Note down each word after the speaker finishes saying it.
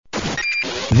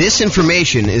This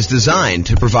information is designed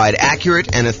to provide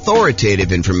accurate and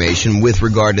authoritative information with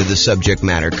regard to the subject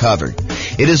matter covered.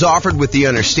 It is offered with the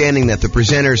understanding that the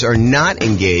presenters are not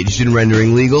engaged in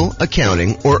rendering legal,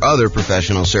 accounting, or other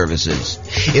professional services.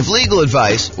 If legal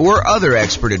advice or other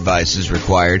expert advice is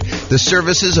required, the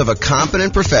services of a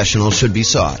competent professional should be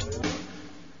sought.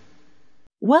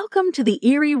 Welcome to the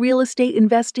Erie Real Estate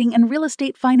Investing and Real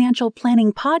Estate Financial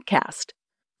Planning Podcast.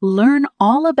 Learn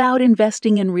all about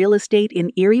investing in real estate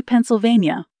in Erie,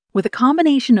 Pennsylvania, with a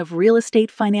combination of real estate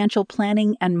financial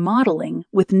planning and modeling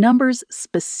with numbers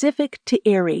specific to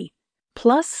Erie,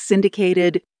 plus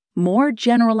syndicated, more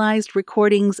generalized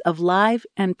recordings of live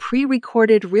and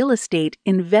pre-recorded real estate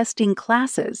investing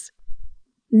classes.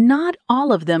 Not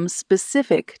all of them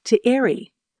specific to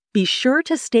Erie. Be sure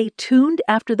to stay tuned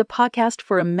after the podcast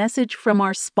for a message from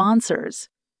our sponsors.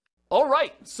 All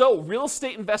right, so real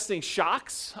estate investing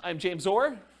shocks. I'm James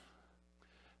Orr.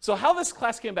 So how this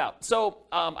class came about. So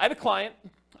I had a client,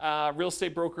 real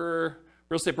estate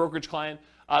brokerage client.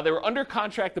 They were under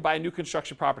contract to buy a new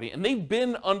construction property, and they've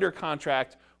been under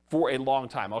contract for a long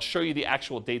time. I'll show you the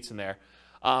actual dates in there.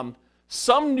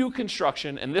 Some new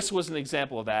construction, and this was an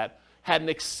example of that, had an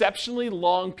exceptionally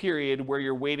long period where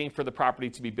you're waiting for the property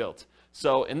to be built.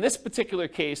 So in this particular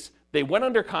case, they went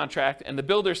under contract, and the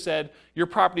builder said, your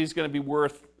property is going to be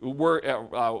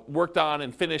worked on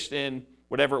and finished in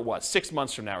whatever it was, 6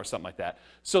 months from now or something like that.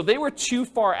 So they were too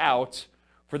far out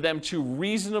for them to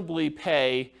reasonably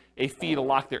pay a fee to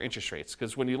lock their interest rates.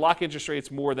 Because when you lock interest rates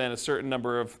more than a certain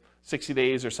number of 60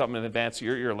 days or something in advance,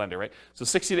 you're a lender, right? So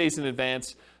 60 days in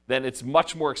advance, then it's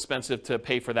much more expensive to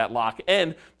pay for that lock.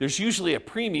 And there's usually a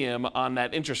premium on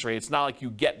that interest rate. It's not like you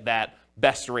get that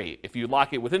best rate. If you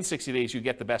lock it within 60 days, you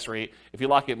get the best rate. If you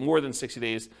lock it more than 60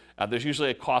 days, there's usually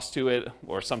a cost to it,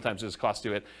 or sometimes there's a cost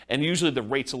to it, and usually the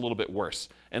rate's a little bit worse.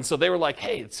 And so they were like,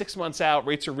 hey, it's 6 months out,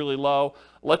 rates are really low.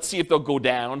 Let's see if they'll go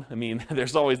down. I mean,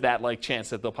 there's always that chance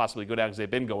that they'll possibly go down because they've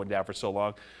been going down for so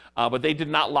long. But they did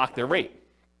not lock their rate.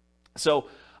 So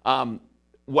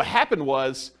what happened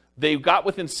was, they got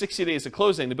within 60 days of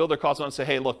closing. The builder calls on and says,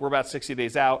 hey, look, we're about 60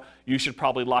 days out. You should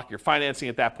probably lock your financing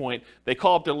at that point. They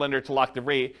call up their lender to lock the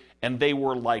rate, and they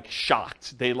were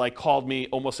shocked. They called me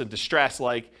almost in distress,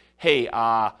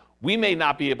 hey, we may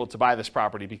not be able to buy this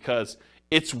property because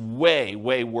it's way,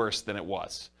 way worse than it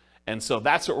was. And so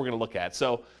that's what we're going to look at.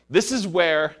 So this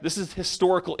is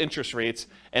historical interest rates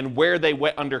and where they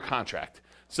went under contract.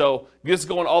 So this is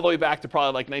going all the way back to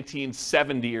probably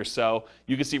 1970 or so.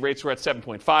 You can see rates were at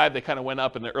 7.5. They kind of went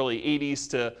up in the early 80s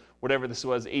to whatever this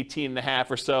was,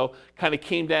 18.5 or so. Kind of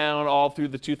came down all through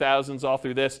the 2000s, all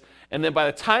through this. And then by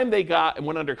the time they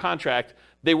went under contract,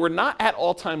 they were not at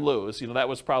all-time lows. That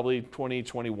was probably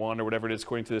 2021 or whatever it is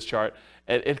according to this chart.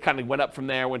 It kind of went up from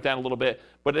there, went down a little bit,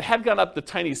 but it had gone up the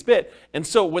tiniest bit. And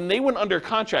so when they went under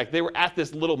contract, they were at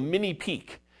this little mini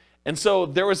peak. And so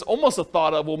there was almost a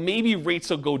thought of, well, maybe rates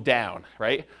will go down,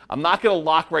 right? I'm not going to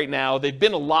lock right now. They've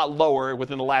been a lot lower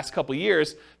within the last couple of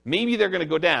years. Maybe they're going to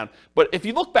go down. But if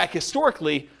you look back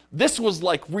historically, this was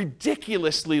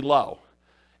ridiculously low.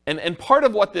 And part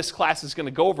of what this class is going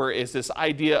to go over is this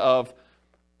idea of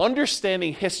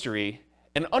understanding history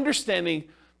and understanding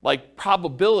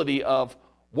probability of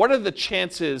what are the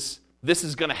chances this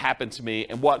is going to happen to me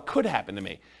and what could happen to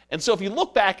me. And so if you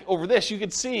look back over this, you can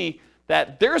see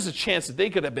that there's a chance that they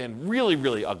could have been really,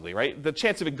 really ugly, right? The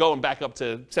chance of it going back up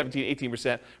to 17,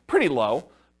 18%, pretty low.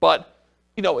 But,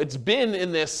 it's been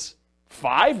in this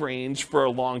 5 range for a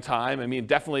long time. I mean,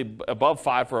 definitely above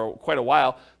 5 for quite a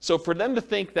while. So for them to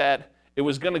think that it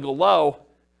was going to go low,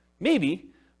 maybe,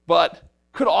 but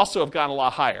could also have gone a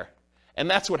lot higher. And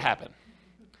that's what happened.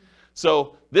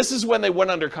 So this is when they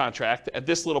went under contract at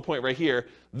this little point right here.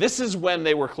 This is when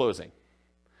they were closing.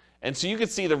 And so you can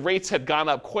see the rates had gone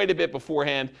up quite a bit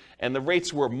beforehand, and the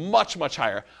rates were much, much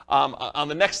higher. On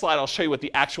the next slide, I'll show you what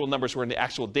the actual numbers were and the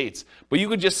actual dates. But you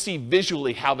could just see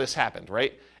visually how this happened,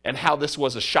 right? And how this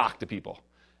was a shock to people.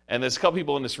 And there's a couple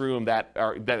people in this room that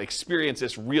experienced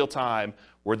this real time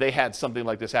where they had something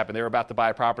like this happen. They were about to buy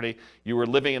a property. You were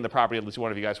living in the property, at least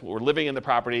one of you guys were living in the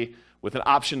property with an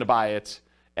option to buy it.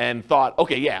 And thought,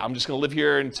 okay, yeah, I'm just going to live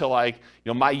here until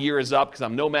my year is up because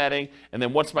I'm nomading. And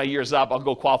then once my year is up, I'll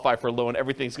go qualify for a loan.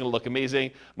 Everything's going to look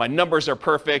amazing. My numbers are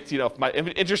perfect. If my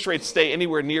interest rates stay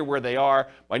anywhere near where they are,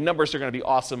 my numbers are going to be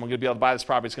awesome. I'm going to be able to buy this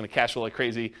property. It's going to cash flow like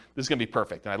crazy. This is going to be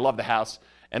perfect. And I love the house.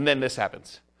 And then this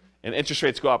happens. And interest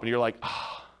rates go up and you're like,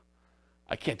 oh,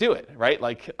 I can't do it, right?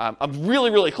 I'm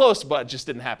really, really close, but it just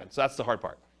didn't happen. So that's the hard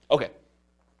part. Okay.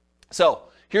 So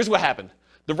here's what happened.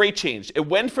 The rate changed. It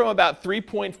went from about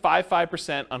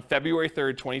 3.55% on February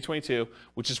 3rd, 2022,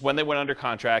 which is when they went under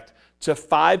contract, to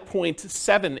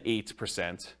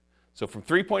 5.78%. So from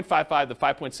 3.55 to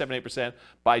 5.78%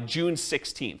 by June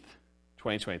 16th,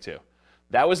 2022.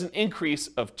 That was an increase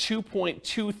of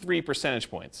 2.23 percentage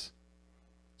points.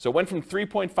 So it went from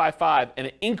 3.55 and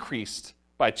it increased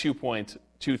by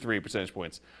 2.23 percentage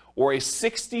points, or a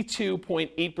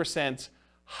 62.8%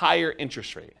 higher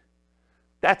interest rate.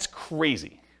 That's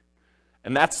crazy.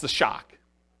 And that's the shock.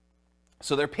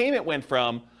 So their payment went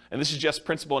from, and this is just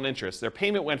principal and interest, their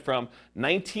payment went from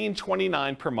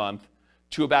 $1,929 per month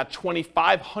to about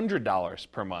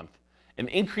 $2,500 per month, an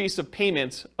increase of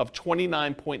payments of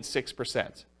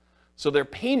 29.6%. So their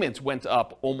payments went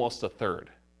up almost a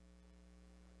third.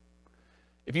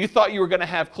 If you thought you were going to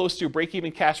have close to a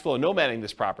break-even cash flow nomading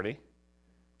this property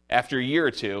after a year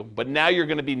or two, but now you're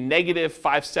going to be negative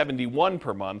 $571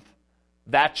 per month,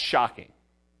 that's shocking,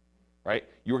 right?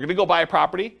 You were going to go buy a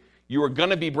property, you were going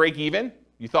to be break-even.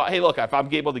 You thought, hey, look, if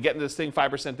I'm able to get into this thing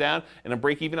 5% down and I'm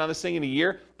break-even on this thing in a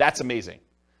year, that's amazing.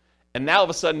 And now all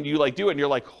of a sudden you do it and you're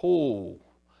like, oh,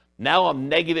 now I'm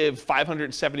negative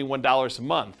 $571 a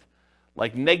month,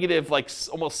 like negative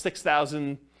almost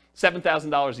 $6,000,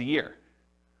 $7,000 a year.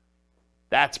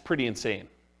 That's pretty insane.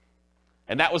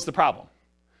 And that was the problem.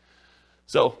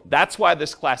 So that's why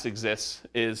this class exists,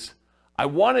 is I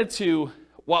wanted to,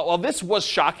 while this was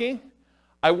shocking,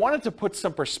 I wanted to put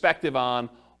some perspective on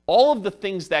all of the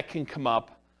things that can come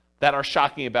up that are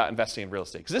shocking about investing in real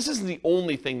estate. Because this isn't the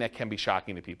only thing that can be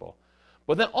shocking to people.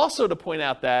 But then also to point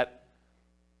out that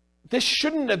this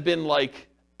shouldn't have been like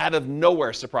out of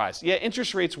nowhere surprise. Yeah,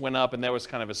 interest rates went up and that was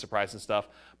kind of a surprise and stuff.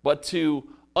 But to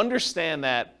understand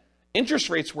that interest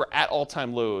rates were at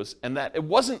all-time lows and that it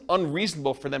wasn't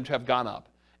unreasonable for them to have gone up.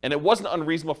 And it wasn't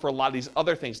unreasonable for a lot of these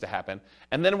other things to happen.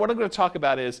 And then what I'm going to talk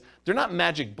about is, they're not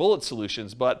magic bullet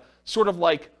solutions, but sort of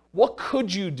like, what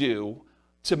could you do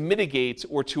to mitigate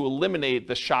or to eliminate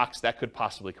the shocks that could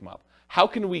possibly come up? How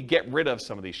can we get rid of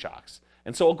some of these shocks?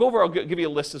 And so I'll give you a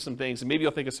list of some things, and maybe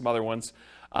you'll think of some other ones.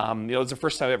 It's the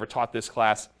first time I ever taught this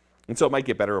class, and so it might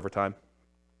get better over time.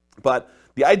 But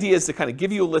the idea is to kind of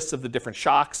give you a list of the different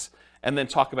shocks, and then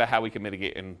talk about how we can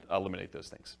mitigate and eliminate those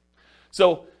things.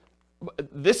 So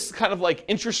this kind of like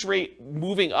interest rate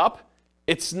moving up,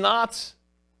 it's not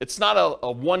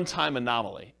a one-time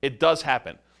anomaly. It does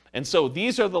happen. And so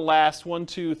these are the last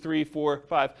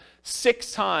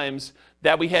 6 times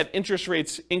that we had interest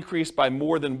rates increase by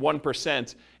more than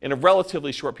 1% in a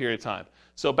relatively short period of time.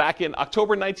 So back in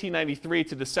October 1993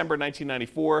 to December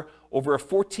 1994, over a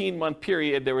 14-month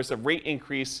period, there was a rate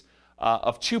increase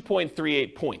of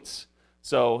 2.38 points.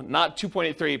 So not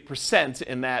 2.83%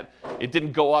 in that it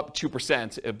didn't go up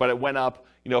 2%, but it went up,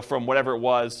 from whatever it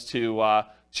was to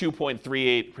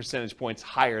 2.38 percentage points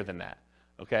higher than that.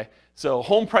 Okay, so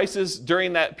home prices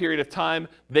during that period of time,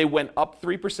 they went up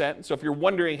 3%. So if you're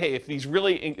wondering, hey, if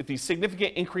these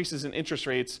significant increases in interest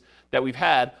rates that we've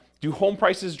had, do home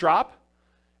prices drop?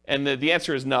 And the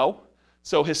answer is no.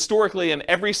 So historically, in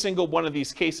every single one of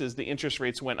these cases, the interest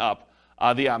rates went up.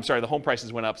 The home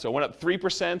prices went up. So it went up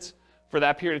 3% for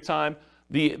that period of time.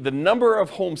 The number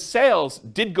of home sales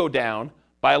did go down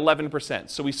by 11%.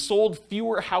 So we sold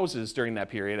fewer houses during that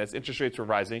period as interest rates were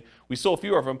rising. We sold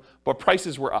fewer of them, but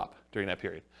prices were up during that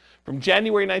period. From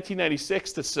January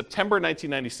 1996 to September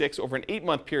 1996, over an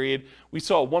 8-month period, we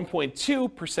saw a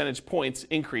 1.2 percentage points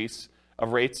increase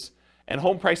of rates, and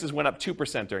home prices went up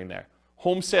 2% during there.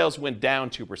 Home sales went down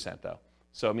 2%, though.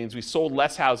 So it means we sold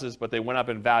less houses, but they went up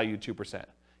in value 2%.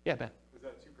 Yeah, Ben? Was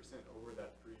that 2% over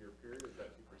that 3-year period, or is that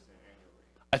 2% annually?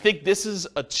 I think this is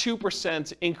a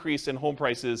 2% increase in home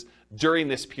prices during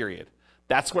this period.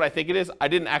 That's what I think it is. I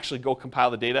didn't actually go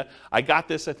compile the data. I got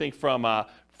this, I think, from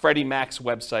Freddie Mac's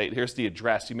website. Here's the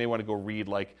address. You may want to go read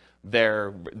like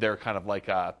their kind of like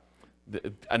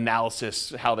the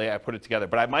analysis, how they put it together.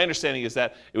 But my understanding is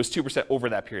that it was 2% over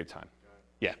that period of time.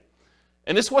 Yeah.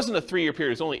 And this wasn't a 3-year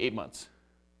period. It was only 8 months.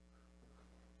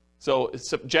 So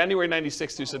January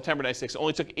 96 through September 96, it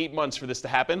only took 8 months for this to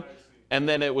happen. And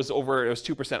then it was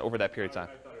 2% over that period of time. I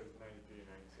thought it was 93 and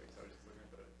 96. I was just looking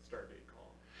at the start date column.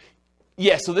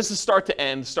 Yeah, so this is start to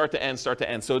end, start to end, start to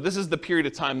end. So this is the period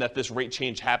of time that this rate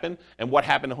change happened and what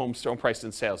happened to home prices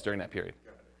and sales during that period.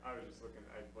 Got it. I was just looking,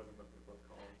 I wasn't looking at both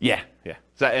columns. Yeah.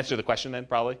 Does that answer the question then,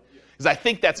 probably? Because I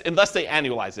think that's, unless they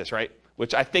annualize this, right?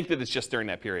 Which I think that it's just during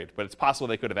that period. But it's possible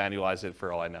they could have annualized it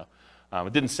for all I know.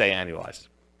 It didn't say annualized.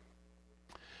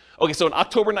 Okay, so in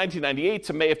October 1998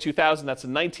 to May of 2000, that's a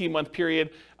 19-month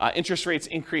period, interest rates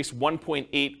increased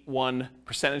 1.81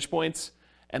 percentage points,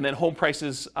 and then home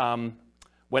prices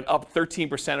went up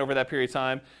 13% over that period of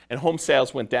time, and home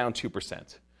sales went down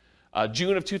 2%.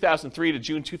 June of 2003 to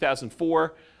June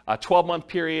 2004, 12-month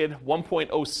period,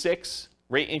 1.06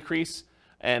 rate increase,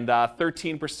 and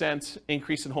 13%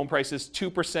 increase in home prices,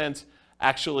 2%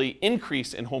 actually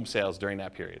increase in home sales during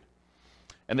that period.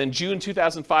 And then June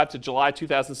 2005 to July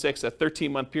 2006, a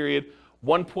 13-month period,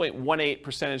 1.18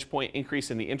 percentage point increase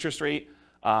in the interest rate.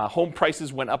 Home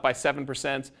prices went up by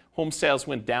 7%. Home sales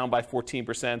went down by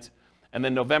 14%. And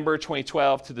then November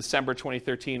 2012 to December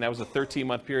 2013, that was a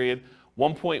 13-month period,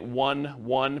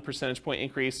 1.11 percentage point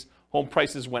increase. Home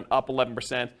prices went up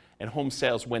 11%, and home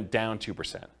sales went down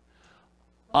 2%.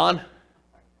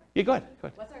 Yeah, go ahead.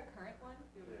 What's our current one?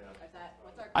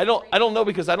 I don't know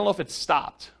because I don't know if it's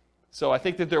stopped. So I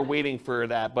think that they're waiting for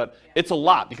that, but it's a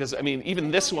lot because, I mean, even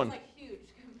this one. It's like huge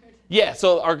compared to. Yeah,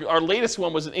 so our latest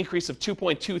one was an increase of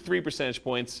 2.23 percentage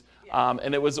points,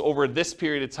 and it was over this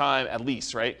period of time at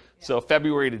least, right? Yeah. So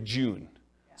February to June.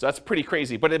 Yeah. So that's pretty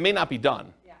crazy, but it may not be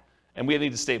done. Yeah. And we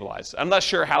need to stabilize. I'm not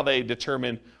sure how they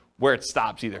determine where it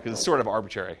stops either, because it's sort of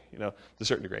arbitrary, to a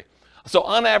certain degree. So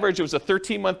on average, it was a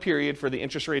 13-month period for the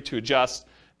interest rate to adjust.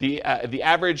 The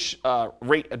average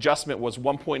rate adjustment was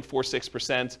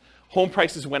 1.46%. Home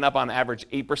prices went up on average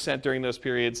 8% during those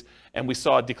periods, and we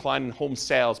saw a decline in home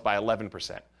sales by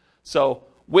 11%. So,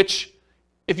 which,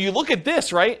 if you look at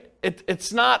this, right,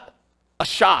 it's not a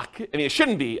shock. I mean, it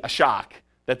shouldn't be a shock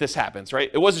that this happens, right?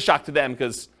 It was a shock to them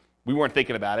because we weren't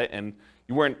thinking about it, and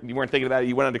you weren't thinking about it.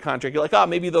 You went under contract. You're like, oh,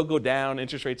 maybe they'll go down.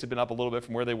 Interest rates have been up a little bit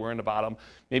from where they were in the bottom.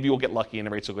 Maybe we'll get lucky and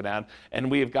the rates will go down. And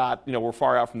we have got, we're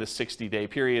far out from this 60-day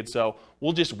period, so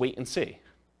we'll just wait and see.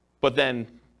 But then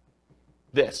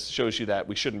this shows you that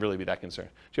we shouldn't really be that concerned.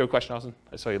 Do you have a question, Austin?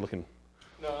 I saw you looking.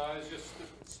 No, I was just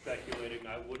speculating.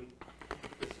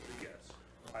 This is a guess.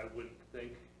 I wouldn't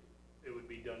think it would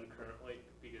be done currently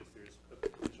because there's a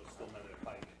potential still another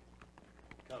hike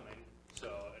coming.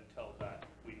 So until that,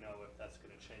 we know if that's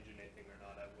going to change anything or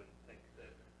not. I wouldn't think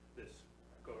that this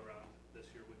go around this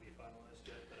year would be finalized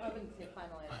yet. I wouldn't say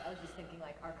finalized. I was just thinking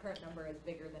like our current number is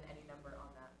bigger than any number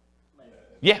on that list.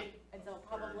 Yeah. And so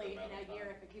probably in a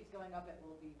year, if it keeps going up, it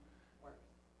will be worse.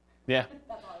 Yeah.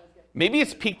 That's all I was getting. Maybe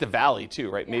it's peak to valley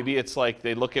too, right? Yeah. Maybe it's like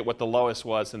they look at what the lowest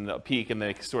was and the peak, and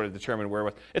they sort of determine where it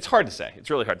was. It's hard to say. It's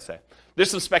really hard to say.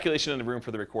 There's some speculation in the room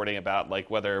for the recording about like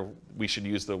whether we should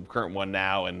use the current one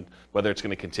now and whether it's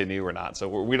going to continue or not. So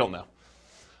we don't know.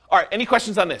 All right. Any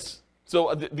questions on this?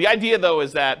 So the idea though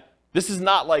is that this is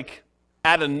not like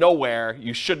out of nowhere.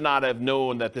 You should not have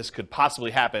known that this could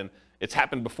possibly happen. It's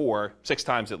happened before, 6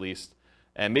 times at least,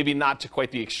 and maybe not to quite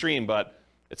the extreme, but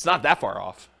it's not that far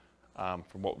off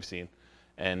from what we've seen.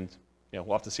 And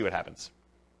we'll have to see what happens.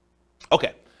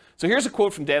 Okay, so here's a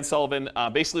quote from Dan Sullivan.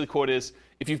 Basically, the quote is: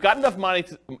 "If you've got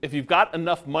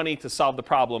enough money to solve the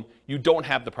problem, you don't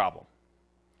have the problem."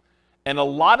 And a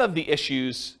lot of the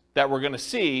issues that we're going to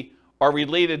see are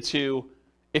related to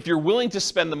if you're willing to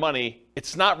spend the money,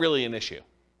 it's not really an issue,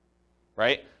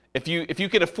 right? If you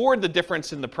can afford the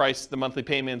difference in the price, the monthly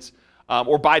payments,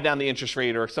 or buy down the interest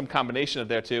rate or some combination of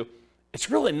there two, it's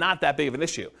really not that big of an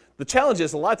issue. The challenge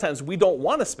is a lot of times we don't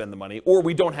want to spend the money or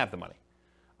we don't have the money.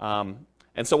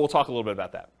 And so we'll talk a little bit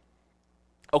about that.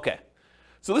 Okay,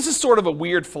 so this is sort of a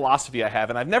weird philosophy I have,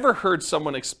 and I've never heard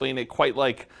someone explain it quite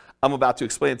like I'm about to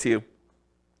explain it to you.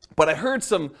 But I heard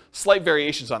some slight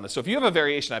variations on this. So if you have a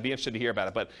variation, I'd be interested to hear about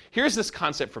it. But here's this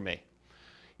concept for me.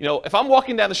 If I'm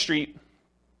walking down the street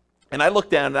and I look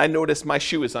down and I notice my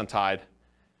shoe is untied,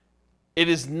 it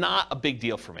is not a big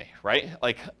deal for me, right?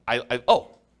 Like,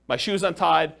 my shoe's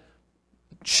untied.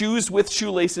 Shoes with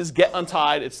shoelaces get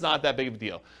untied. It's not that big of a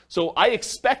deal. So I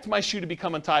expect my shoe to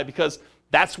become untied because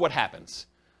that's what happens.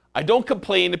 I don't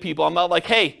complain to people. I'm not like,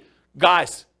 hey,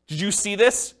 guys, did you see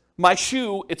this? My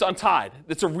shoe, it's untied.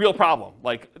 It's a real problem.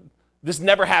 Like, this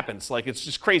never happens. Like, it's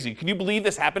just crazy. Can you believe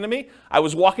this happened to me? I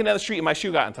was walking down the street and my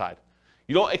shoe got untied.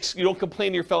 You don't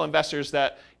complain to your fellow investors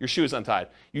that your shoe is untied.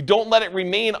 You don't let it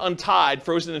remain untied,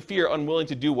 frozen in fear, unwilling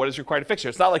to do what is required to fix it.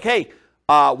 It's not like, hey,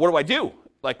 what do I do?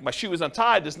 Like, my shoe is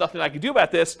untied. There's nothing I can do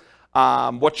about this.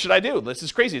 What should I do? This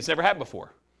is crazy. It's never happened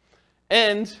before.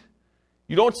 And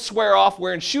you don't swear off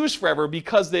wearing shoes forever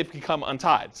because they've become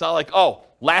untied. It's not like, oh,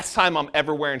 last time I'm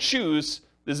ever wearing shoes,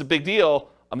 this is a big deal.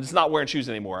 I'm just not wearing shoes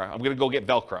anymore. I'm going to go get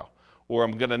Velcro. Or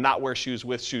I'm going to not wear shoes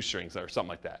with shoestrings or something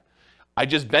like that. I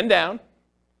just bend down,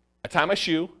 I tie my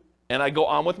shoe, and I go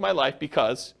on with my life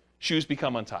because shoes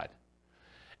become untied.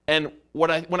 And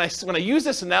when I use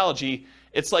this analogy,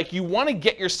 it's like you want to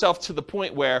get yourself to the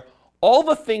point where all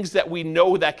the things that we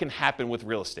know that can happen with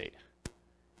real estate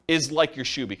is like your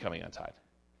shoe becoming untied.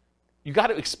 You got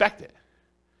to expect it.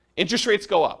 Interest rates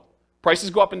go up. Prices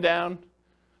go up and down.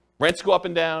 Rents go up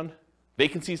and down,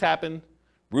 vacancies happen,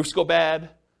 roofs go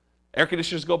bad, air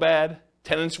conditioners go bad,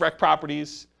 tenants wreck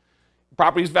properties,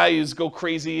 properties values go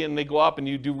crazy and they go up and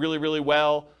you do really, really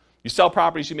well. You sell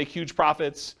properties, you make huge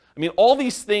profits. I mean, all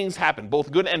these things happen, both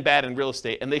good and bad in real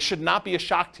estate, and they should not be a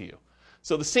shock to you.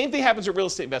 So the same thing happens with real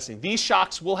estate investing. These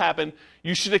shocks will happen.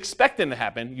 You should expect them to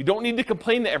happen. You don't need to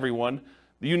complain to everyone.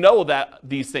 You know that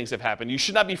these things have happened. You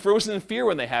should not be frozen in fear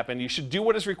when they happen. You should do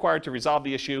what is required to resolve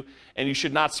the issue, and you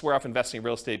should not swear off investing in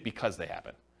real estate because they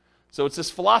happen. So it's this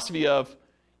philosophy of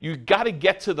you got to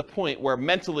get to the point where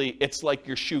mentally it's like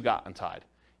your shoe got untied.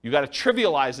 You got to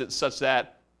trivialize it such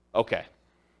that, okay,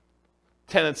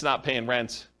 tenant's not paying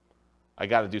rent. I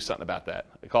got to do something about that.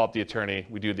 I call up the attorney,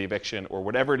 we do the eviction, or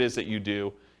whatever it is that you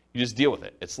do, you just deal with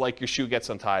it. It's like your shoe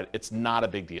gets untied. It's not a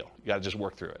big deal. You got to just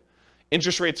work through it.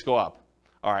 Interest rates go up.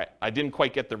 All right, I didn't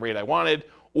quite get the rate I wanted,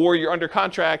 or you're under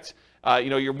contract,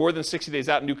 you're more than 60 days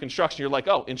out in new construction, you're like,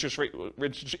 oh, interest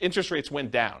rates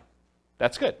went down.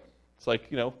 That's good. It's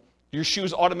like, your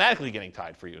shoe's automatically getting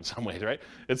tied for you in some ways, right?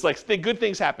 It's like good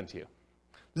things happen to you.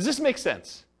 Does this make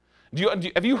sense?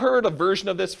 Have you heard a version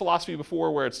of this philosophy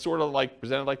before where it's sort of like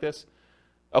presented like this?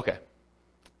 Okay.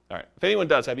 All right. If anyone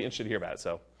does, I'd be interested to hear about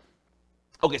it.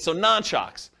 Okay, so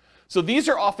non-shocks. So these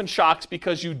are often shocks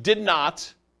because you did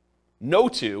not know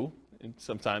to, and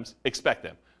sometimes, expect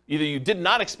them. Either you did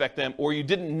not expect them or you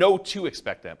didn't know to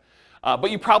expect them.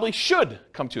 But you probably should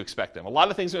come to expect them. A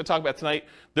lot of things we're going to talk about tonight,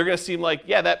 they're going to seem like,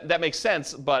 yeah, that makes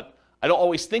sense, but I don't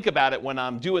always think about it when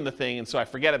I'm doing the thing, and so I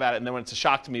forget about it, and then when it's a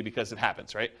shock to me because it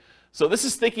happens, right? So this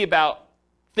is thinking about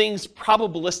things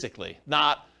probabilistically,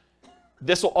 not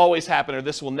this will always happen or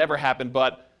this will never happen,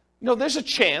 but there's a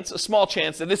chance, a small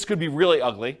chance that this could be really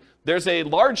ugly. There's a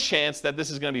large chance that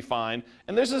this is going to be fine,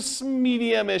 and there's a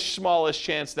medium-ish, smallish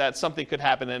chance that something could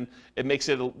happen and it makes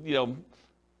it,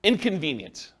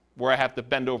 inconvenient where I have to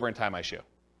bend over and tie my shoe.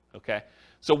 Okay?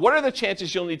 So what are the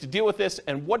chances you'll need to deal with this,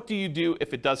 and what do you do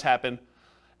if it does happen?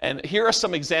 And here are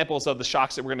some examples of the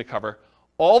shocks that we're going to cover.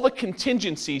 All the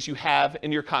contingencies you have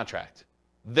in your contract,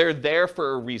 they're there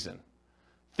for a reason.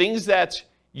 Things that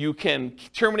you can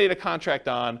terminate a contract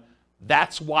on,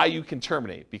 that's why you can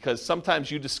terminate, because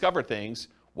sometimes you discover things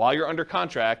while you're under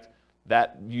contract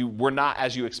that you were not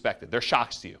as you expected. They're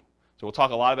shocks to you. So we'll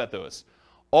talk a lot about those.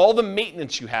 All the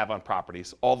maintenance you have on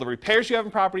properties, all the repairs you have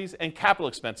in properties, and capital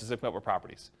expenses that come up with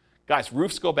properties. Guys,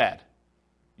 roofs go bad.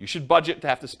 You should budget to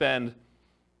have to spend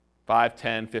 $5,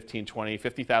 $10, $15, $20,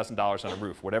 $50,000 on a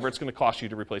roof. Whatever it's going to cost you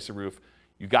to replace a roof,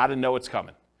 you got to know it's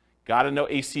coming. Got to know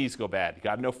ACs go bad. You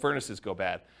got to know furnaces go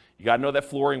bad. You got to know that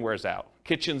flooring wears out.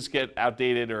 Kitchens get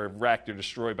outdated or wrecked or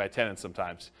destroyed by tenants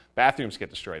sometimes. Bathrooms get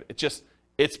destroyed.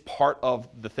 It's part of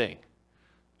the thing.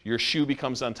 Your shoe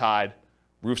becomes untied.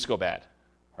 Roofs go bad,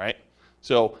 right?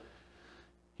 So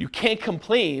you can't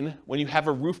complain when you have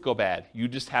a roof go bad. You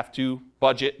just have to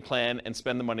budget, plan, and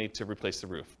spend the money to replace the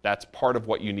roof. That's part of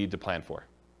what you need to plan for.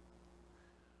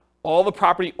 All the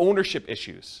property ownership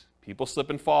issues. People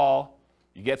slip and fall.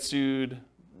 You get sued.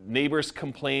 Neighbors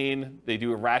complain. They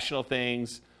do irrational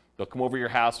things. They'll come over your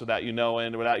house without you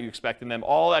knowing, without you expecting them.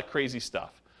 All that crazy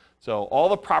stuff. So all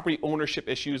the property ownership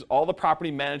issues, all the property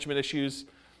management issues.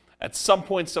 At some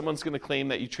point, someone's going to claim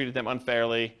that you treated them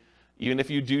unfairly. Even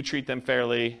if you do treat them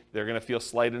fairly, they're going to feel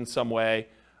slighted in some way.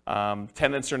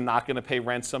 Tenants are not going to pay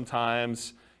rent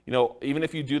sometimes. Even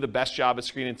if you do the best job at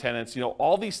screening tenants,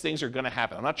 all these things are going to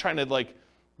happen. I'm not trying to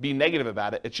be negative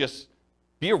about it. It's just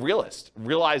be a realist.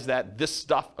 Realize that this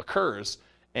stuff occurs,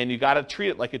 and you got to treat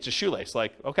it like it's a shoelace.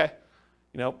 Like, okay,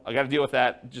 I got to deal with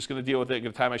that. Just going to deal with it.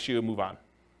 Going to tie my shoe and move on.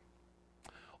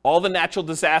 All the natural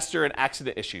disaster and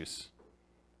accident issues.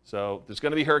 So there's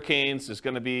going to be hurricanes, there's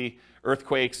going to be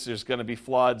earthquakes, there's going to be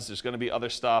floods, there's going to be other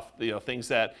stuff, things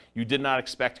that you did not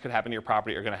expect could happen to your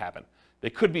property are going to happen.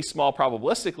 They could be small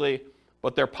probabilistically,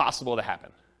 but they're possible to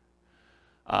happen.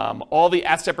 All the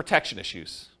asset protection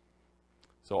issues.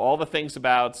 So all the things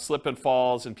about slip and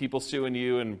falls and people suing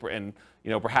you and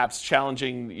perhaps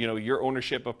challenging your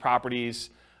ownership of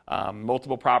properties,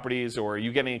 multiple properties, or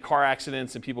you getting in car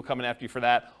accidents and people coming after you for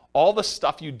that. All the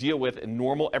stuff you deal with in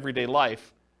normal everyday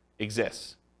life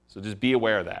exists. So just be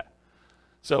aware of that.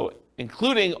 So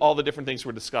including all the different things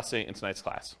we're discussing in tonight's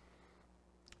class.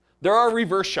 There are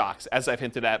reverse shocks, as I've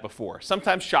hinted at before.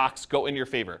 Sometimes shocks go in your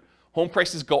favor. Home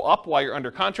prices go up while you're under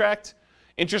contract.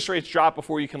 Interest rates drop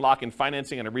before you can lock in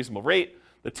financing at a reasonable rate.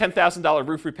 The $10,000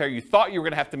 roof repair you thought you were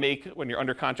going to have to make when you're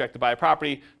under contract to buy a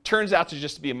property turns out to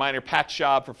just be a minor patch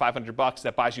job for $500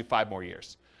 that buys you 5 more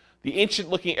years. The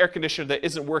ancient-looking air conditioner that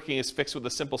isn't working is fixed with a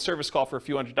simple service call for a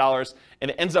few $100s, and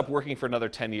it ends up working for another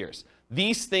 10 years.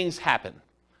 These things happen.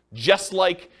 Just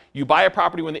like you buy a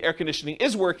property when the air conditioning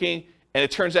is working, and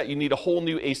it turns out you need a whole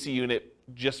new AC unit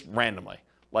just randomly.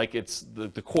 Like it's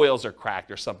the coils are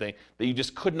cracked or something that you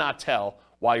just could not tell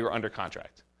while you were under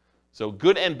contract. So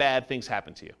good and bad things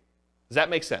happen to you. Does that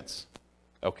make sense?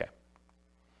 Okay.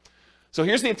 So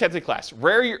here's the intent of the class.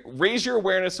 Raise your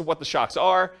awareness of what the shocks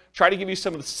are. Try to give you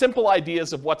some of the simple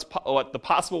ideas of what the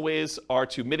possible ways are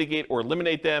to mitigate or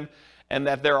eliminate them, and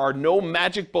that there are no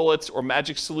magic bullets or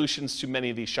magic solutions to many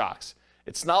of these shocks.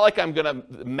 It's not like I'm going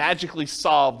to magically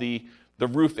solve the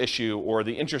roof issue or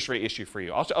the interest rate issue for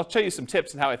you. I'll tell you some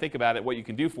tips and how I think about it, what you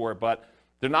can do for it, but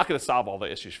they're not going to solve all the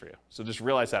issues for you. So just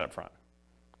realize that up front.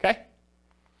 Okay?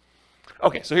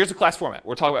 Okay, so here's the class format.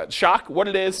 We're talking about shock, what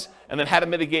it is, and then how to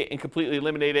mitigate and completely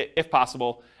eliminate it if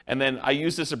possible. And then I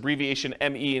use this abbreviation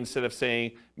ME instead of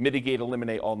saying mitigate,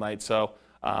 eliminate all night. So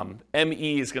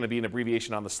ME is going to be an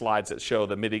abbreviation on the slides that show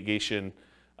the mitigation,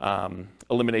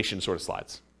 elimination sort of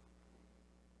slides.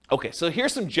 Okay, so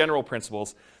here's some general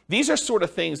principles. These are sort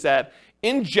of things that,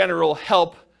 in general,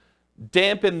 help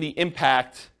dampen the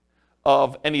impact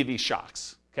of any of these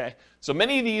shocks. Okay, so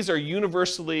many of these are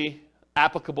universally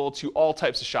applicable to all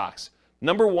types of shocks.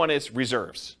 Number one is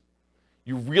reserves.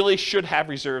 You really should have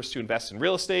reserves to invest in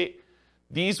real estate.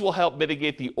 These will help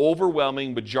mitigate the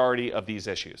overwhelming majority of these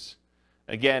issues.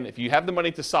 Again, if you have the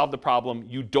money to solve the problem,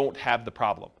 you don't have the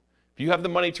problem. If you have the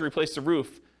money to replace the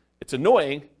roof, it's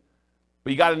annoying,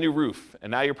 but you got a new roof,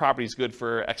 and now your property is good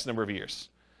for X number of years.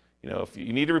 You know, if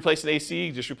you need to replace an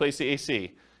AC, just replace the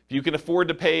AC. If you can afford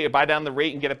to buy down the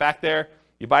rate and get it back there,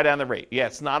 you buy down the rate. Yeah,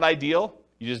 it's not ideal.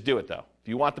 You just do it, though. If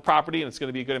you want the property and it's going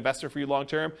to be a good investment for you long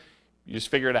term, you just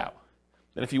figure it out.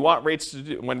 And if you want rates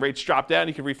when rates drop down,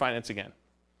 you can refinance again.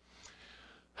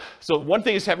 So one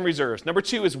thing is having reserves. Number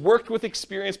two is worked with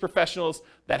experienced professionals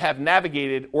that have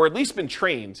navigated or at least been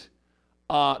trained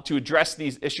to address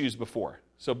these issues before.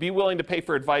 So be willing to pay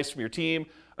for advice from your team,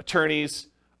 attorneys,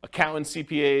 accountants,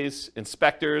 CPAs,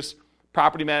 inspectors,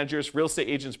 property managers, real estate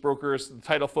agents, brokers, the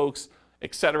title folks,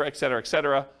 et cetera, et cetera, et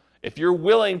cetera. If you're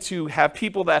willing to have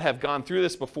people that have gone through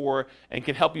this before and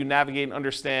can help you navigate and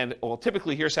understand, well,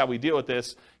 typically here's how we deal with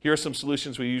this, here are some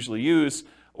solutions we usually use,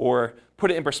 or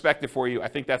put it in perspective for you, I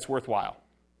think that's worthwhile.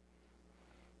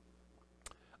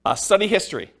 Study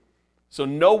history. So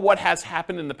know what has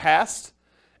happened in the past,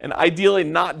 and ideally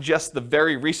not just the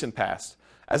very recent past.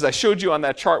 As I showed you on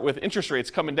that chart with interest rates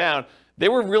coming down, they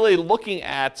were really looking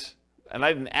at, and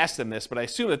I didn't ask them this, but I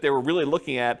assume that they were really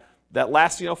looking at that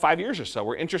last 5 years or so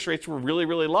where interest rates were really,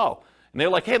 really low. And they're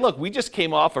like, hey, look, we just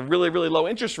came off a really, really low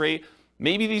interest rate.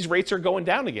 Maybe these rates are going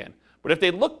down again. But if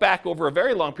they look back over a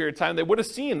very long period of time, they would have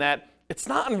seen that it's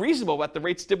not unreasonable that the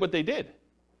rates did what they did,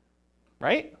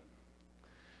 right?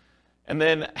 And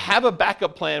then have a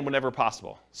backup plan whenever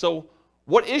possible. So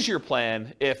what is your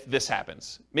plan if this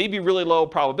happens? Maybe really low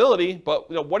probability, but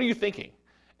what are you thinking?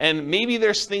 And maybe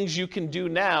there's things you can do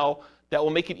now that will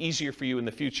make it easier for you in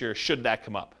the future should that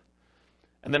come up.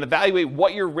 And then evaluate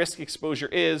what your risk exposure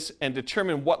is and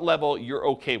determine what level you're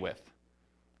okay with.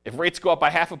 If rates go up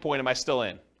by half a point, am I still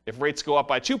in? If rates go up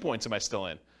by 2 points, am I still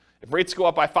in? If rates go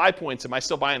up by 5 points, am I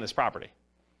still buying this property?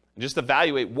 And just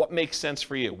evaluate what makes sense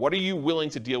for you. What are you willing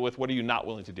to deal with? What are you not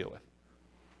willing to deal with?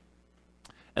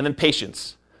 And then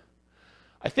patience.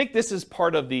 I think this is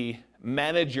part of the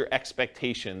manage your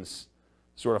expectations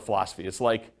sort of philosophy. It's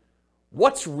like,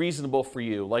 what's reasonable for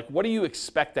you? Like, what do you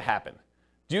expect to happen?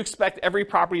 Do you expect every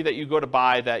property that you go to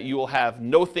buy that you will have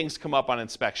no things come up on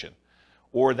inspection?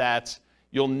 Or that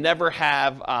you'll never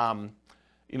have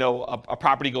a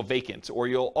property go vacant? Or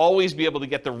you'll always be able to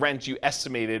get the rent you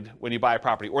estimated when you buy a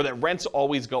property? Or that rents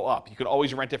always go up? You can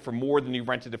always rent it for more than you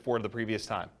rented it for the previous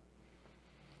time.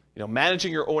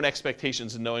 Managing your own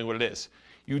expectations and knowing what it is.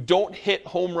 You don't hit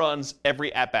home runs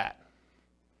every at-bat.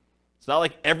 It's not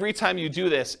like every time you do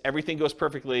this, everything goes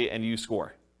perfectly and you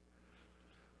score.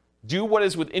 Do what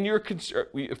is within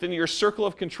your circle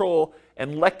of control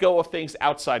and let go of things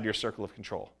outside your circle of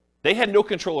control. They had no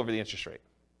control over the interest rate.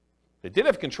 They did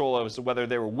have control over whether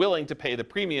they were willing to pay the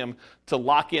premium to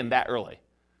lock in that early.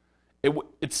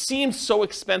 It seemed so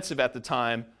expensive at the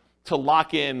time to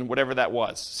lock in whatever that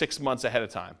was, 6 months ahead of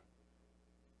time.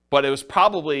 But it was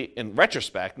probably, in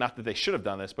retrospect, not that they should have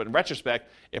done this, but in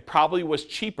retrospect, it probably was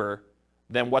cheaper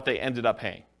than what they ended up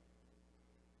paying.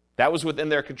 That was within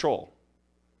their control.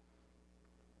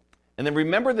 And then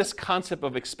remember this concept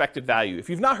of expected value. If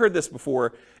you've not heard this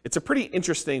before, it's a pretty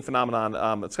interesting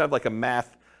phenomenon. It's kind of like a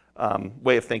math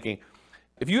way of thinking.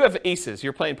 If you have aces,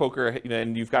 you're playing poker,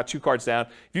 and you've got 2 cards down.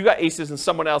 If you've got aces and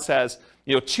someone else has,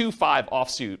 2-5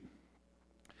 offsuit,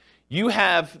 you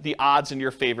have the odds in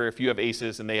your favor if you have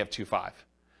aces and they have 2-5.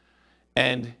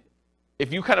 And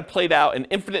if you kind of played out an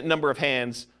infinite number of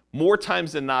hands, more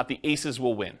times than not, the aces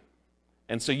will win.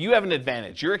 And so you have an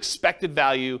advantage. Your expected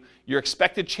value, your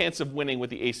expected chance of winning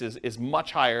with the aces is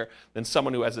much higher than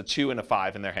someone who has a 2 and a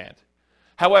 5 in their hand.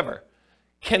 However,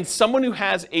 can someone who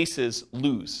has aces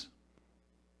lose?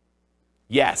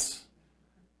 Yes.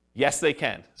 Yes, they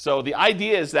can. So the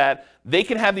idea is that they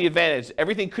can have the advantage.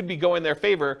 Everything could be going in their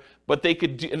favor, but they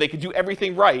could do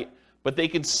everything right, but they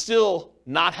could still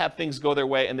not have things go their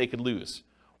way and they could lose.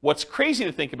 What's crazy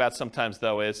to think about sometimes,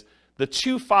 though, is the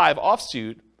 2-5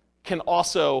 offsuit can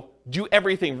also do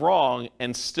everything wrong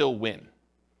and still win.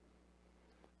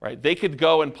 Right? They could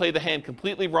go and play the hand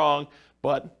completely wrong,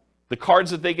 but the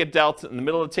cards that they get dealt in the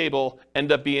middle of the table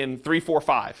end up being 3, 4,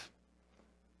 5.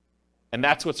 And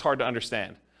that's what's hard to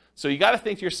understand. So you got to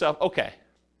think to yourself, okay,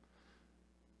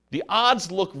 the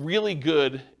odds look really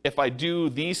good if I do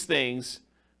these things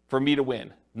for me to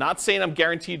win. Not saying I'm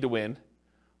guaranteed to win,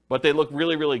 but they look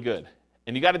really, really good.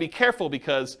 And you got to be careful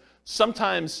because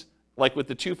sometimes, like with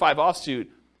the 2-5 offsuit,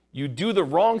 you do the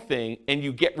wrong thing and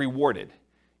you get rewarded.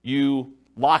 You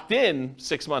locked in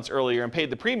 6 months earlier and paid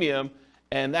the premium,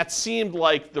 and that seemed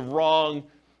like the wrong,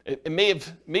 it may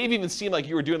have even seemed like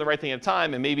you were doing the right thing at the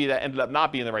time, and maybe that ended up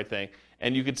not being the right thing.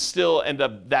 And you could still end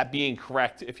up that being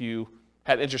correct if you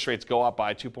had interest rates go up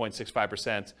by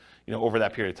 2.65%, over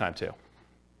that period of time too.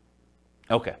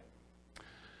 Okay.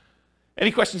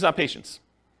 Any questions on patience?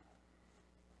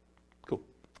 Cool.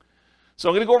 So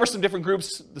I'm going to go over some different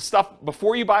groups, the stuff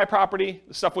before you buy a property,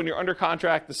 the stuff when you're under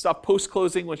contract, the stuff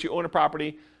post-closing once you own a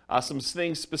property, some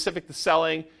things specific to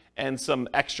selling, and some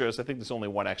extras. I think there's only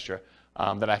one extra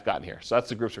that I've gotten here. So that's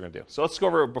the groups we're going to do. So let's go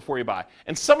over before you buy.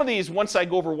 And some of these, once I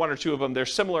go over 1 or 2 of them, they're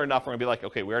similar enough, we're going to be like,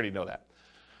 okay, we already know that.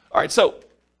 All right, so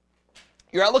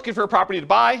you're out looking for a property to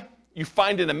buy. You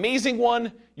find an amazing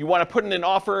one. You want to put in an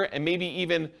offer, and maybe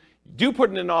even do put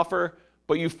in an offer,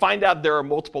 but you find out there are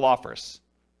multiple offers.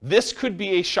 This could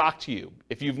be a shock to you.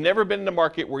 If you've never been in a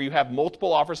market where you have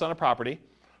multiple offers on a property,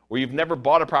 or you've never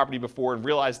bought a property before and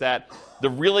realized that the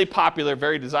really popular,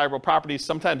 very desirable properties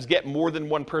sometimes get more than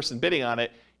one person bidding on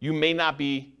it, you may not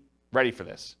be ready for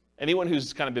this. Anyone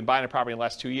who's kind of been buying a property in the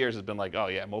last 2 years has been like, oh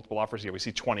yeah, multiple offers here, we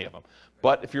see 20 of them.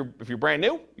 But if you're brand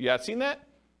new, you haven't seen that,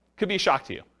 could be a shock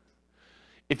to you.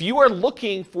 If you are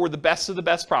looking for the best of the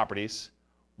best properties,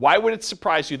 why would it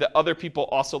surprise you that other people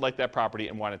also like that property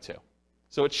and want it too?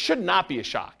 So it should not be a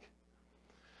shock.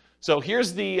 So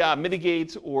here's the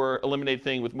mitigate or eliminate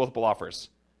thing with multiple offers.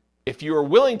 If you are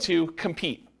willing to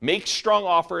compete, make strong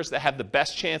offers that have the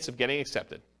best chance of getting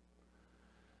accepted.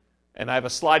 And I have a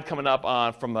slide coming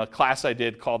up from a class I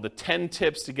did called the 10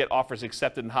 tips to get offers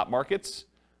accepted in hot markets.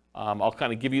 I'll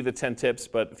kind of give you the 10 tips,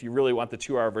 but if you really want the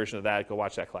 2-hour version of that, go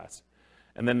watch that class.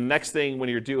 And then the next thing when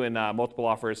you're doing multiple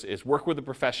offers is work with a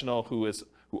professional who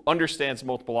understands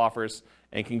multiple offers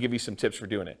and can give you some tips for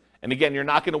doing it. And again, you're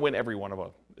not going to win every one of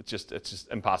them. It's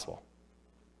just impossible.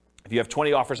 If you have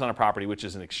 20 offers on a property, which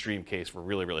is an extreme case for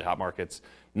really, really hot markets,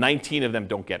 19 of them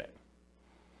don't get it.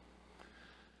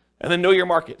 And then know your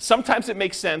market. Sometimes it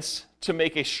makes sense to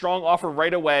make a strong offer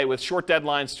right away with short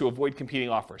deadlines to avoid competing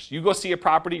offers. You go see a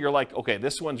property, you're like, okay,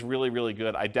 this one's really, really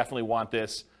good. I definitely want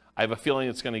this. I have a feeling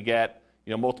it's going to get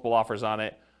multiple offers on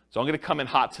it. So I'm going to come in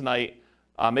hot tonight,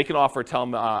 make an offer, tell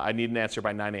them I need an answer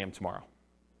by 9 a.m. tomorrow.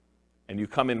 And you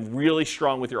come in really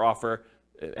strong with your offer.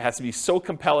 It has to be so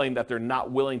compelling that they're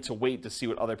not willing to wait to see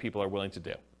what other people are willing to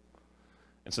do.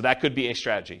 And so that could be a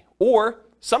strategy. Or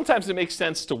sometimes it makes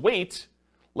sense to wait,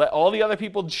 let all the other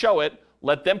people show it,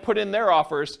 let them put in their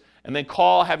offers, and then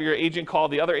have your agent call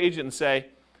the other agent and say,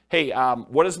 hey,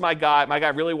 what does my guy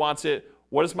really wants it,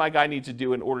 what does my guy need to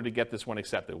do in order to get this one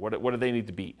accepted? What do they need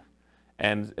to beat?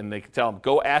 And they can tell them,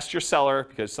 go ask your seller,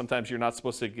 because sometimes you're not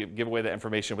supposed to give away the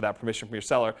information without permission from your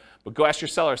seller, but go ask your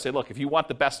seller, say, look, if you want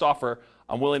the best offer,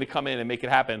 I'm willing to come in and make it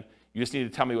happen. You just need to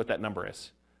tell me what that number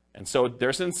is. And so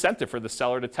there's an incentive for the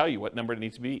seller to tell you what number it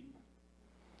needs to beat.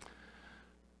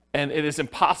 And it is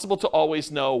impossible to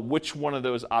always know which one of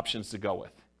those options to go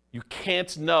with. You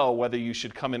can't know whether you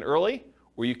should come in early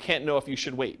or you can't know if you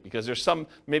should wait, because there's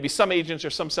maybe some agents or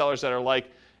some sellers that are like,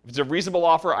 if it's a reasonable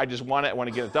offer, I just want it, I want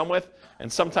to get it done with.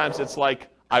 And sometimes it's like,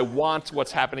 I want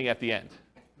what's happening at the end.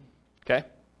 Okay?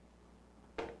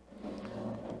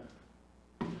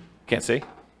 Can't see?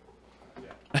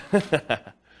 All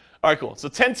right, cool. So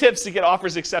 10 tips to get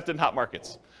offers accepted in hot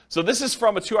markets. So this is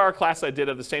from a 2-hour class I did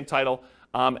of the same title.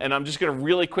 And I'm just going to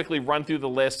really quickly run through the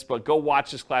list, but go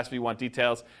watch this class if you want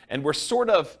details. And we're sort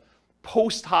of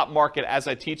post-hot market as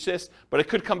I teach this, but it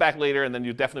could come back later, and then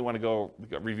you definitely want to go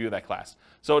review that class.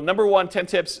 So number 1, 10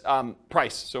 tips,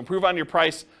 price. So improve on your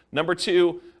price. Number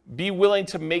 2, be willing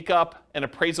to make up an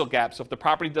appraisal gap. So if the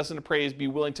property doesn't appraise, be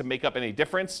willing to make up any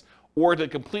difference or to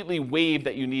completely waive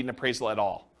that you need an appraisal at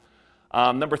all.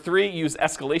 Number 3, use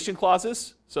escalation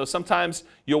clauses. So sometimes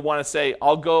you'll want to say,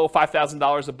 I'll go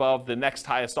 $5,000 above the next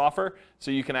highest offer.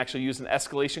 So you can actually use an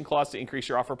escalation clause to increase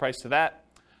your offer price to that.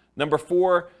 Number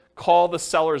 4, call the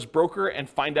seller's broker and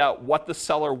find out what the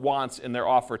seller wants in their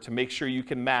offer to make sure you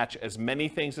can match as many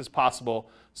things as possible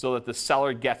so that the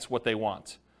seller gets what they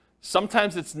want.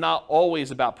 Sometimes it's not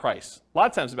always about price. A lot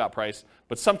of times it's about price,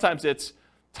 but sometimes it's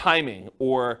timing,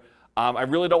 or I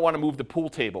really don't want to move the pool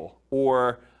table,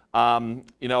 or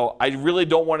I really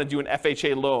don't want to do an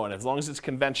FHA loan. As long as it's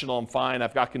conventional, I'm fine.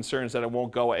 I've got concerns that it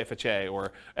won't go FHA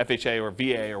or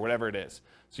VA or whatever it is.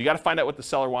 So you got to find out what the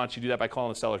seller wants. You do that by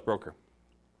calling the seller's broker.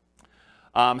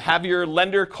 Have your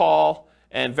lender call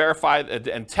and verify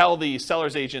and tell the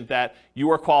seller's agent that you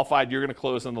are qualified, you're going to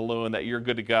close on the loan, that you're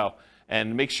good to go.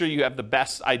 And make sure you have the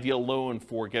best ideal loan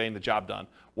for getting the job done.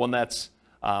 One that's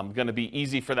going to be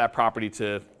easy for that property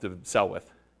to sell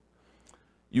with.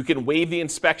 You can waive the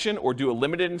inspection or do a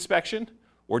limited inspection,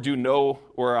 or do no,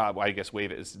 or I guess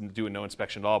waive it is doing no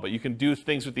inspection at all, but you can do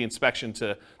things with the inspection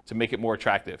to make it more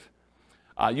attractive.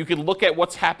 You can look at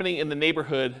what's happening in the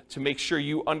neighborhood to make sure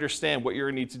you understand what you're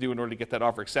going to need to do in order to get that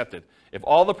offer accepted. If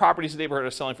all the properties in the neighborhood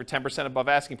are selling for 10% above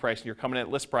asking price and you're coming in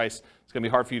at list price, it's going to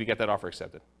be hard for you to get that offer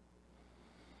accepted.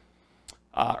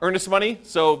 Earnest money,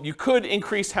 so you could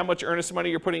increase how much earnest money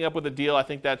you're putting up with a deal. I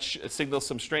think that signals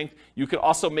some strength. You could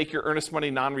also make your earnest money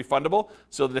non-refundable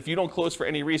so that if you don't close for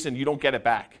any reason, you don't get it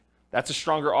back. That's a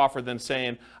stronger offer than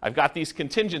saying, I've got these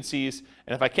contingencies,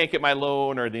 and if I can't get my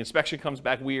loan or the inspection comes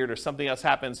back weird or something else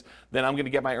happens, then I'm going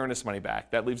to get my earnest money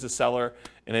back. That leaves the seller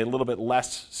in a little bit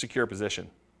less secure position.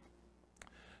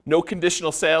 No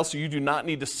conditional sale, so you do not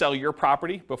need to sell your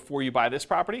property before you buy this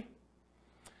property.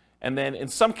 And then in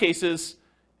some cases,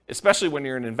 especially when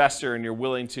you're an investor and you're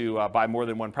willing to buy more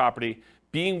than one property,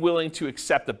 being willing to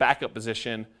accept a backup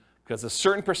position, because a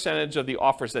certain percentage of the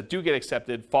offers that do get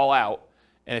accepted fall out.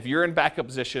 And if you're in backup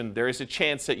position, there is a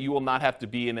chance that you will not have to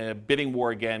be in a bidding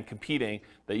war again, competing,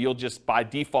 that you'll just by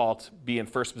default be in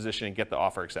first position and get the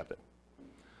offer accepted.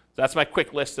 So that's my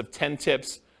quick list of 10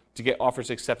 tips to get offers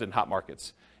accepted in hot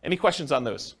markets. Any questions on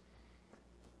those?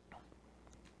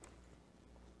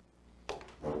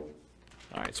 All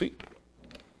right, sweet.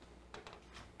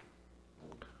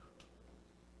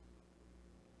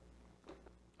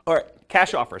 All right,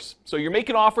 cash offers. So you're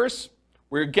making offers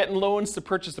where you're getting loans to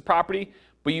purchase the property,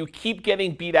 but you keep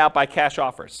getting beat out by cash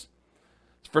offers.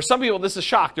 For some people, this is a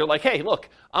shock. They're like, hey, look,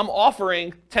 I'm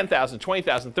offering $10,000,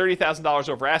 $20,000, $30,000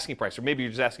 over asking price, or maybe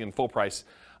you're just asking full price.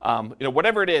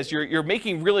 Whatever it is, you're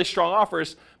making really strong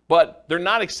offers, but they're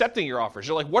not accepting your offers.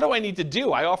 You're like, what do I need to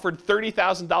do? I offered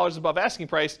 $30,000 above asking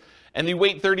price, and you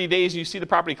wait 30 days and you see the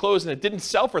property close and it didn't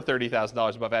sell for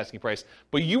 $30,000 above asking price,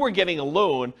 but you were getting a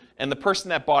loan and the person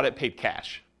that bought it paid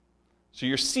cash. So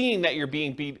you're seeing that you're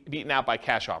being beaten out by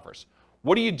cash offers.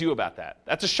 What do you do about that?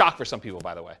 That's a shock for some people,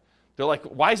 by the way. They're like,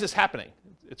 why is this happening?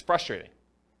 It's frustrating.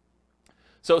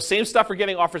 So same stuff for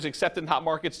getting offers accepted in hot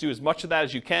markets. Do as much of that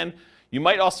as you can. You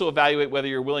might also evaluate whether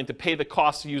you're willing to pay the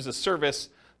cost to use a service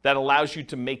that allows you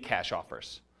to make cash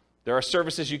offers. There are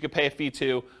services you could pay a fee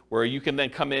to where you can then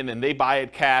come in and they buy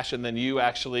it cash and then you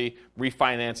actually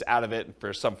refinance out of it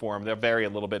for some form. They'll vary a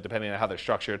little bit depending on how they're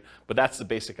structured, but that's the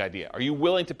basic idea. Are you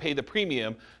willing to pay the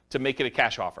premium to make it a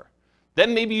cash offer?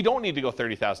 Then maybe you don't need to go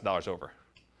 $30,000 over.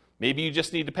 Maybe you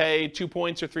just need to pay 2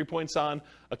 points or 3 points on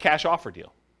a cash offer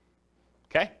deal.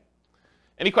 Okay?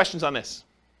 Any questions on this?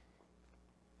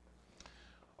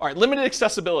 All right, limited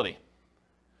accessibility.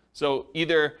 So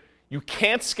either you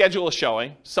can't schedule a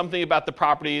showing, something about the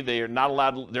property, they're not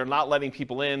letting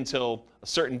people in until a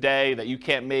certain day that you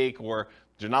can't make, or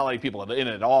they're not letting people in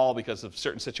at all because of a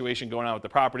certain situation going on with the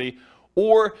property,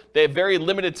 or they have very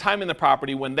limited time in the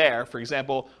property when there. For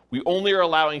example, we only are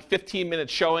allowing 15-minute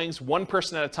showings, one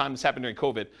person at a time. This happened during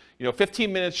COVID.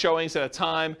 15-minute showings at a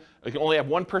time. We can only have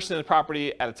one person in the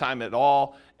property at a time at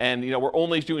all. And we're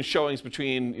only doing showings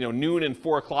between noon and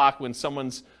 4 o'clock when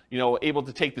someone's able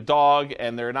to take the dog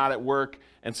and they're not at work.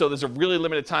 And so there's a really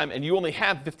limited time, and you only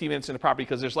have 15 minutes in the property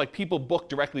because there's like people booked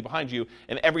directly behind you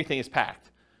and everything is packed.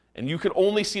 And you can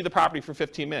only see the property for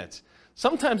 15 minutes.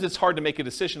 Sometimes it's hard to make a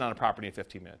decision on a property in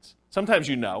 15 minutes. Sometimes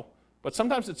but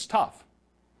sometimes it's tough.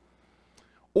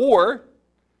 Or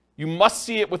you must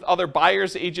see it with other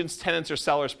buyers, agents, tenants, or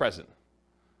sellers present.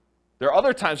 There are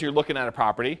other times you're looking at a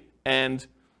property and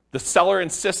the seller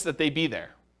insists that they be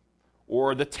there.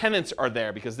 Or the tenants are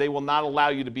there because they will not allow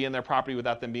you to be in their property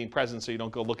without them being present, so you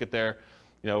don't go look at their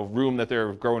room that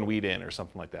they're growing weed in or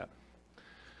something like that.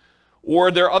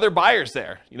 Or there are other buyers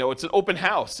there. It's an open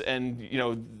house,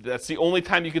 and that's the only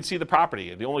time you can see the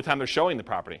property, the only time they're showing the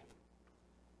property.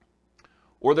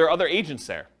 Or there are other agents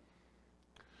there.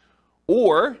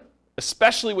 Or,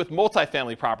 especially with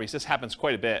multifamily properties, this happens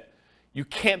quite a bit, you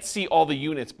can't see all the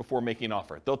units before making an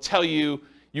offer. They'll tell you,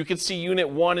 you can see unit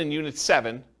 1 and unit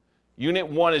 7. Unit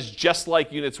 1 is just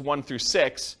like units 1 through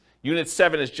 6. Unit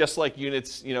 7 is just like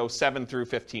units 7 through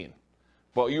 15.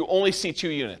 But you only see 2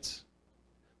 units.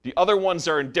 The other ones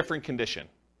are in different condition.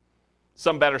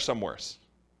 Some better, some worse.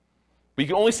 But you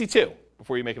can only see 2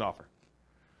 before you make an offer.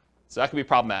 So that can be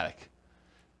problematic.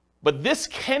 But this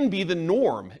can be the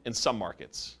norm in some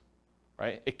markets,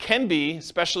 right? It can be,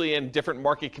 especially in different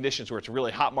market conditions where it's a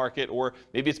really hot market, or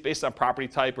maybe it's based on property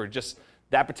type, or just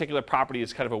that particular property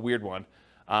is kind of a weird one.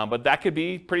 But that could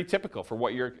be pretty typical for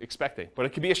what you're expecting. But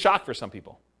it could be a shock for some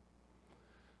people.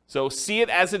 So see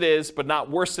it as it is, but not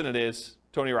worse than it is,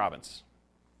 Tony Robbins.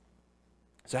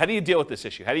 So how do you deal with this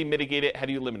issue? How do you mitigate it? How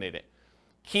do you eliminate it?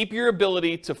 Keep your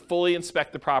ability to fully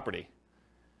inspect the property.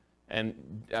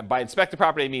 And by inspect the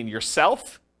property, I mean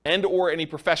yourself and or any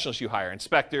professionals you hire,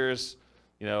 inspectors,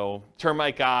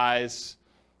 termite guys,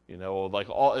 radon,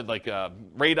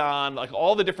 like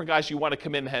all the different guys you want to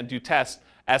come in and do tests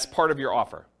as part of your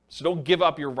offer. So don't give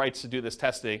up your rights to do this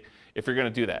testing if you're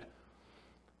going to do that.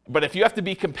 But if you have to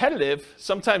be competitive,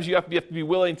 sometimes you have to be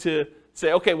willing to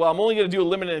say, okay, well, I'm only going to do a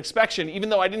limited inspection, even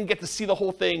though I didn't get to see the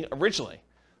whole thing originally.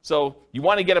 So you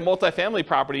want to get a multifamily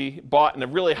property bought in a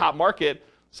really hot market.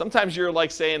 Sometimes you're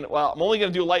like saying, well, I'm only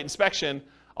going to do a light inspection.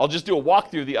 I'll just do a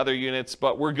walkthrough of the other units,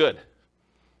 but we're good.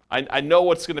 I know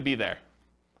what's going to be there.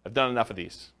 I've done enough of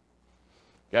these.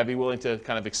 You got to be willing to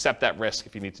kind of accept that risk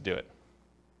if you need to do it.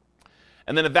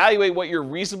 And then evaluate what your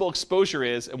reasonable exposure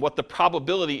is and what the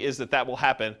probability is that will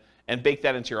happen, and bake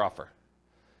that into your offer.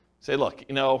 Say, look,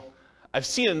 I've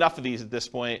seen enough of these at this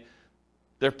point.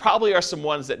 There probably are some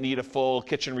ones that need a full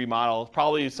kitchen remodel,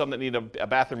 probably some that need a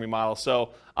bathroom remodel.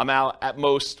 So I'm out at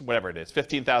most, whatever it is,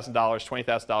 $15,000,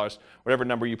 $20,000, whatever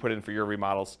number you put in for your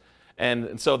remodels.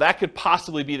 And so that could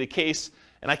possibly be the case.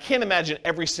 And I can't imagine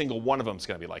every single one of them is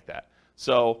going to be like that.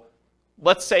 So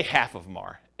let's say half of them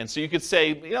are. And so you could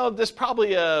say, there's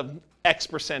probably a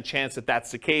X% chance that that's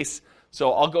the case.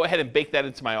 So I'll go ahead and bake that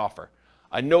into my offer.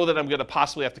 I know that I'm going to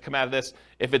possibly have to come out of this.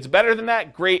 If it's better than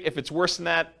that, great. If it's worse than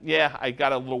that, yeah, I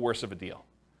got a little worse of a deal.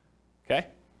 Okay?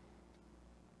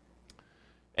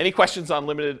 Any questions on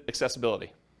limited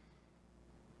accessibility?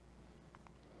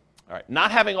 All right,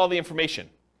 not having all the information.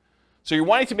 So you're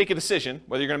wanting to make a decision,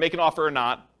 whether you're going to make an offer or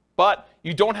not, but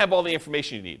you don't have all the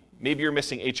information you need. Maybe you're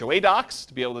missing HOA docs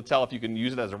to be able to tell if you can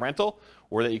use it as a rental,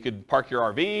 or that you could park your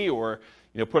RV, or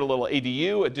put a little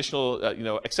ADU, additional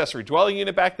accessory dwelling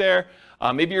unit back there.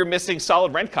 Maybe you're missing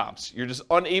solid rent comps. You're just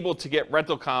unable to get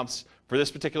rental comps for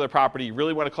this particular property. You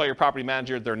really want to call your property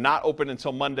manager. They're not open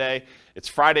until Monday. It's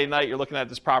Friday night. You're looking at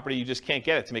this property. You just can't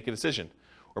get it to make a decision.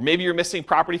 Or maybe you're missing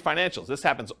property financials. This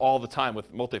happens all the time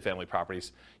with multifamily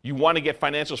properties. You want to get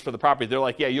financials for the property. They're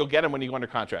like, yeah, you'll get them when you go under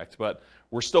contract, but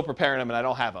we're still preparing them and I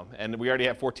don't have them. And we already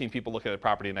have 14 people looking at the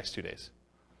property in the next 2 days.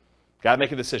 Got to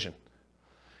make a decision.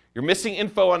 You're missing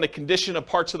info on the condition of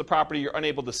parts of the property you're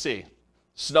unable to see.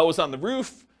 Snow is on the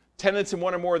roof, tenants in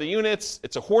one or more of the units.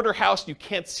 It's a hoarder house. You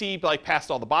can't see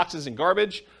past all the boxes and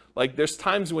garbage. There's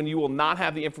times when you will not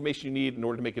have the information you need in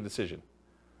order to make a decision.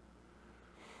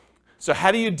 So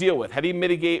how do you deal with, how do you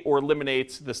mitigate or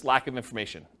eliminate this lack of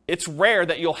information? It's rare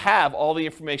that you'll have all the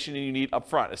information you need up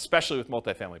front, especially with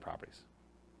multifamily properties.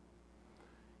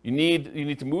 You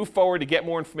need to move forward to get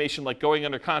more information, like going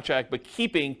under contract, but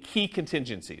keeping key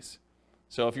contingencies.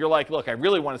 So if you're like, look, I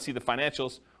really want to see the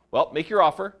financials, well, make your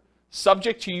offer,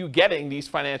 subject to you getting these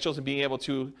financials and being able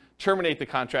to terminate the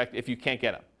contract if you can't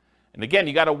get them. And again,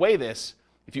 you got to weigh this.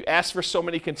 If you ask for so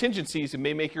many contingencies, it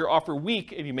may make your offer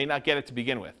weak and you may not get it to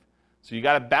begin with. So you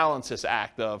got to balance this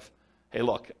act of, hey,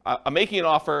 look, I'm making an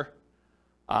offer.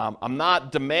 I'm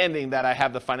not demanding that I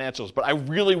have the financials, but I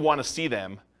really want to see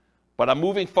them. But I'm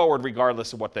moving forward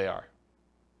regardless of what they are.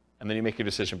 And then you make your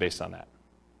decision based on that.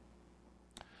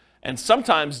 And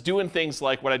sometimes doing things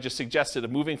like what I just suggested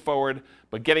of moving forward,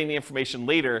 but getting the information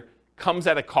later, comes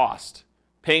at a cost.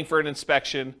 Paying for an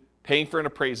inspection, paying for an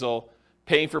appraisal,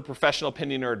 paying for professional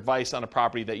opinion or advice on a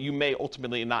property that you may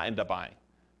ultimately not end up buying.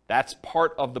 That's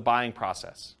part of the buying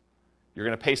process. You're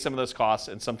going to pay some of those costs,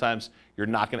 and sometimes you're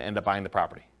not going to end up buying the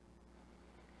property.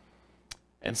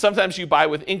 And sometimes you buy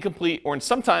with incomplete or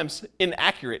sometimes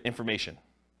inaccurate information.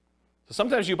 So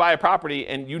sometimes you buy a property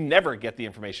and you never get the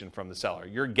information from the seller.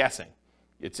 You're guessing.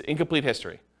 It's incomplete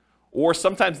history. Or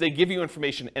sometimes they give you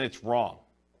information and it's wrong.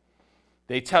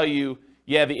 They tell you,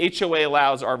 yeah, the HOA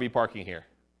allows RV parking here.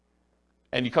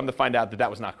 and you come to find out that that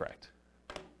was not correct.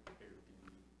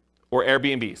 Or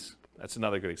Airbnbs. That's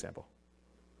another good example.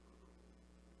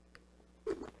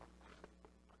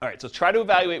 All right, so try to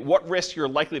evaluate what risk you're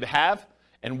likely to have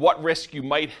and what risk you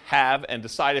might have and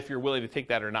decide if you're willing to take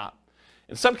that or not.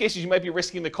 In some cases, you might be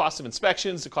risking the cost of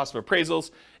inspections, the cost of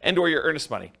appraisals, and or your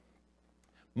earnest money.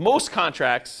 Most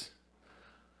contracts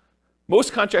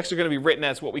are going to be written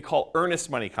as what we call earnest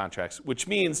money contracts, which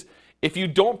means if you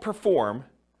don't perform,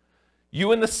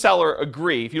 you and the seller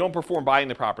agree, if you don't perform buying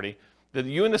the property, that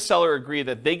you and the seller agree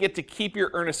that they get to keep your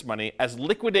earnest money as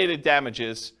liquidated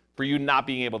damages for you not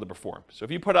being able to perform. So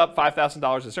if you put up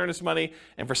 $5,000 as earnest money,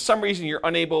 and for some reason you're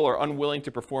unable or unwilling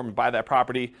to perform and buy that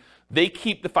property, they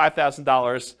keep the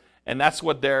 $5,000, and that's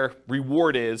what their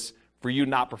reward is for you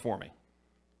not performing.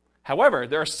 However,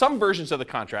 there are some versions of the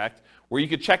contract where you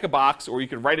could check a box or you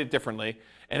could write it differently,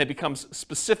 and it becomes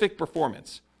specific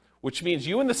performance, which means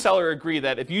you and the seller agree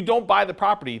that if you don't buy the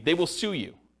property, they will sue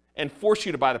you and force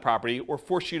you to buy the property or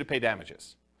force you to pay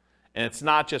damages. And it's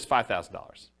not just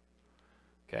 $5,000.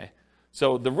 Okay?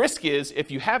 So the risk is if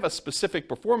you have a specific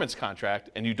performance contract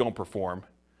and you don't perform,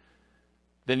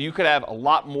 then you could have a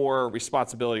lot more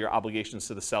responsibility or obligations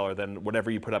to the seller than whatever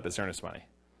you put up as earnest money.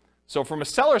 So from a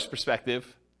seller's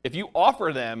perspective, if you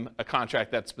offer them a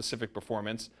contract that's specific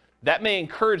performance, that may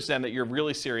encourage them that you're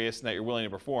really serious and that you're willing to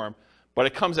perform, but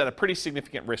it comes at a pretty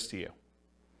significant risk to you.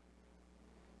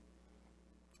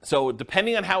 So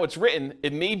depending on how it's written,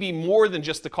 it may be more than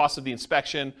just the cost of the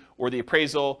inspection or the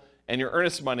appraisal and your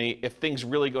earnest money if things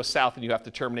really go south and you have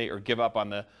to terminate or give up on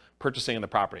the purchasing of the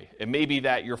property. It may be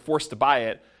that you're forced to buy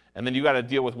it, and then you got to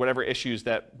deal with whatever issues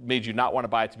that made you not want to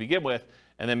buy it to begin with,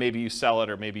 and then maybe you sell it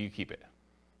or maybe you keep it.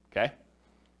 Okay?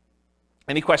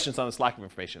 Any questions on this lack of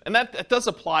information? And that does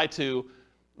apply to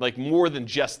like more than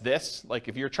just this. Like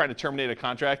if you're trying to terminate a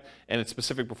contract and it's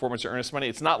specific performance or earnest money,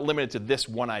 it's not limited to this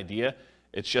one idea.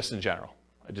 It's just in general.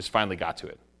 I just finally got to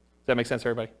it. Does that make sense,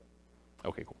 everybody?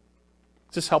 Okay, cool.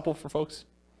 Is this helpful for folks?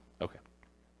 Okay.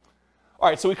 All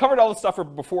right, so we covered all the stuff for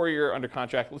before you're under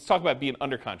contract. Let's talk about being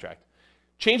under contract.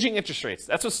 Changing interest rates.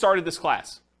 That's what started this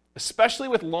class, especially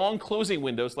with long closing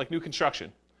windows like new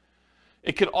construction.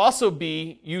 It could also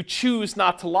be you choose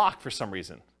not to lock for some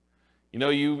reason. You know,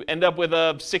 you end up with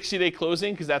a 60-day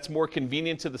closing because that's more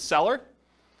convenient to the seller.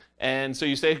 And so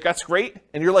you say, that's great.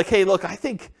 And you're like, hey, look,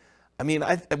 we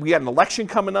got an election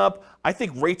coming up. I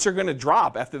think rates are going to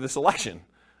drop after this election.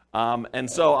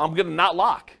 And so I'm going to not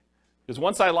lock. Because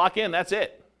once I lock in, that's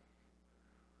it.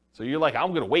 So you're like, I'm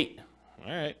going to wait.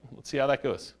 All right, let's see how that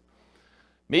goes.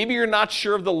 Maybe you're not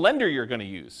sure of the lender you're going to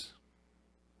use.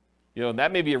 You know,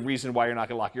 that may be a reason why you're not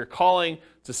going to lock. You're calling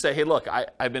to say, hey, look, I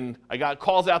got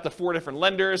calls out to 4 different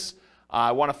lenders.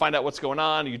 I want to find out what's going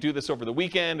on. You do this over the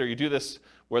weekend, or you do this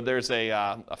where there's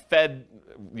a Fed,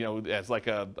 you know, as like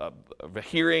a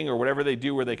hearing or whatever they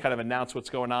do where they kind of announce what's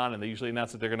going on, and they usually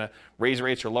announce that they're going to raise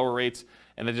rates or lower rates,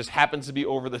 and it just happens to be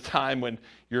over the time when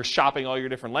you're shopping all your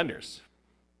different lenders.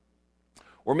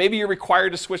 Or maybe you're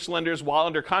required to switch lenders while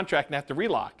under contract and have to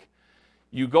relock.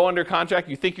 You go under contract,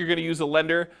 you think you're going to use a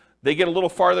lender, they get a little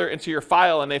farther into your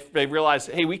file and they realize,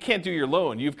 hey, we can't do your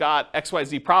loan. You've got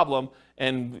XYZ problem,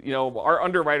 and you know our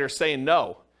underwriter's saying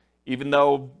no, even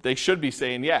though they should be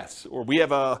saying yes. Or we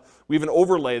have an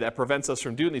overlay that prevents us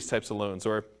from doing these types of loans.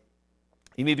 Or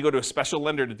you need to go to a special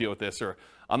lender to deal with this. Or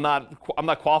I'm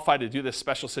not qualified to do this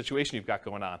special situation you've got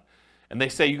going on. And they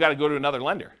say you got to go to another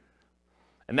lender.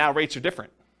 And now rates are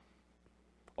different.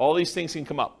 All these things can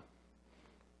come up.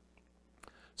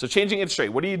 So changing interest rate,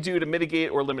 what do you do to mitigate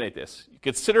or eliminate this? You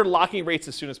consider locking rates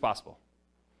as soon as possible.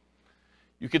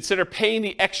 You consider paying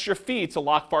the extra fee to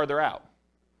lock farther out.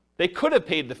 They could have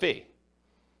paid the fee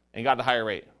and got a higher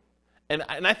rate. And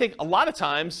I think a lot of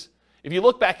times, if you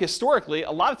look back historically,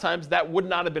 a lot of times that would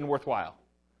not have been worthwhile.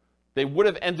 They would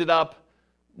have ended up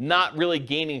not really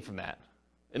gaining from that.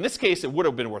 In this case, it would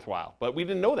have been worthwhile, but we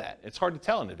didn't know that. It's hard to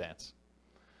tell in advance.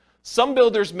 Some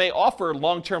builders may offer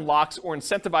long-term locks or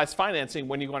incentivized financing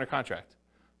when you go under contract.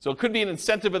 So it could be an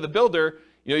incentive of the builder.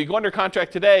 You know, you go under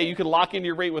contract today, you can lock in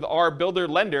your rate with our builder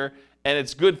lender, and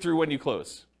it's good through when you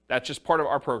close. That's just part of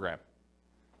our program.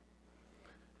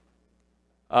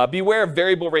 Beware of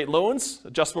variable rate loans,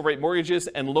 adjustable rate mortgages,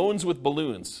 and loans with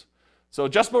balloons. So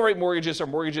adjustable rate mortgages are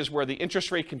mortgages where the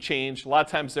interest rate can change. A lot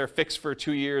of times they're fixed for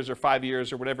 2 years or 5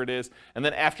 years or whatever it is. And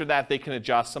then after that, they can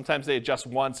adjust. Sometimes they adjust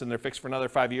once and they're fixed for another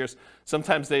 5 years.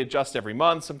 Sometimes they adjust every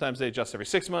month. Sometimes they adjust every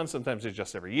 6 months. Sometimes they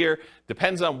adjust every year.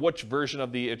 Depends on which version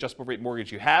of the adjustable rate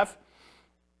mortgage you have.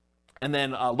 And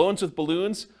then loans with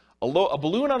balloons. A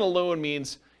balloon on a loan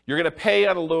means you're going to pay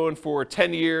on a loan for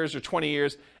 10 years or 20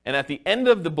 years. And at the end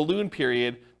of the balloon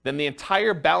period, then the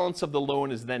entire balance of the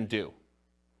loan is then due.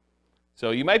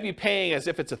 So you might be paying as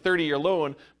if it's a 30-year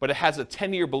loan, but it has a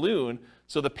 10-year balloon,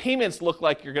 so the payments look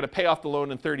like you're going to pay off the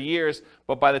loan in 30 years,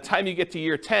 but by the time you get to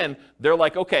year 10, they're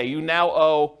like, okay, you now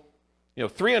owe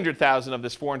 $300,000 of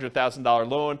this $400,000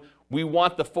 loan. We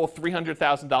want the full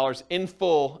 $300,000 in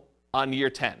full on year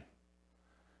 10.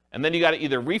 And then you got to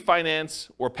either refinance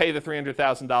or pay the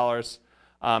 $300,000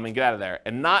 and get out of there.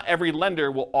 And not every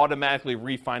lender will automatically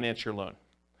refinance your loan.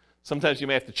 Sometimes you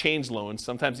may have to change loans.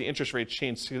 Sometimes the interest rates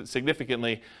change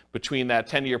significantly between that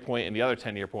 10-year point and the other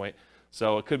 10-year point.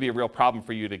 So it could be a real problem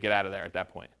for you to get out of there at that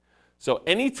point. So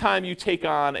anytime you take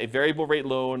on a variable rate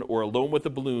loan or a loan with a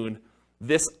balloon,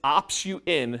 this opts you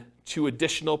in to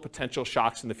additional potential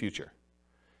shocks in the future.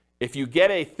 If you get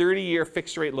a 30-year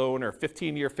fixed rate loan or a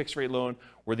 15-year fixed rate loan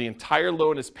where the entire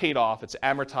loan is paid off, it's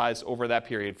amortized over that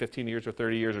period, 15 years or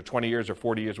 30 years or 20 years or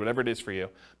 40 years, whatever it is for you.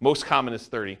 Most common is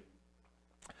 30.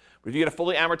 But if you get a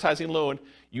fully amortizing loan,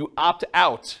 you opt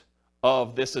out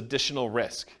of this additional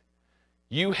risk.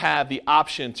 You have the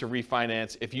option to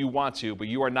refinance if you want to, but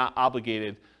you are not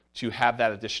obligated to have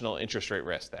that additional interest rate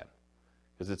risk then.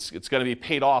 Because it's going to be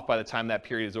paid off by the time that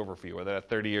period is over for you, whether that's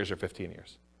 30 years or 15 years.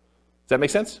 Does that make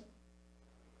sense?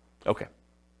 Okay.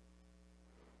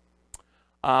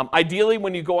 Ideally,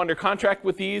 when you go under contract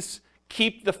with these,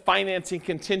 keep the financing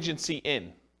contingency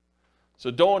in. So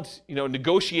don't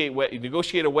negotiate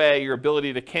away your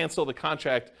ability to cancel the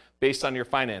contract based on your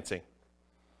financing.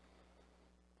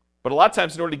 But a lot of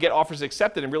times, in order to get offers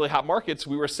accepted in really hot markets,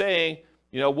 we were saying,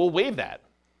 we'll waive that.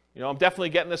 I'm definitely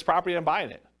getting this property and I'm buying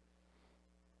it.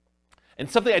 And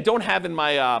something I don't have in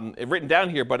my written down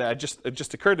here, but it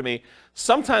just occurred to me,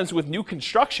 sometimes with new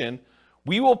construction,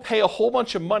 we will pay a whole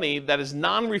bunch of money that is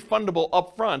non-refundable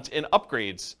upfront in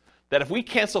upgrades, that if we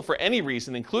cancel for any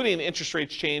reason, including the interest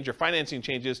rates change or financing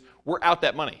changes, we're out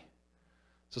that money.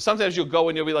 So sometimes you'll go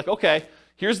and you'll be like, okay,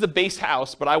 here's the base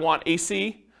house, but I want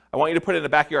AC. I want you to put in a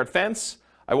backyard fence.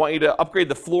 I want you to upgrade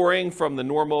the flooring from the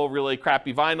normal, really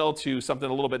crappy vinyl to something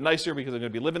a little bit nicer because I'm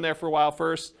going to be living there for a while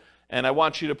first. And I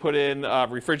want you to put in a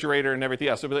refrigerator and everything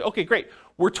else. So we'll be like, okay, great.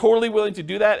 We're totally willing to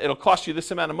do that. It'll cost you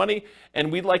this amount of money.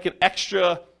 And we'd like an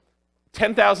extra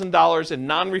 $10,000 in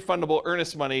non-refundable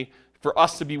earnest money for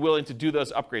us to be willing to do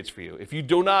those upgrades for you. If you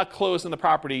do not close on the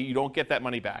property, you don't get that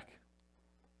money back.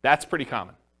 That's pretty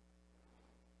common.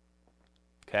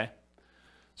 Okay?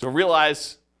 So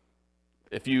realize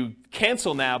if you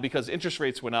cancel now because interest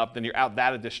rates went up, then you're out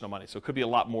that additional money. So it could be a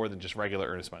lot more than just regular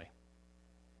earnest money.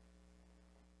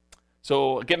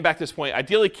 So getting back to this point,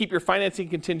 ideally keep your financing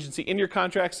contingency in your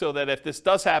contract so that if this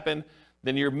does happen,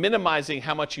 then you're minimizing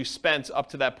how much you spent up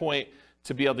to that point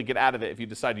to be able to get out of it if you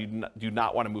decide you do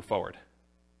not want to move forward.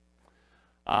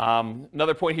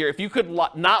 Another point here, if you could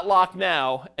not lock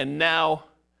now, and now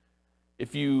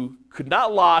if you could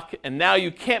not lock and now you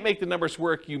can't make the numbers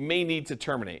work, you may need to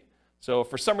terminate. So if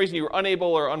for some reason you were unable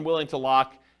or unwilling to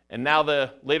lock, and now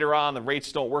later on the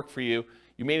rates don't work for you,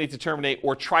 you may need to terminate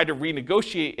or try to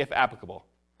renegotiate if applicable.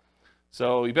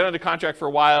 So you've been under contract for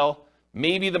a while.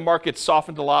 Maybe the market's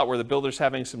softened a lot where the builder's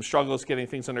having some struggles getting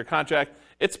things under contract.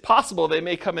 It's possible they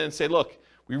may come in and say, look,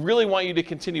 we really want you to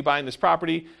continue buying this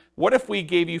property. What if we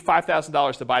gave you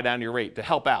 $5,000 to buy down your rate to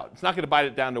help out? It's not going to buy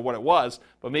it down to what it was,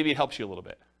 but maybe it helps you a little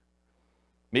bit.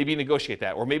 Maybe you negotiate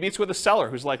that. Or maybe it's with a seller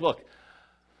who's like, look,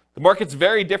 the market's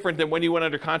very different than when you went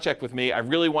under contract with me. I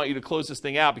really want you to close this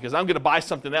thing out because I'm going to buy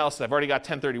something else. I've already got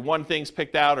 1031 things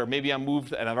picked out, or maybe I'm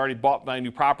moved and I've already bought my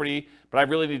new property, but I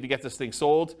really need to get this thing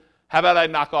sold. How about I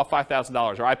knock off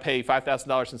 $5,000, or I pay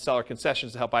 $5,000 in seller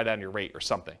concessions to help buy down your rate or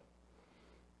something?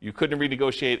 You couldn't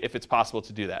renegotiate if it's possible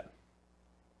to do that.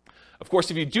 Of course,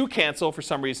 if you do cancel for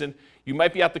some reason, you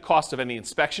might be at the cost of any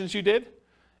inspections you did,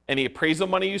 any appraisal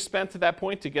money you spent to that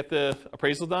point to get the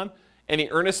appraisal done, any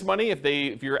earnest money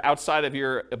if you're outside of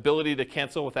your ability to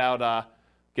cancel without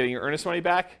getting your earnest money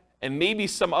back, and maybe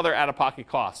some other out-of-pocket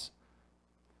costs.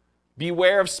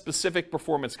 Beware of specific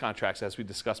performance contracts, as we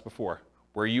discussed before,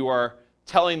 where you are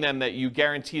telling them that you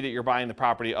guarantee that you're buying the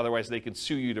property, otherwise they can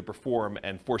sue you to perform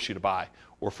and force you to buy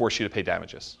or force you to pay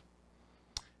damages.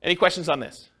 Any questions on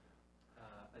this?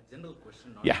 A general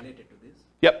question not Yeah. related to this.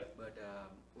 Yep. But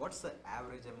what's the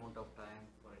average amount of time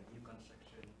for a new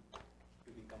construction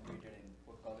to be completed in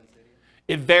Fort Collins area?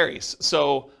 It varies.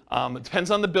 So it depends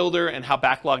on the builder and how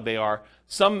backlogged they are.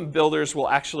 Some builders will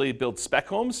actually build spec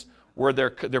homes where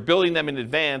they're building them in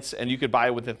advance and you could buy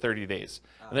it within 30 days.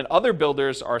 And then other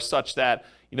builders are such that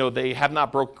they have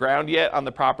not broke ground yet on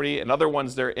the property, and other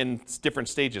ones they're in different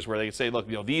stages where they can say, look,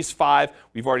 these 5,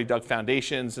 we've already dug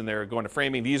foundations and they're going to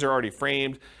framing. These are already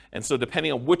framed. And so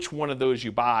depending on which one of those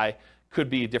you buy could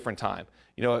be a different time.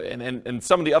 And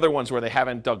some of the other ones where they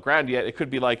haven't dug ground yet, it could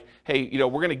be like, hey, we're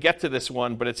going to get to this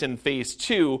one, but it's in phase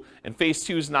 2, and phase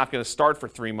 2 is not going to start for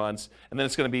 3 months, and then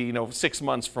it's going to be 6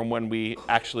 months from when we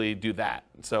actually do that.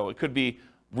 So it could be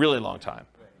really long time.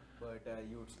 Right. But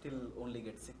you would still only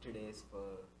get 60 days for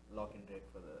lock-in rate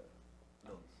for the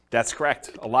loans. That's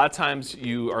correct. A lot of times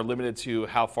you are limited to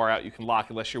how far out you can lock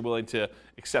unless you're willing to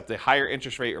accept a higher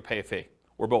interest rate or pay a fee,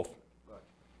 or both. Got it.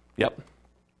 Yep.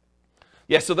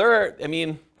 Yeah, so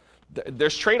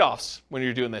there's trade-offs when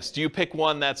you're doing this. Do you pick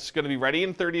one that's going to be ready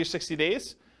in 30 or 60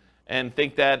 days and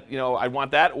think that, I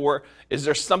want that? Or is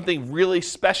there something really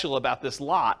special about this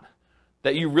lot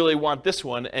that you really want this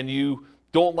one and you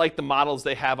don't like the models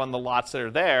they have on the lots that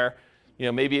are there?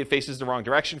 Maybe it faces the wrong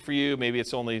direction for you. Maybe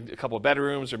it's only a couple of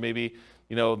bedrooms, or maybe,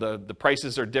 the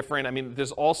prices are different. I mean,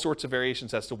 there's all sorts of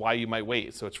variations as to why you might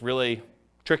wait. So it's really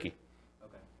tricky.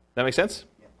 Okay. That make sense?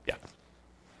 Yeah.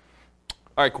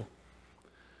 All right, cool.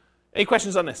 Any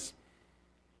questions on this?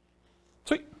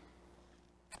 Sweet.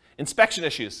 Inspection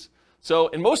issues. So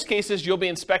in most cases, you'll be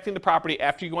inspecting the property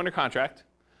after you go under contract,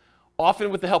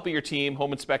 often with the help of your team,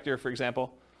 home inspector, for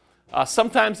example.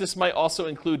 Sometimes this might also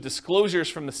include disclosures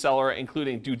from the seller,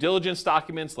 including due diligence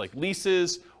documents like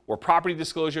leases or property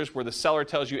disclosures where the seller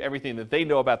tells you everything that they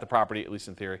know about the property, at least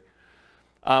in theory.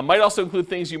 Might also include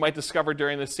things you might discover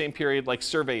during the same period, like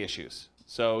survey issues.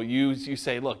 So you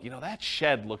say, look, that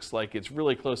shed looks like it's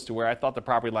really close to where I thought the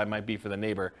property line might be for the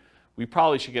neighbor. We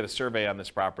probably should get a survey on this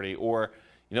property. Or,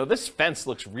 this fence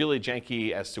looks really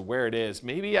janky as to where it is.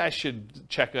 Maybe I should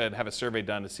check and have a survey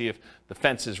done to see if the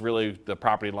fence is really the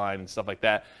property line and stuff like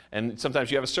that. And sometimes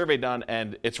you have a survey done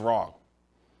and it's wrong.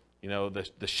 The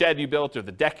shed you built or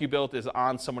the deck you built is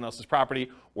on someone else's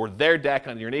property, or their deck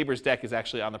on your neighbor's deck is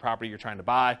actually on the property you're trying to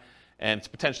buy, and it's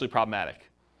potentially problematic.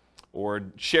 Or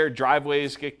shared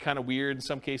driveways get kind of weird in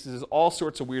some cases. There's all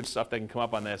sorts of weird stuff that can come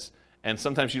up on this, and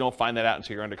sometimes you don't find that out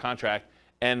until you're under contract.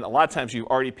 And a lot of times you've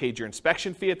already paid your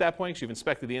inspection fee at that point, because you've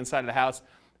inspected the inside of the house,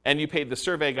 and you paid the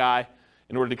survey guy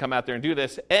in order to come out there and do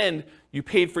this, and you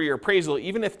paid for your appraisal,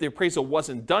 even if the appraisal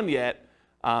wasn't done yet,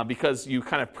 because you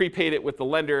kind of prepaid it with the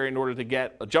lender in order to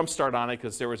get a jump start on it,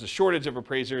 because there was a shortage of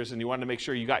appraisers and you wanted to make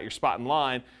sure you got your spot in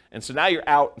line. And so now you're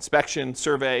out inspection,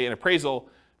 survey, and appraisal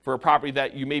for a property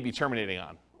that you may be terminating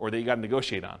on or that you got to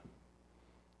negotiate on.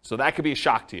 So that could be a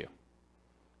shock to you. You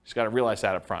just got to realize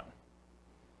that up front.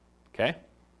 Okay?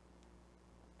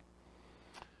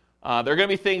 There are going to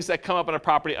be things that come up on a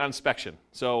property on inspection.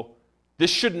 So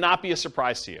this should not be a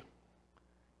surprise to you.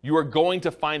 You are going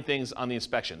to find things on the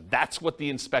inspection. That's what the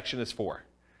inspection is for.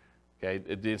 Okay?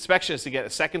 The inspection is to get a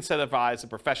second set of eyes, a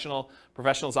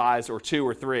professional's eyes, or 2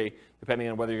 or 3, depending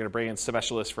on whether you're going to bring in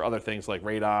specialists for other things like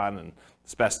radon and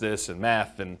asbestos and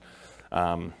meth and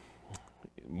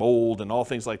mold and all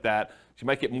things like that. You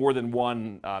might get more than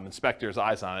one inspector's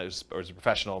eyes on it or as a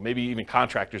professional. Maybe even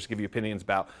contractors give you opinions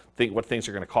about what things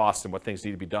are going to cost and what things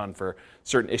need to be done for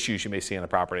certain issues you may see on the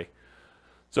property.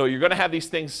 So you're going to have these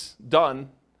things done,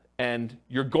 and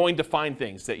you're going to find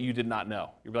things that you did not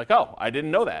know. You'll be like, oh, I didn't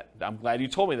know that. I'm glad you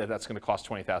told me that that's going to cost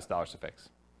 $20,000 to fix.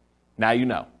 Now you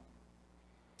know.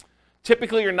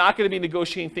 Typically, you're not going to be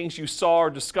negotiating things you saw or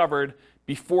discovered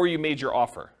before you made your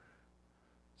offer.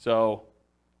 So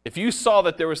if you saw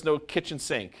that there was no kitchen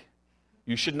sink,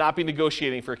 you should not be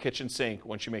negotiating for a kitchen sink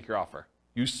once you make your offer.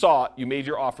 You saw it, you made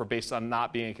your offer based on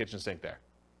not being a kitchen sink there.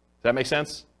 Does that make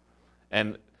sense?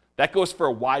 And that goes for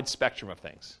a wide spectrum of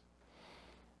things.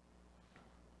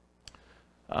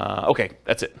 Okay,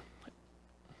 that's it.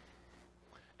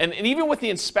 And even with the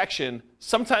inspection,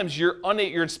 sometimes your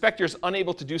inspector is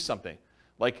unable to do something.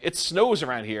 Like it snows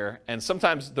around here, and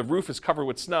sometimes the roof is covered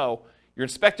with snow. Your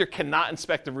inspector cannot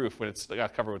inspect the roof when it's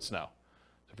got covered with snow.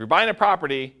 So if you're buying a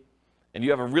property and you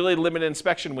have a really limited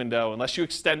inspection window, unless you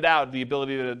extend out the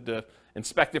ability to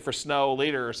inspect it for snow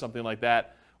later or something like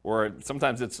that, or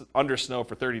sometimes it's under snow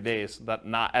for 30 days,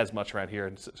 not as much around here,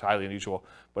 it's highly unusual.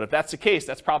 But if that's the case,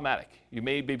 that's problematic. You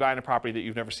may be buying a property that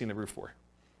you've never seen the roof for.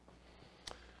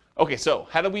 Okay, so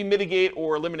how do we mitigate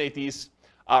or eliminate these?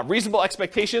 Reasonable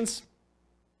expectations.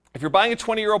 If you're buying a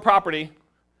 20-year-old property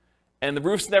and the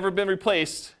roof's never been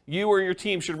replaced, you or your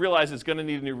team should realize it's going to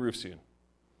need a new roof soon.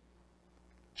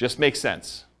 Just makes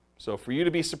sense. So for you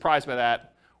to be surprised by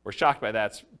that or shocked by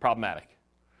that, it's problematic.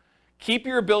 Keep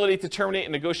your ability to terminate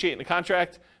and negotiate in a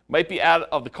contract. Might be out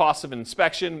of the cost of an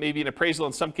inspection, maybe an appraisal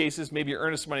in some cases, maybe your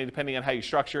earnest money depending on how you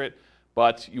structure it.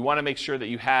 But you want to make sure that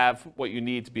you have what you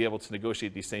need to be able to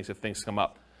negotiate these things if things come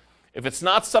up. If it's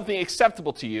not something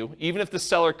acceptable to you, even if the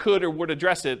seller could or would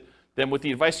address it, then with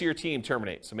the advice of your team,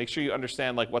 terminate. So make sure you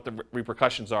understand what the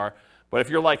repercussions are. But if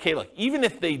you're like, hey, look, even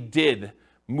if they did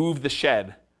move the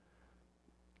shed.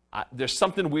 There's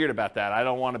something weird about that. I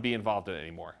don't want to be involved in it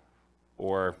anymore,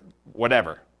 or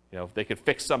whatever. If they could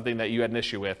fix something that you had an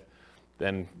issue with,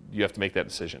 then you have to make that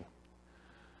decision.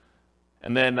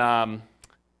 And then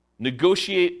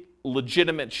negotiate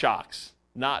legitimate shocks,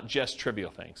 not just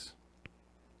trivial things.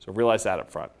 So realize that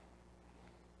up front.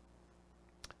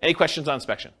 Any questions on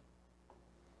inspection?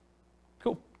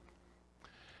 Cool.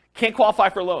 Can't qualify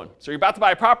for a loan. So you're about to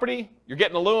buy a property, you're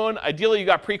getting a loan. Ideally, you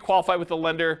got pre-qualified with a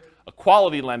lender, a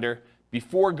quality lender,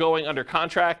 before going under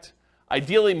contract.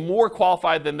 Ideally, more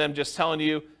qualified than them just telling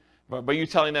you, by you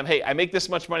telling them, hey, I make this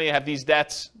much money, I have these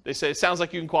debts. They say, it sounds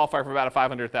like you can qualify for about a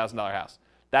 $500,000 house.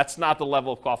 That's not the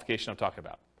level of qualification I'm talking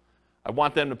about. I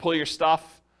want them to pull your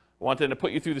stuff. I want them to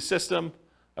put you through the system.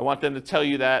 I want them to tell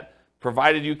you that,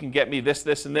 provided you can get me this,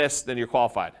 this, and this, then you're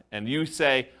qualified. And you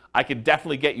say, I can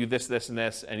definitely get you this, this, and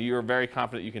this, and you're very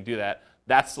confident you can do that.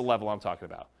 That's the level I'm talking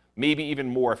about. Maybe even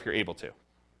more if you're able to.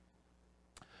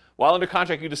 While under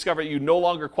contract, you discover you no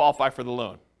longer qualify for the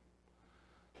loan.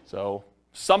 So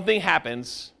something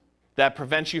happens that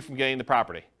prevents you from getting the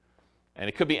property. And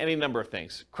it could be any number of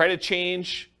things. Credit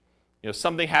change,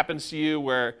 something happens to you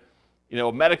where,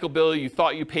 a medical bill you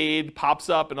thought you paid pops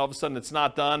up and all of a sudden it's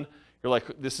not done. You're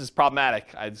like, this is problematic.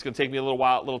 It's going to take me a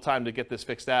little time to get this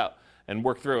fixed out and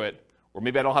work through it. Or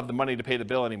maybe I don't have the money to pay the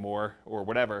bill anymore, or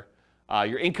whatever.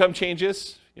 Your income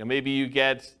changes. Maybe you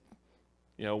get,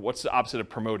 what's the opposite of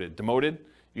promoted? Demoted.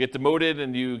 You get demoted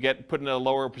and you get put in a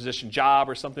lower position job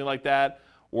or something like that.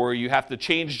 Or you have to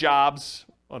change jobs.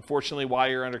 Unfortunately, while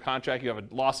you're under contract, you have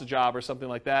a loss of job or something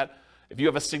like that. If you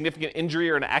have a significant injury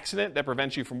or an accident that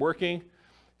prevents you from working,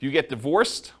 if you get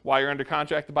divorced while you're under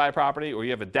contract to buy a property, or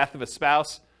you have a death of a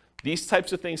spouse, these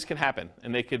types of things can happen,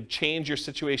 and they could change your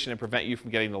situation and prevent you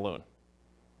from getting the loan.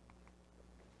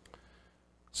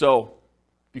 So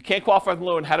if you can't qualify for the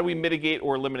loan, how do we mitigate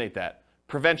or eliminate that?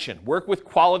 Prevention. Work with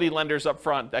quality lenders up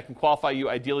front that can qualify you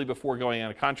ideally before going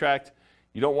on a contract.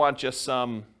 You don't want just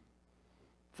some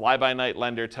fly-by-night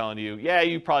lender telling you, yeah,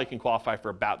 you probably can qualify for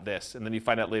about this, and then you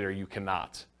find out later you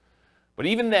cannot. But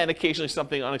even then, occasionally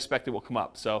something unexpected will come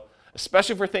up. So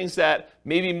especially for things that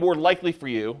may be more likely for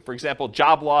you, for example,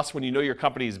 job loss when you know your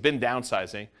company has been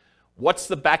downsizing, what's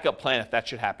the backup plan if that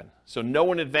should happen? So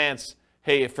know in advance,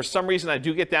 hey, if for some reason I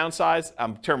do get downsized,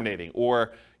 I'm terminating.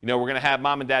 Or we're going to have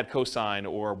mom and dad co-sign,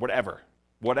 or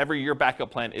whatever your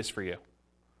backup plan is for you.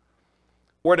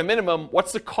 Or at a minimum,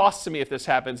 what's the cost to me if this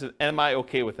happens, and am I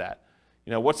okay with that?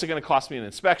 What's it going to cost me in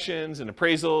inspections and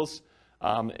appraisals?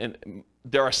 And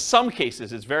there are some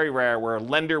cases, it's very rare, where a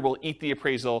lender will eat the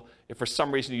appraisal if for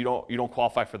some reason you don't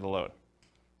qualify for the loan.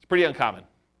 It's pretty uncommon,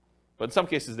 but in some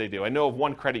cases they do. I know of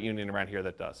one credit union around here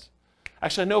that does.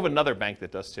 Actually, I know of another bank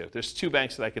that does too. There's 2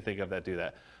 banks that I could think of that do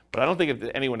that, but I don't think of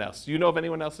anyone else. Do you know of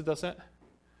anyone else that does that?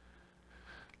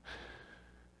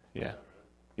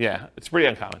 Yeah, it's pretty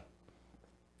uncommon.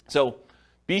 So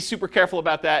be super careful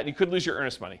about that, and you could lose your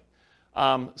earnest money.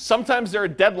 Sometimes there are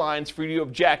deadlines for you to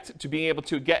object to being able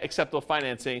to get acceptable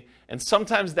financing, and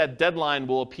sometimes that deadline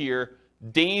will appear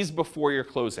days before your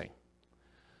closing.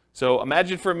 So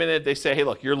imagine for a minute they say, hey,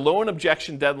 look, your loan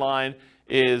objection deadline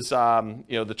is the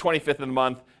 25th of the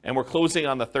month, and we're closing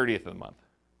on the 30th of the month.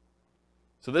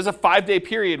 So there's a 5-day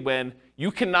period when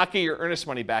you cannot get your earnest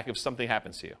money back if something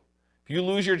happens to you. If you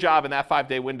lose your job in that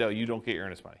 5-day window, you don't get your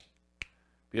earnest money.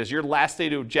 Because your last day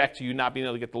to object to you not being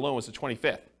able to get the loan was the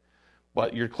 25th.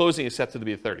 But your closing is set to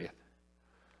be the 30th.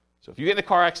 So if you get in a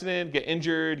car accident, get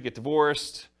injured, get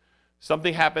divorced,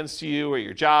 something happens to you or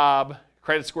your job,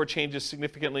 credit score changes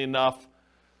significantly enough,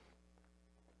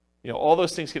 all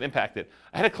those things can impact it.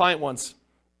 I had a client once,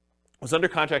 was under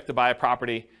contract to buy a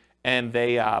property, and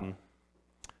they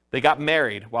got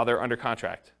married while they were under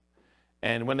contract.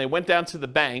 And when they went down to the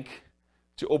bank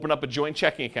to open up a joint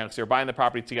checking account, because they were buying the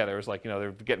property together, it was like,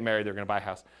 they're getting married, they're going to buy a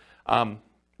house.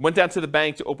 Went down to the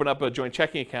bank to open up a joint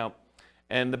checking account,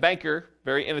 and the banker,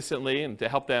 very innocently, and to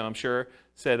help them, I'm sure,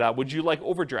 said, would you like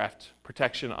overdraft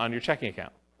protection on your checking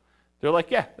account? They're like,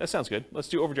 yeah, that sounds good. Let's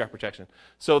do overdraft protection.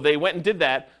 So they went and did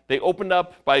that. They opened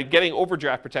up, by getting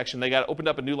overdraft protection, they opened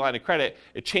up a new line of credit.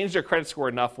 It changed their credit score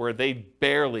enough where they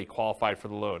barely qualified for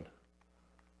the loan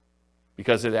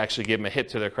because it actually gave them a hit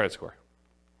to their credit score.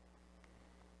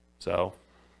 So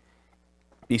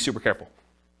be super careful.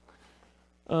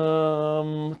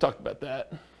 Talked about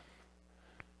that.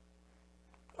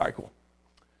 All right, cool.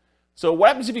 So what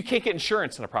happens if you can't get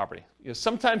insurance on a property?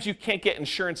 Sometimes you can't get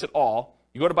insurance at all.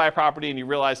 You go to buy a property and you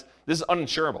realize this is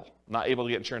uninsurable. I'm not able to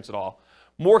get insurance at all.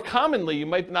 More commonly, you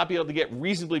might not be able to get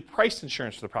reasonably priced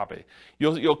insurance for the property.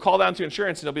 You'll call down to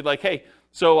insurance and they'll be like, hey,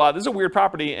 so this is a weird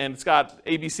property and it's got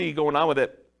ABC going on with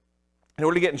it. in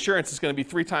order to get insurance, it's going to be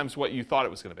 3 times what you thought it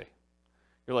was going to be.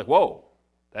 You're like, whoa,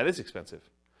 that is expensive.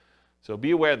 So be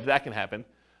aware that that can happen.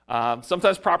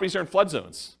 Sometimes properties are in flood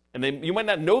zones, and you might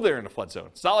not know they're in a flood zone.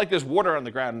 It's not like there's water on the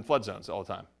ground in flood zones all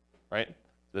the time, right?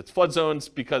 It's flood zones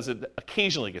because it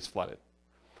occasionally gets flooded.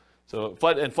 So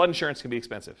flood insurance can be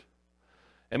expensive.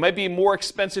 It might be more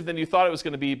expensive than you thought it was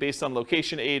going to be based on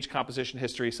location, age, composition,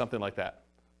 history, something like that.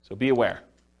 So be aware.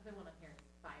 Other one on here is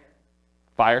fire.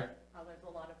 Fire? There's a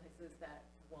lot of places that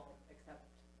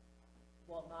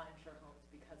will not insure homes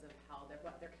because of how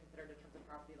what they're considered in terms of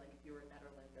property. Like if you were in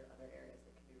Netherlands or other areas,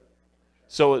 it can be really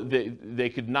hard to insure. So they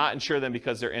could not insure them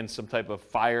because they're in some type of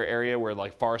fire area where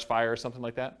like forest fire or something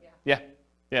like that? Yeah.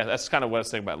 Yeah, that's kind of what I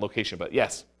was thinking about location, but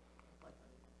yes.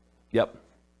 Yep.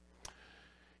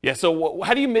 Yeah, so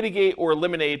how do you mitigate or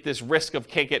eliminate this risk of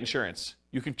can't get insurance?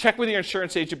 You can check with your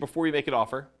insurance agent before you make an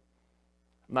offer.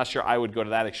 I'm not sure I would go to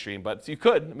that extreme, but you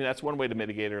could. I mean, that's one way to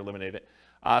mitigate or eliminate it.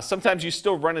 Sometimes you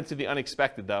still run into the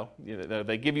unexpected, though.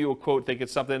 They give you a quote, think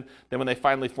it's something, then when they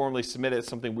finally formally submit it,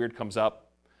 something weird comes up.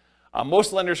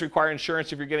 Most lenders require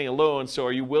insurance if you're getting a loan, so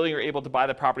are you willing or able to buy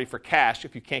the property for cash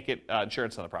if you can't get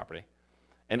insurance on the property?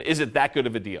 And is it that good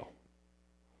of a deal?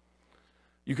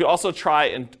 You could also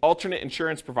try alternate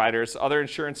insurance providers, other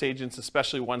insurance agents,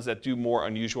 especially ones that do more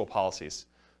unusual policies.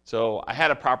 So I had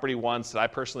a property once that I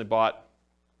personally bought,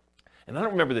 and I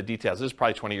don't remember the details. This is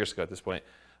probably 20 years ago at this point.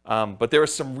 But there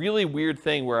was some really weird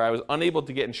thing where I was unable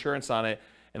to get insurance on it,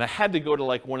 and I had to go to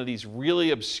like one of these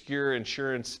really obscure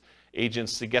insurance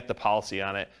agents to get the policy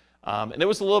on it. And it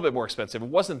was a little bit more expensive. It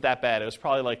wasn't that bad. It was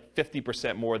probably like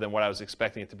 50% more than what I was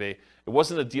expecting it to be. It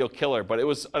wasn't a deal killer, but it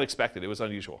was unexpected. It was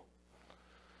unusual.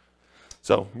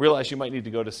 So realize you might need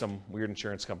to go to some weird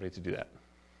insurance company to do that.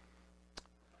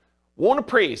 Won't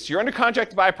appraise. You're under contract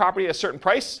to buy a property at a certain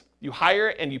price. You hire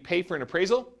and you pay for an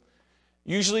appraisal.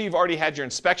 Usually you've already had your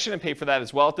inspection and pay for that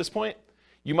as well at this point.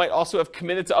 You might also have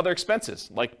committed to other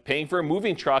expenses, like paying for a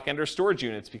moving truck and or storage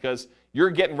units because you're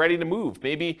getting ready to move.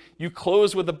 Maybe you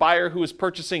close with the buyer who is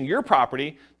purchasing your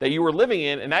property that you were living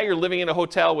in, and now you're living in a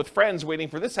hotel with friends waiting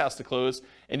for this house to close,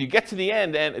 and you get to the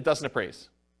end and it doesn't appraise.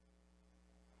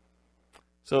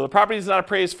 So the property is not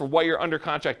appraised for what you're under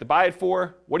contract to buy it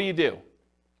for. What do?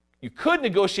 You could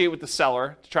negotiate with the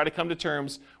seller to try to come to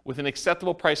terms with an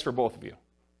acceptable price for both of you.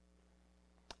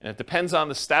 And it depends on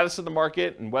the status of the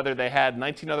market and whether they had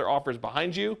 19 other offers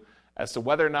behind you as to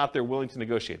whether or not they're willing to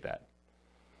negotiate that.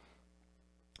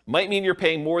 Might mean you're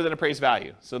paying more than appraised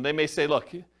value. So they may say,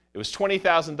 look, it was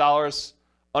 $20,000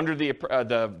 under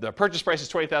the purchase price is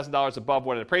 $20,000 above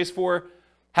what it appraised for.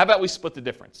 How about we split the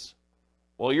difference?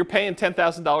 Well, you're paying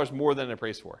 $10,000 more than it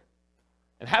appraised for.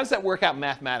 And how does that work out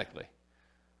mathematically,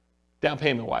 down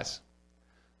payment-wise?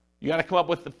 You got to come up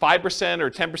with the 5% or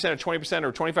 10% or 20%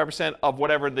 or 25% of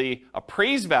whatever the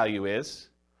appraised value is,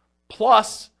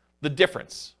 plus the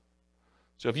difference.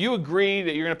 So if you agree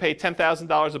that you're going to pay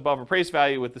 $10,000 above appraised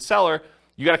value with the seller,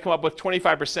 you got to come up with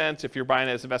 25%, if you're buying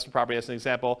it as investment property as an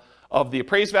example, of the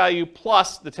appraised value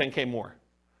plus the $10K more.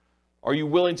 Are you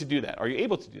willing to do that? Are you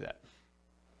able to do that?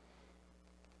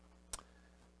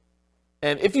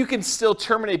 And if you can still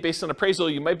terminate based on appraisal,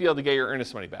 you might be able to get your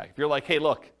earnest money back. If you're like, hey,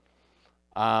 look,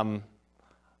 I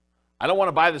don't want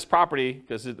to buy this property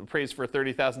because it appraised for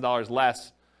 $30,000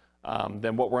 less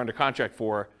than what we're under contract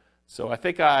for, so I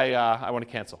think I want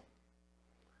to cancel.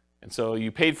 And so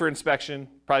you paid for inspection,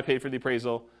 probably paid for the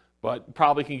appraisal, but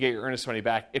probably can get your earnest money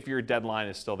back if your deadline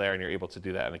is still there and you're able to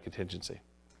do that in a contingency.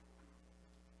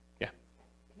 Yeah?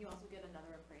 Can you also get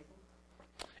another appraisal?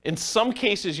 In some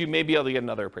cases, you may be able to get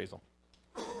another appraisal.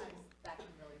 That can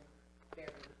really vary,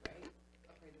 right?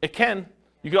 It can.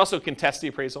 You could also contest the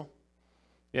appraisal.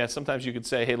 Yeah, sometimes you could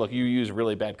say, hey, look, you use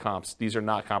really bad comps. These are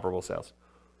not comparable sales.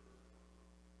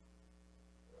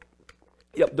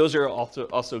 Yep, those are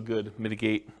also good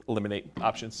mitigate, eliminate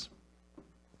options.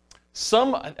 Is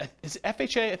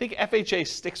FHA? I think FHA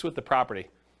sticks with the property.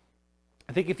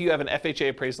 I think if you have an FHA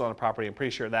appraisal on a property, I'm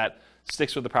pretty sure that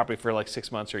sticks with the property for like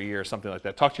 6 months or a year or something like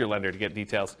that. Talk to your lender to get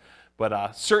details.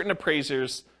 But certain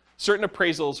appraisals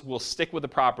will stick with the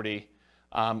property,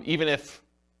 even if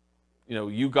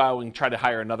you go and try to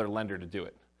hire another lender to do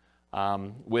it.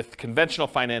 With conventional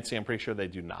financing, I'm pretty sure they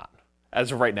do not,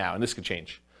 as of right now, and this could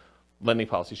change. Lending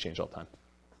policies change all the time.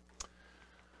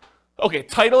 Okay,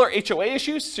 title or HOA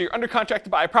issues. So you're under contract to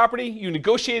buy a property. You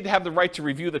negotiated to have the right to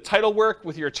review the title work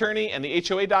with your attorney and the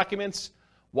HOA documents.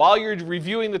 While you're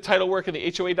reviewing the title work and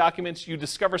the HOA documents, you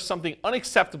discover something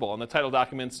unacceptable in the title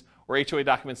documents or HOA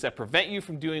documents that prevent you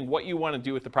from doing what you want to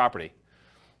do with the property.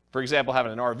 For example,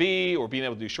 having an RV or being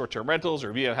able to do short-term rentals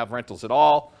or being able to have rentals at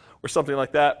all or something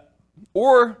like that.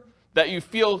 Or that you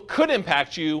feel could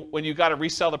impact you when you got to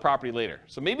resell the property later.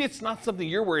 So maybe it's not something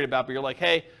you're worried about, but you're like,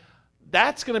 hey,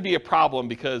 that's going to be a problem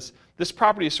because this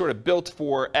property is sort of built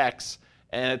for X,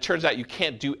 and it turns out you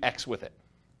can't do X with it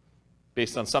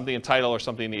based on something in title or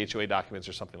something in the HOA documents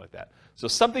or something like that. So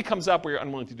something comes up where you're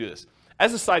unwilling to do this.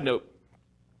 As a side note,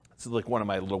 this is like one of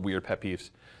my little weird pet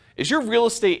peeves. Is your real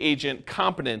estate agent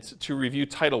competent to review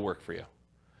title work for you?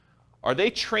 Are they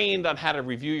trained on how to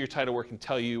review your title work and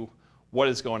tell you what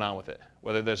is going on with it,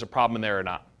 whether there's a problem in there or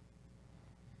not?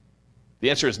 The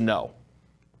answer is no.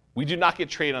 We do not get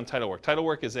trained on title work. Title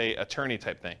work is an attorney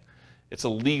type thing. It's a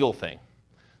legal thing.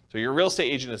 So your real estate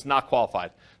agent is not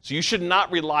qualified. So you should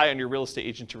not rely on your real estate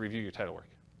agent to review your title work.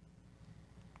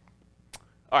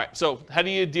 All right, so how do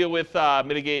you deal with,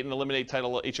 mitigate and eliminate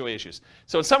title HOA issues?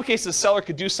 So in some cases, the seller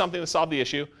could do something to solve the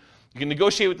issue. You can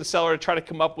negotiate with the seller to try to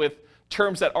come up with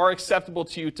terms that are acceptable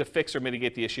to you to fix or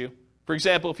mitigate the issue. For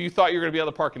example, if you thought you were going to be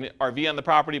able to park an RV on the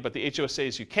property, but the HOA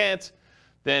says you can't,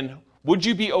 then would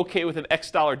you be okay with an X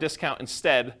dollar discount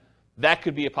instead? That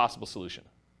could be a possible solution.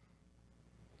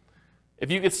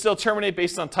 If you could still terminate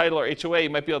based on title or HOA, you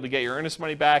might be able to get your earnest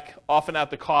money back, often out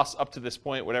the costs up to this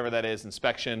point, whatever that is,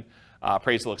 inspection,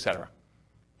 appraisal, etc.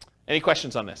 Any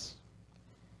questions on this?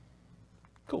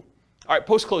 Cool. All right,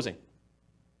 post-closing.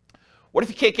 What if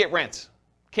you can't get rent?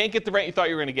 Can't get the rent you thought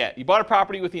you were going to get? You bought a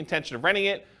property with the intention of renting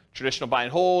it, traditional buy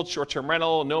and hold, short-term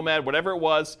rental, nomad, whatever it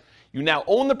was. You now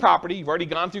own the property. You've already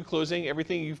gone through closing,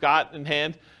 everything you've got in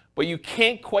hand, but you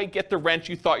can't quite get the rent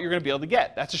you thought you were going to be able to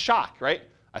get. That's a shock, right?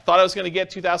 I thought I was going to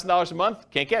get $2,000 a month.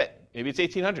 Can't get it. Maybe it's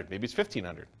 $1,800. Maybe it's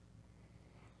 $1,500.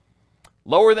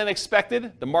 Lower than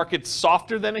expected. The market's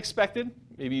softer than expected.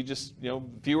 Maybe you just,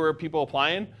 fewer people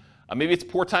applying. Maybe it's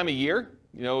poor time of year.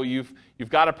 You've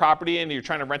got a property and you're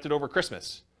trying to rent it over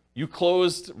Christmas. You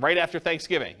closed right after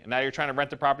Thanksgiving, and now you're trying to rent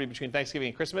the property between Thanksgiving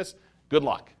and Christmas. Good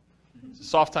luck. It's a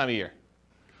soft time of year.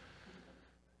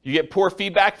 You get poor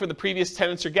feedback from the previous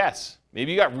tenants or guests.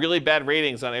 Maybe you got really bad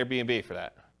ratings on Airbnb for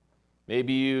that.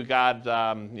 Maybe you got,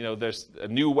 there's a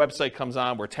new website comes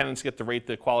on where tenants get to rate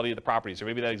the quality of the properties, or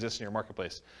maybe that exists in your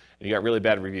marketplace, and you got really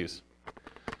bad reviews.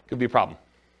 Could be a problem.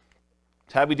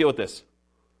 So how do we deal with this?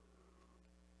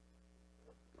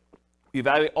 We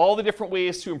evaluate all the different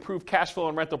ways to improve cash flow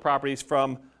on rental properties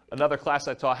from another class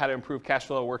I taught, How to Improve Cash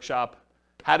Flow Workshop,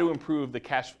 How to Improve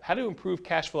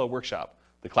Cash Flow Workshop,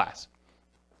 the class.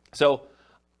 So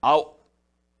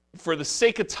for the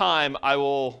sake of time, I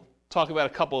will talk about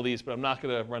a couple of these, but I'm not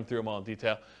going to run through them all in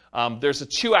detail. There's a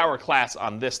 2-hour class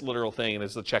on this literal thing, and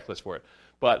there's a checklist for it.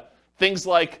 But things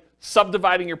like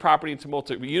subdividing your property into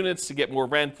multiple units to get more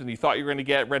rent than you thought you were going to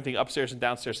get, renting upstairs and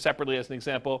downstairs separately as an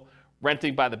example,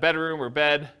 renting by the bedroom or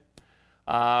bed,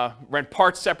 rent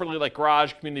parts separately like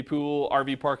garage, community pool,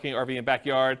 RV parking, RV and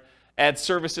backyard, add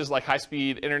services like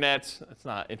high-speed internet. That's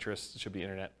not interest, it should be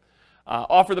internet.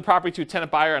 Offer the property to a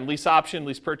tenant buyer on lease option,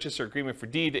 lease purchase, or agreement for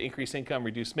deed to increase income,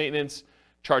 reduce maintenance,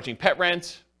 charging pet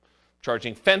rent,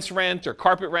 charging fence rent or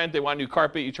carpet rent. They want new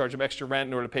carpet, you charge them extra rent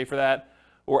in order to pay for that,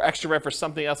 or extra rent for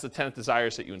something else the tenant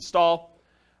desires that you install.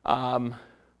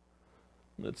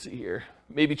 Let's see here.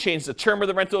 Maybe change the term of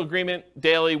the rental agreement,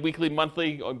 daily, weekly,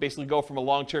 monthly, or basically go from a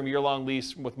long-term, year-long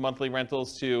lease with monthly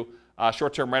rentals to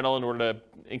short-term rental in order to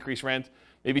increase rent.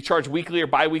 Maybe charge weekly or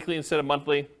bi-weekly instead of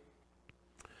monthly.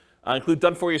 Include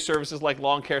done-for-you services like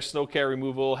lawn care, snow care,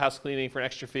 removal, house cleaning for an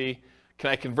extra fee. Can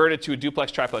I convert it to a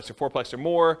duplex, triplex, or fourplex or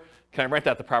more? Can I rent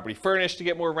out the property furnished to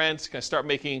get more rent? Can I start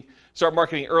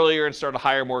marketing earlier and start a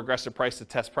higher, more aggressive price to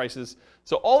test prices?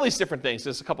 So all these different things.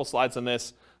 There's a couple slides on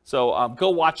this. So go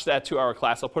watch that 2-hour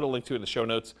class. I'll put a link to it in the show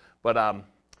notes. But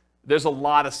there's a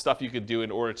lot of stuff you could do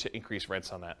in order to increase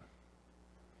rents on that.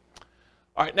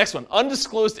 All right, next one,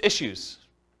 undisclosed issues.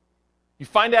 You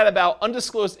find out about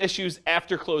undisclosed issues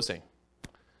after closing.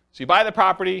 So you buy the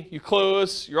property, you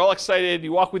close, you're all excited,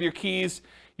 you walk with your keys,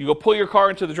 you go pull your car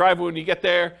into the driveway when you get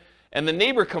there, and the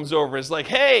neighbor comes over and is like,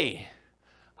 hey,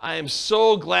 I am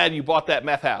so glad you bought that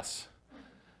meth house.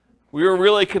 We were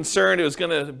really concerned it was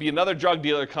going to be another drug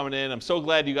dealer coming in. I'm so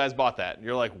glad you guys bought that. And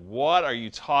you're like, what are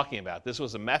you talking about? This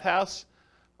was a meth house?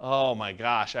 Oh my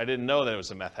gosh, I didn't know that it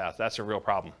was a meth house. That's a real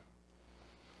problem.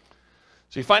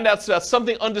 So you find out about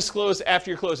something undisclosed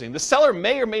after your closing. The seller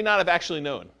may or may not have actually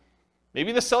known.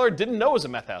 Maybe the seller didn't know it was a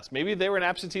meth house. Maybe they were an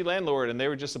absentee landlord and they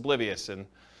were just oblivious, and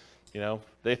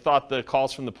they thought the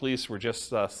calls from the police were just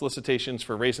solicitations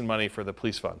for raising money for the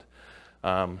police fund,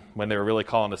 when they were really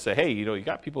calling to say, hey, you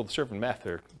got people serving meth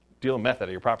or dealing meth out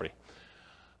of your property.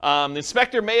 The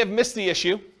inspector may have missed the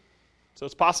issue. So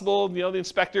it's possible, the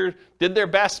inspector did their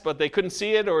best, but they couldn't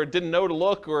see it or didn't know to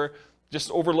look or just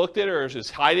overlooked it or was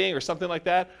just hiding or something like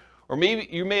that. Or maybe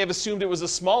you may have assumed it was a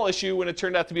small issue when it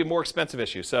turned out to be a more expensive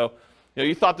issue. So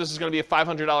you thought this was going to be a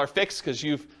 $500 fix because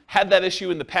you've had that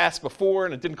issue in the past before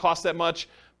and it didn't cost that much.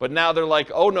 But now they're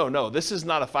like, oh, no, this is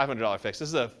not a $500 fix. This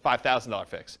is a $5,000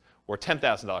 fix or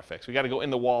 $10,000 fix. We got to go in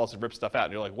the walls and rip stuff out.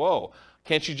 And you're like, whoa,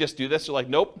 can't you just do this? They're like,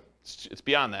 nope, it's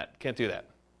beyond that. Can't do that.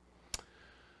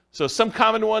 So some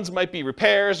common ones might be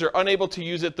repairs or unable to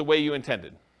use it the way you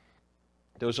intended.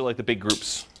 Those are like the big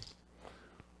groups.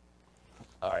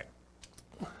 All right.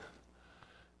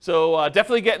 So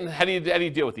definitely how do you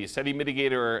deal with these? How do you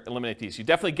mitigate or eliminate these? You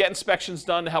definitely get inspections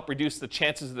done to help reduce the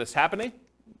chances of this happening.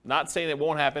 Not saying it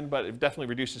won't happen, but it definitely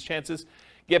reduces chances.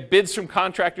 Get bids from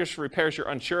contractors for repairs you're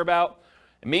unsure about,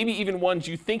 and maybe even ones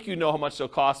you think you know how much they'll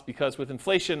cost, because with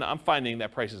inflation, I'm finding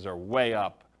that prices are way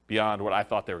up beyond what I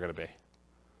thought they were going to be.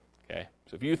 Okay,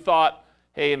 so if you thought,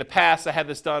 hey, in the past I had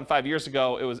this done 5 years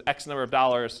ago, it was X number of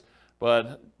dollars,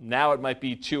 but now it might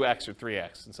be 2X or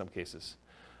 3X in some cases.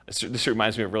 This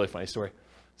reminds me of a really funny story.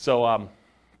 So I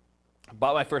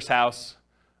bought my first house,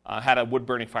 had a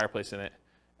wood-burning fireplace in it,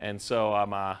 and so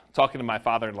I'm talking to my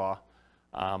father-in-law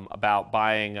about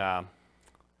buying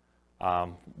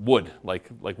wood, like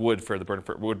wood for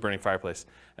the wood-burning fireplace.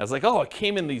 And I was like, oh, it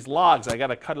came in these logs. I got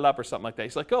to cut it up or something like that.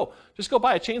 He's like, oh, just go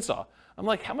buy a chainsaw. I'm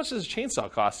like, how much does a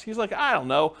chainsaw cost? He's like, I don't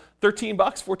know, $13,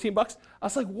 $14. I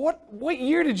was like, what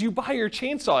year did you buy your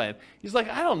chainsaw in? He's like,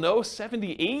 I don't know,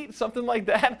 78, something like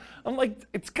that. I'm like,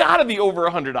 it's got to be over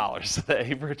 $100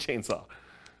 today for a chainsaw.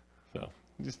 So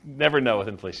you just never know with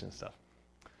inflation and stuff.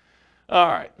 All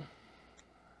right.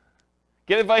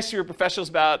 Get advice from your professionals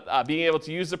about being able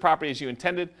to use the property as you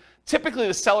intended. Typically,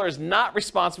 the seller is not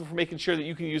responsible for making sure that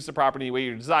you can use the property the way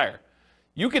you desire.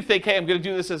 You could think, hey, I'm going to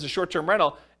do this as a short-term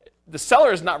rental. The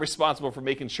seller is not responsible for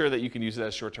making sure that you can use it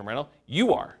as a short-term rental.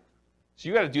 You are. So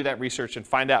you got to do that research and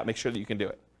find out, make sure that you can do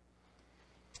it.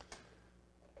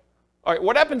 All right,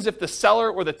 what happens if the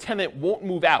seller or the tenant won't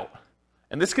move out?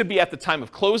 And this could be at the time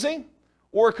of closing,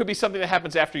 or it could be something that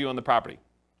happens after you own the property.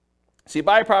 So you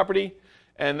buy a property,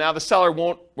 and now the seller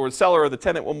or the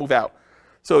tenant won't move out.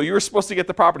 So you were supposed to get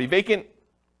the property vacant.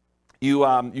 You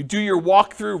do your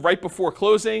walkthrough right before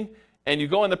closing, and you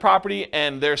go in the property,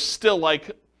 and there's still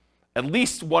like at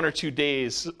least 1 or 2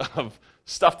 days of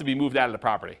stuff to be moved out of the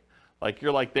property. Like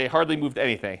you're like, they hardly moved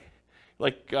anything.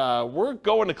 Like, we're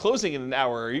going to closing in an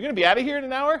hour. Are you going to be out of here in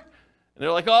an hour? And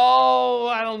they're like, oh,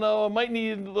 I don't know. I might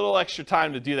need a little extra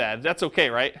time to do that. That's okay,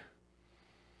 right?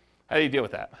 How do you deal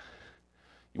with that?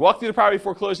 You walk through the property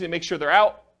before closing to make sure they're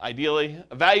out, ideally.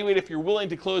 Evaluate if you're willing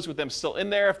to close with them still in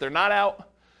there. If they're not out,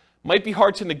 might be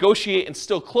hard to negotiate and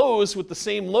still close with the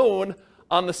same loan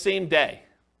on the same day.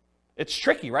 It's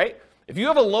tricky, right? If you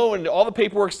have a loan, all the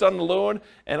paperwork's done on the loan,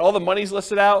 and all the money's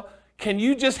listed out, can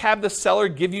you just have the seller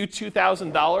give you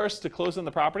 $2,000 to close on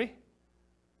the property?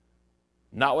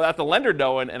 Not without the lender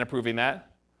knowing and approving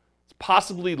that. It's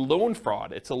possibly loan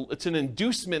fraud. It's an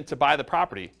inducement to buy the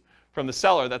property from the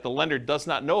seller that the lender does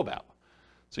not know about.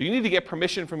 So you need to get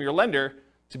permission from your lender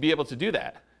to be able to do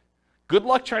that. Good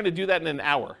luck trying to do that in an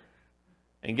hour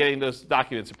and getting those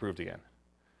documents approved again.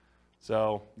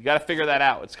 So you got to figure that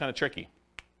out. It's kind of tricky.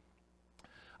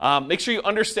 Make sure you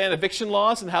understand eviction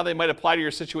laws and how they might apply to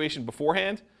your situation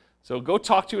beforehand. So go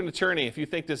talk to an attorney if you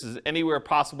think this is anywhere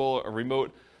possible, a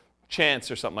remote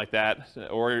chance or something like that,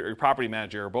 or your property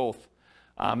manager or both.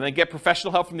 And then get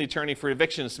professional help from the attorney for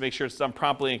evictions to make sure it's done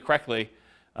promptly and correctly.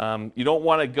 You don't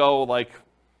want to go like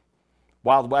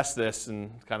Wild West this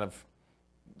and kind of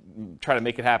try to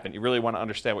make it happen. You really want to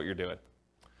understand what you're doing.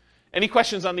 Any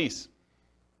questions on these?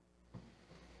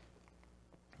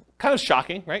 Kind of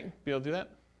shocking, right? Be able to do that?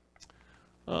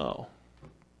 Oh.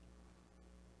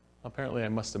 Apparently I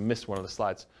must have missed one of the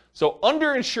slides. So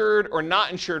underinsured or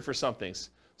not insured for some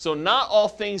things. So not all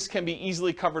things can be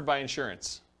easily covered by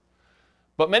insurance.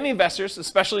 But many investors,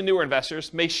 especially newer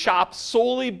investors, may shop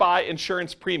solely by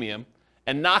insurance premium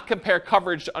and not compare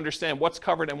coverage to understand what's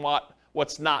covered and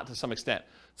what's not to some extent.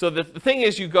 So the thing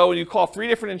is, you go and you call 3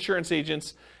 different insurance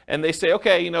agents and they say,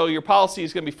 okay, your policy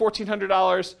is going to be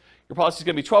 $1,400, your policy is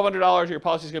going to be $1,200, your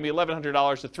policy is going to be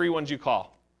 $1,100, the 3 ones you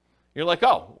call. You're like,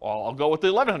 oh, well, I'll go with the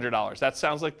 $1,100. That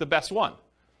sounds like the best one.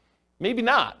 Maybe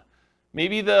not.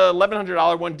 Maybe the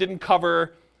 $1,100 one didn't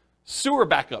cover sewer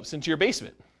backups into your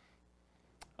basement.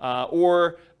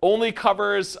 Or only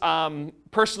covers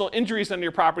personal injuries on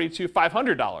your property to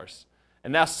 $500.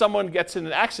 And now someone gets in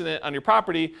an accident on your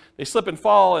property, they slip and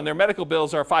fall, and their medical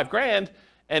bills are $5,000,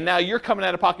 and now you're coming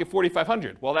out of pocket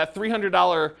 $4,500. Well, that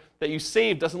 $300 that you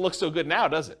saved doesn't look so good now,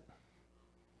 does it?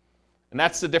 And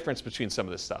that's the difference between some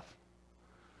of this stuff.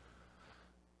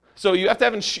 So you have to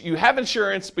have you have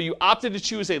insurance, but you opted to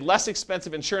choose a less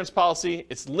expensive insurance policy.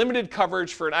 It's limited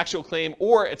coverage for an actual claim,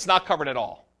 or it's not covered at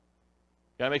all.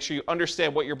 You gotta make sure you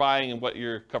understand what you're buying and what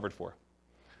you're covered for.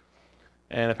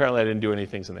 And apparently I didn't do any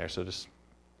things in there, so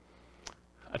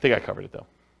I think I covered it though.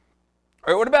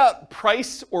 All right, what about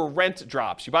price or rent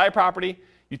drops? You buy a property,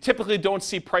 you typically don't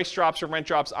see price drops or rent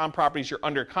drops on properties you're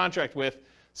under contract with,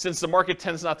 since the market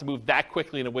tends not to move that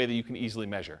quickly in a way that you can easily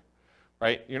measure.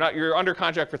 Right? You're under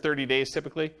contract for 30 days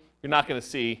typically. You're not going to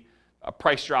see a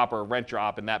price drop or a rent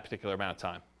drop in that particular amount of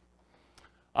time.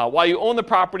 While you own the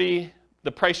property,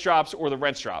 the price drops or the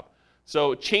rents drop.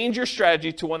 So change your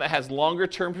strategy to one that has longer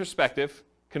term perspective.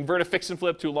 Convert a fix and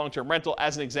flip to a long-term rental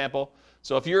as an example.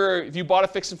 So if you bought a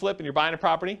fix and flip and you're buying a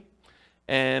property,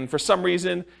 and for some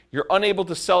reason you're unable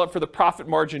to sell it for the profit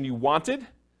margin you wanted,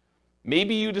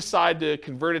 maybe you decide to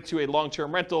convert it to a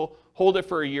long-term rental, hold it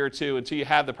for a year or two until you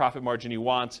have the profit margin you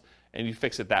want, and you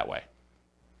fix it that way.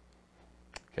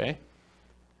 Okay?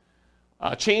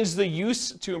 Change the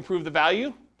use to improve the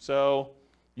value. So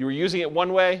you were using it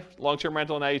one way, long-term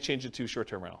rental, now you change it to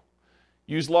short-term rental.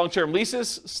 Use long-term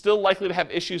leases, still likely to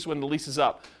have issues when the lease is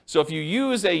up. So if you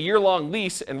use a year-long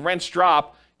lease and rents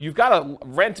drop, you've got a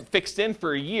rent fixed in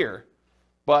for a year,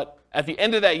 but at the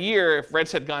end of that year, if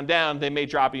rents had gone down, they may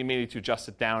drop and you may need to adjust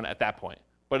it down at that point.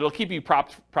 But it'll keep you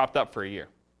propped up for a year.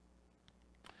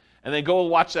 And then go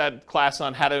watch that class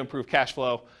on how to improve cash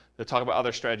flow. They'll talk about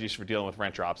other strategies for dealing with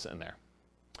rent drops in there.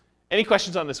 Any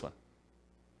questions on this one?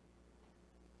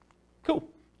 Cool.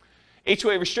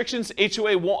 HOA restrictions.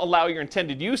 HOA won't allow your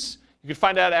intended use. You can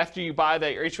find out after you buy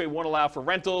that your HOA won't allow for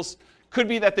rentals. Could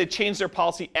be that they change their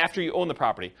policy after you own the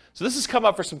property. So this has come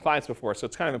up for some clients before, so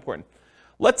it's kind of important.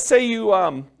 Let's say you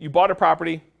bought a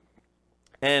property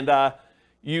and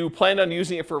you planned on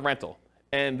using it for a rental.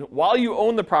 And while you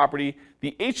own the property,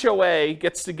 the HOA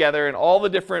gets together and all the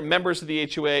different members of the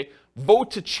HOA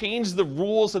vote to change the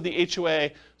rules of the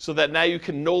HOA so that now you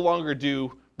can no longer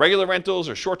do regular rentals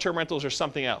or short-term rentals or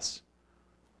something else.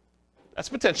 That's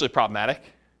potentially problematic.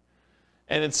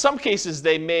 And in some cases,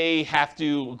 they may have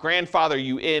to grandfather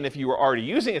you in if you were already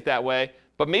using it that way,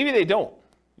 but maybe they don't.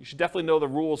 You should definitely know the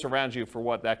rules around you for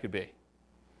what that could be.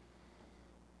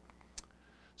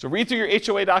 So read through your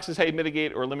HOA docs is how you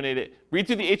mitigate or eliminate it. Read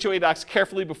through the HOA docs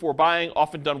carefully before buying,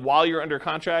 often done while you're under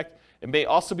contract. It may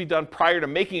also be done prior to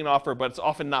making an offer, but it's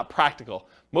often not practical.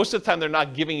 Most of the time, they're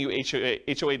not giving you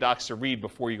HOA docs to read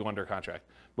before you go under contract.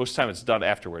 Most of the time, it's done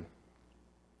afterward.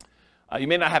 You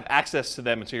may not have access to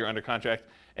them until you're under contract,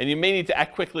 and you may need to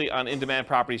act quickly on in-demand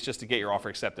properties just to get your offer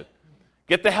accepted.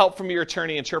 Get the help from your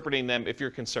attorney interpreting them if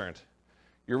you're concerned.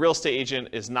 Your real estate agent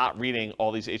is not reading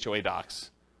all these HOA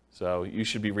docs. So you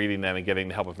should be reading them and getting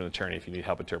the help of an attorney if you need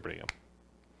help interpreting them.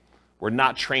 We're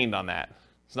not trained on that.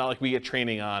 It's not like we get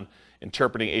training on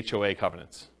interpreting HOA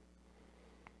covenants.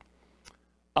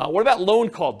 What about loan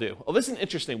call due? Oh, this is an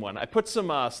interesting one. I put some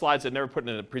slides I've never put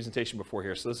in a presentation before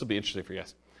here, so this will be interesting for you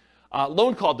guys.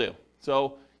 Loan call due.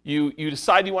 So you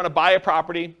decide you want to buy a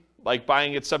property, like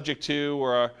buying it subject to,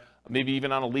 or maybe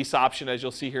even on a lease option, as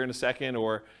you'll see here in a second,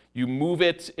 or you move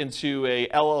it into a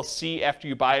LLC after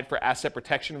you buy it for asset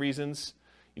protection reasons.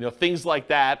 You know, things like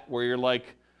that where you're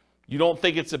like, you don't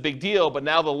think it's a big deal, but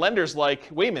now the lender's like,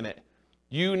 wait a minute,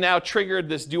 you now triggered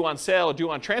this due on sale or due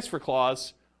on transfer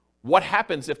clause. What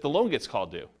happens if the loan gets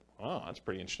called due? Oh, that's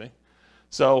pretty interesting.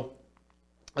 So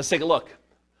let's take a look.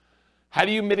 How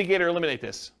do you mitigate or eliminate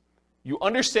this? You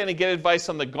understand and get advice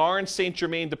on the Garn-St.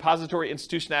 Germain Depository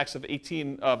Institution Acts of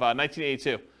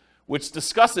 1982, which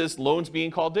discusses loans being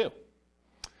called due.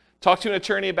 Talk to an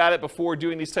attorney about it before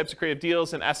doing these types of creative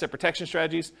deals and asset protection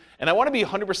strategies. And I want to be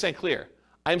 100% clear.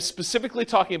 I'm specifically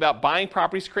talking about buying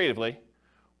properties creatively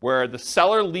where the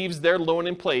seller leaves their loan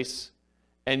in place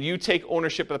and you take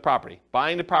ownership of the property.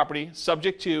 Buying the property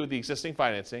subject to the existing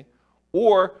financing,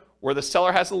 or where the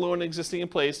seller has a loan existing in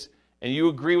place and you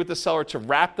agree with the seller to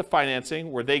wrap the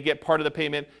financing where they get part of the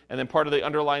payment and then part of the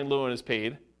underlying loan is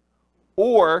paid.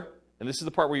 Or, and this is the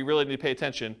part where you really need to pay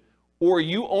attention, or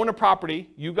you own a property,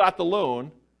 you got the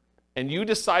loan, and you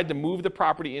decide to move the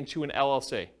property into an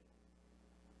LLC.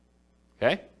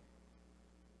 Okay?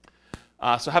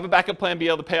 So have a backup plan, be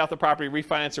able to pay off the property,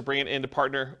 refinance, or bring it in to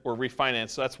partner or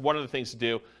refinance. So that's one of the things to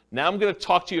do. Now I'm going to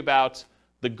talk to you about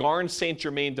the Garn-St.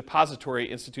 Germain Depository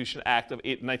Institution Act of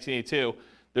 1982.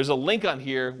 There's a link on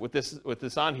here with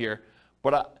this on here,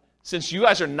 but since you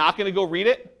guys are not going to go read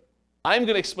it, I'm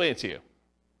going to explain it to you,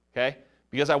 okay?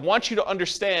 Because I want you to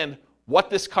understand what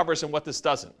this covers and what this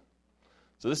doesn't.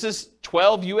 So this is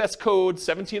 12 U.S. Code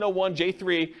 1701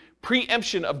 J3,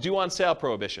 preemption of due on sale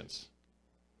prohibitions.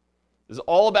 This is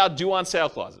all about due on sale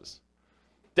clauses.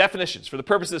 Definitions. For the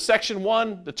purposes of Section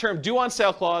 1, the term due on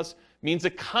sale clause means a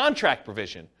contract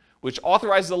provision which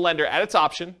authorizes the lender at its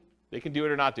option, they can do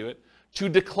it or not do it, to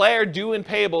declare due and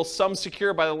payable sums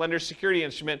secured by the lender's security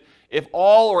instrument if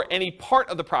all or any part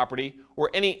of the property or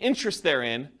any interest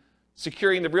therein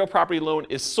securing the real property loan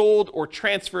is sold or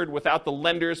transferred without the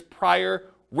lender's prior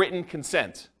written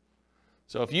consent.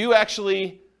 So if you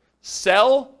actually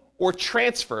sell or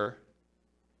transfer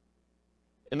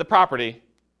in the property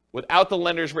without the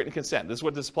lender's written consent, this is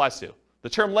what this applies to. The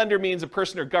term lender means a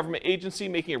person or government agency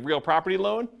making a real property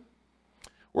loan,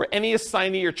 or any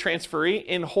assignee or transferee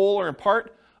in whole or in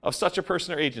part of such a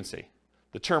person or agency.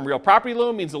 The term real property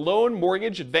loan means a loan,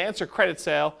 mortgage, advance, or credit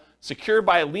sale secured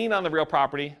by a lien on the real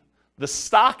property, the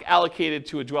stock allocated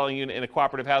to a dwelling unit in a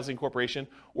cooperative housing corporation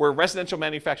or a residential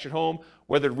manufactured home,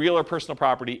 whether real or personal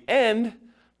property, and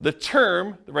the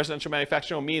term, the residential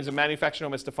manufactured home, means a manufactured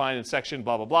home is defined in section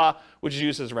blah, blah, blah, which is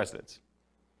used as a residence.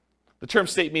 The term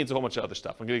state means a whole bunch of other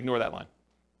stuff. I'm going to ignore that line.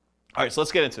 All right, so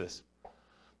let's get into this.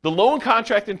 The loan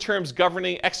contract in terms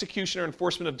governing execution or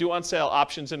enforcement of due on sale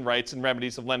options and rights and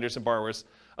remedies of lenders and borrowers,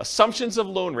 assumptions of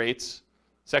loan rates,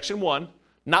 section 1,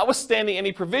 notwithstanding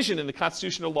any provision in the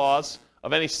constitutional laws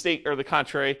of any state or the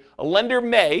contrary, a lender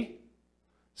may,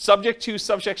 subject to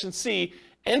subsection C,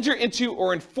 enter into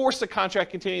or enforce a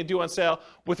contract containing a due on sale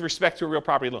with respect to a real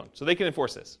property loan. So they can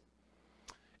enforce this.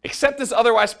 Except as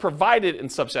otherwise provided in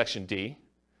subsection D,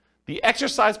 the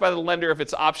exercise by the lender of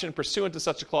its option pursuant to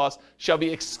such a clause shall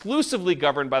be exclusively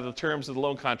governed by the terms of the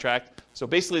loan contract. So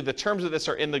basically the terms of this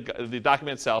are in the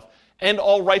document itself, and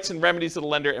all rights and remedies of the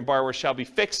lender and borrower shall be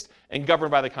fixed and governed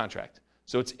by the contract.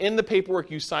 So it's in the paperwork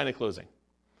you sign at closing.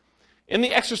 In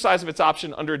the exercise of its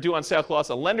option under a due on sale clause,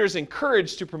 a lender is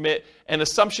encouraged to permit an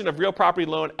assumption of real property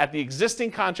loan at the existing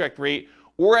contract rate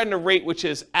or at a rate which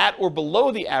is at or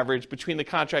below the average between the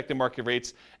contract and market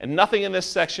rates, and nothing in this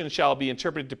section shall be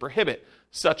interpreted to prohibit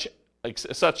such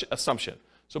assumption.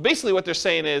 So basically what they're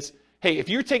saying is, hey, if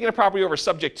you're taking a property over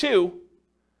subject to,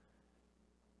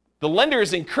 the lender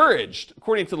is encouraged,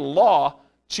 according to the law,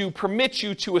 to permit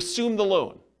you to assume the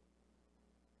loan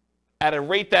at a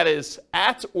rate that is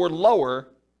at or lower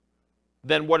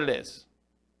than what it is.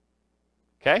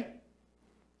 Okay?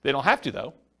 They don't have to,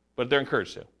 though, but they're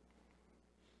encouraged to.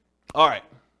 All right.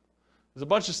 There's a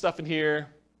bunch of stuff in here.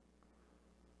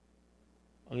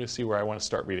 I'm going to see where I want to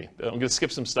start reading. I'm going to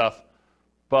skip some stuff.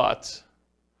 But,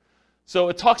 so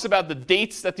it talks about the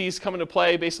dates that these come into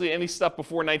play, basically any stuff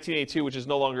before 1982, which is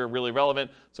no longer really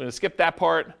relevant. So I'm going to skip that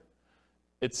part.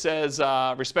 It says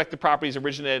respective properties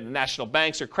originated in national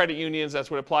banks or credit unions.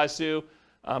 That's what it applies to.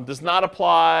 Does not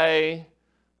apply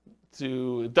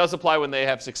to, it does apply when they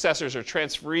have successors or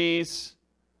transferees.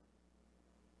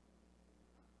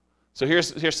 So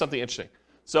here's something interesting.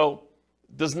 So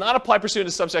does not apply pursuant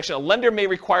to subsection. A lender may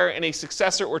require any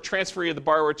successor or transferee of the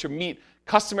borrower to meet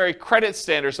customary credit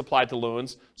standards applied to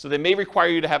loans. So they may require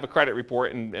you to have a credit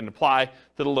report and apply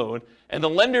to the loan. And the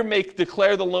lender may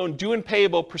declare the loan due and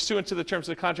payable pursuant to the terms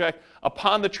of the contract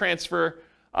upon the transfer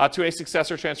to a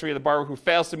successor or transferee of the borrower who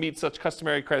fails to meet such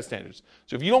customary credit standards.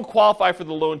 So if you don't qualify for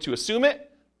the loan to assume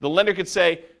it, the lender could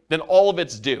say, then all of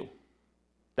it's due.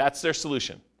 That's their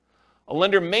solution. A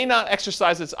lender may not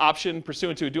exercise its option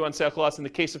pursuant to a due on sale clause in the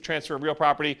case of transfer of real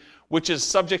property, which is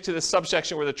subject to this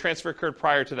subsection where the transfer occurred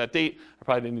prior to that date. I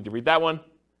probably didn't need to read that one.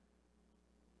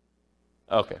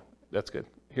 Okay, that's good.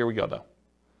 Here we go, though.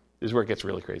 This is where it gets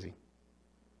really crazy.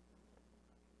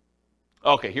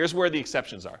 Okay, here's where the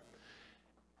exceptions are.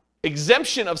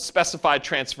 Exemption of specified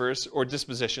transfers or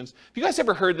dispositions. Have you guys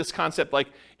ever heard this concept? Like,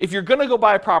 if you're going to go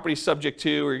buy a property subject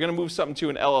to, or you're going to move something to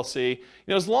an LLC,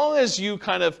 as long as you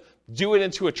kind of do it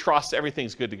into a trust,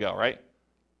 everything's good to go, right?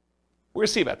 We're going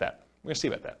to see about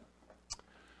that.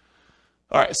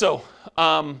 All right, so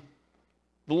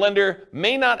the lender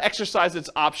may not exercise its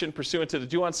option pursuant to the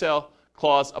due on sale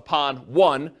clause upon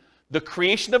 1, the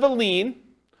creation of a lien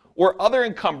or other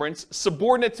encumbrance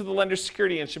subordinate to the lender's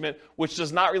security instrument, which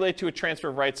does not relate to a transfer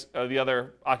of rights of the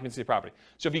other occupancy of the property.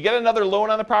 So if you get another loan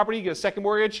on the property, you get a second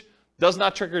mortgage, does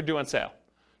not trigger a due on sale.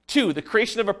 2, the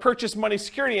creation of a purchase money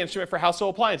security instrument for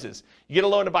household appliances. You get a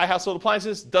loan to buy household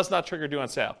appliances, does not trigger due on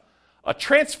sale. A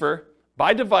transfer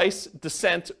by device,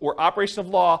 descent, or operation of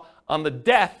law on the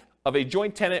death of a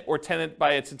joint tenant or tenant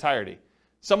by its entirety.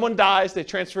 Someone dies, they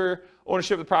transfer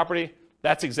ownership of the property,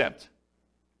 that's exempt.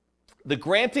 The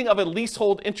granting of a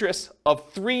leasehold interest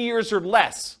of 3 years or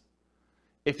less.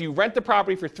 If you rent the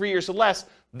property for 3 years or less,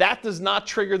 that does not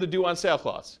trigger the due on sale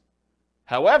clause.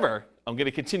 However, I'm going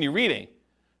to continue reading.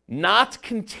 Not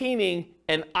containing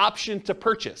an option to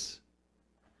purchase.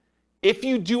 If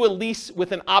you do a lease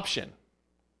with an option,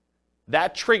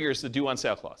 that triggers the due on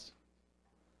sale clause.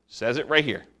 Says it right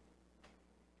here.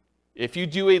 If you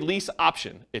do a lease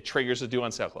option, it triggers the due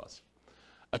on sale clause.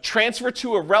 A transfer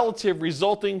to a relative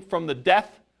resulting from the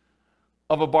death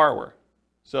of a borrower.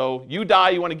 So you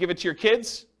die, you want to give it to your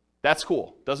kids, that's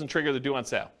cool. Doesn't trigger the due on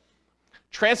sale.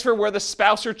 Transfer where the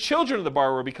spouse or children of the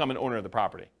borrower become an owner of the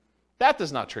property. That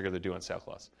does not trigger the due on sale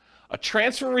clause. A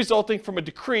transfer resulting from a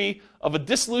decree of a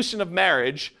dissolution of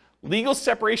marriage, legal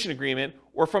separation agreement,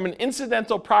 or from an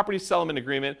incidental property settlement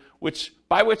agreement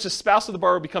by which the spouse of the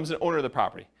borrower becomes an owner of the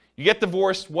property. You get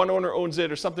divorced, one owner owns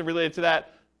it, or something related to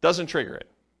that, doesn't trigger it.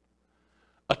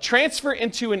 A transfer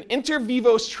into an inter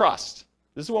vivos trust.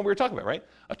 This is the one we were talking about, right?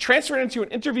 A transfer into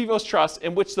an inter vivos trust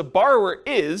in which the borrower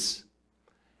is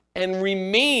and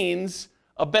remains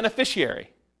a beneficiary,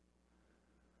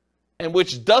 and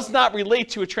which does not relate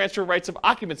to a transfer of rights of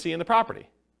occupancy in the property.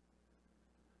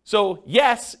 So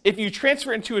yes, if you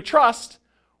transfer into a trust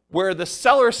where the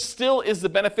seller still is the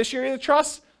beneficiary of the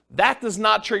trust, that does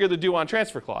not trigger the due on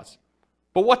transfer clause.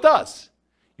 But what does?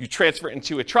 You transfer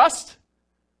into a trust,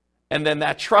 and then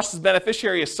that trust's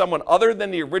beneficiary is someone other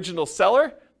than the original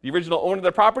seller, the original owner of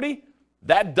the property,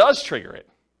 that does trigger it.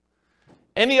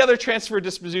 Any other transfer or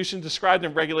disposition described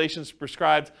in regulations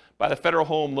prescribed by the Federal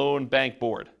Home Loan Bank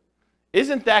Board.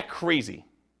 Isn't that crazy?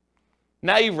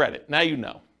 Now you've read it. Now you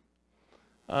know.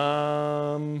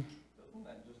 Doesn't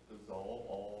that just dissolve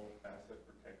all asset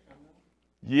protection?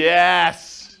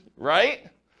 Yes, right?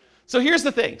 So here's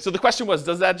the thing. So the question was,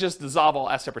 does that just dissolve all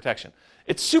asset protection?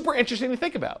 It's super interesting to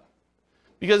think about.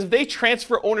 Because if they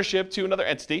transfer ownership to another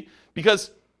entity,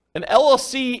 because an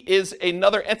LLC is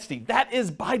another entity, that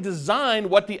is by design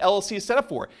what the LLC is set up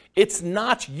for. It's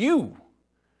not you.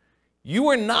 You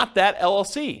are not that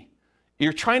LLC.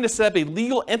 You're trying to set up a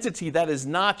legal entity that is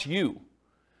not you.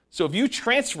 So if you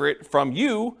transfer it from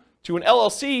you to an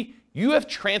LLC, you have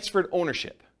transferred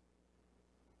ownership.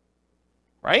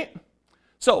 Right?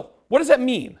 So what does that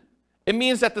mean? It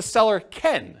means that the seller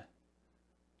can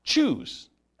choose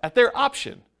at their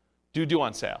option do due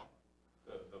on sale.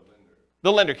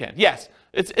 The lender can, yes.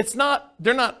 It's not,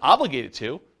 they're not obligated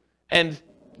to, and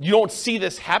you don't see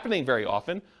this happening very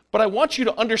often, but I want you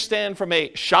to understand from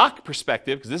a shock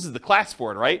perspective, because this is the class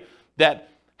for it, right?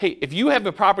 That, hey, if you have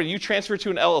a property you transfer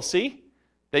to an LLC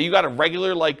that you got a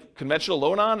regular, like, conventional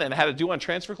loan on and had a due on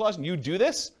transfer clause, and you do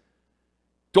this,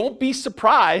 don't be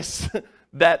surprised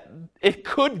that it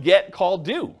could get called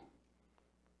due,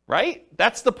 right?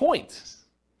 That's the point.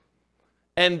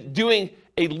 And doing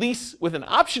a lease with an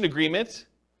option agreement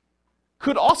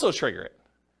could also trigger it.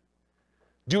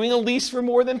 Doing a lease for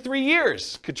more than 3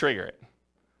 years could trigger it.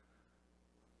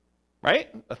 Right?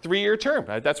 A 3-year term.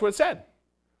 That's what it said.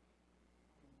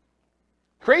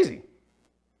 Crazy.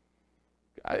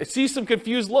 I see some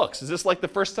confused looks. Is this like the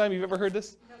first time you've ever heard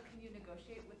this? No, can you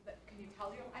negotiate with can you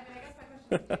tell your, I mean, I guess my question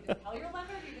is, can you just tell your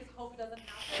lender, or do you just hope it doesn't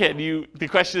happen? The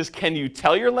question is, can you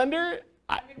tell your lender?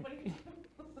 I mean, what do you do?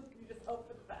 Can you just hope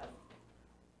for the best?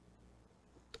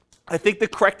 I think the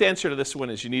correct answer to this one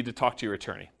is you need to talk to your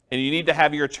attorney. And you need to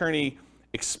have your attorney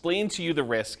explain to you the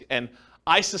risk. And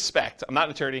I suspect, I'm not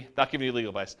an attorney, not giving you legal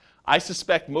advice, I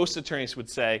suspect most attorneys would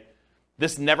say,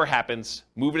 this never happens,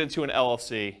 move it into an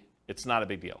LLC, it's not a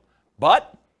big deal.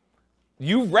 But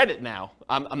you've read it now.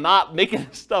 I'm not making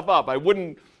this stuff up. I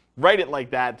wouldn't write it like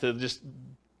that to just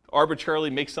arbitrarily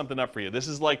make something up for you. This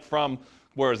is like from,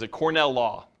 where is it, Cornell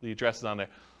Law. The address is on there.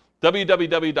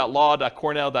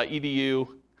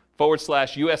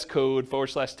 www.law.cornell.edu/US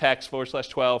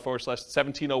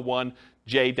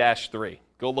code/text/12/1701J-3.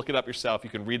 Go look it up yourself. You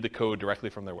can read the code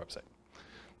directly from their website.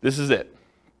 This is it.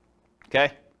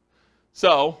 Okay?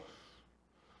 So,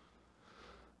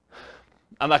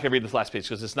 I'm not going to read this last page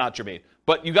because it's not germane.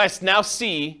 But you guys now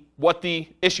see what the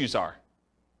issues are.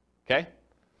 Okay?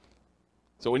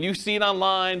 So when you see it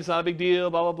online, it's not a big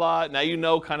deal, blah, blah, blah. Now you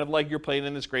know kind of like you're playing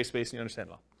in this gray space and you understand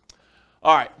it all.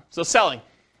 All right, so selling.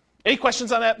 Any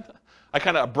questions on that? I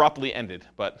kind of abruptly ended,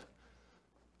 but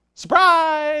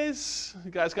surprise!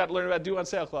 You guys got to learn about due on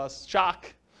sale clause.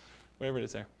 Shock. Whatever it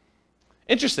is there.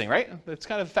 Interesting, right? It's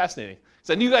kind of fascinating.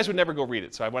 So I knew you guys would never go read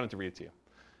it, so I wanted to read it to you.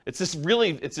 It's this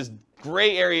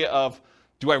gray area of,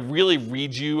 do I really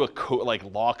read you a code, like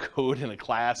law code in a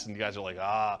class? And you guys are like,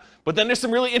 ah. But then there's some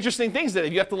really interesting things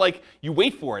that you have to you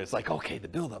wait for it. It's like, okay, the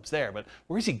build-up's there, but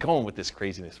where is he going with this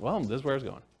craziness? Well, this is where I was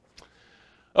going.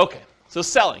 Okay, so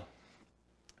selling.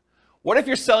 What if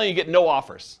you're selling and you get no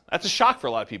offers? That's a shock for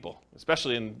a lot of people,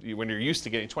 especially when you're used to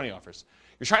getting 20 offers.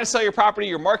 You're trying to sell your property,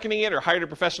 you're marketing it or hired a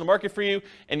professional market for you,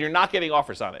 and you're not getting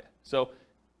offers on it. So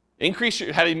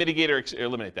How do you mitigate or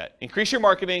eliminate that? Increase your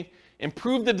marketing,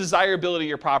 improve the desirability of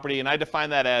your property, and I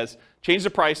define that as change the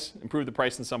price, improve the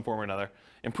price in some form or another,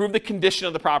 improve the condition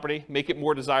of the property, make it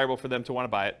more desirable for them to want to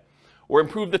buy it, or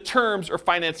improve the terms or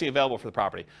financing available for the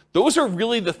property. Those are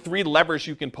really the 3 levers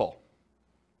you can pull,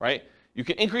 right? You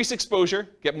can increase exposure,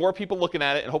 get more people looking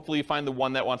at it, and hopefully you find the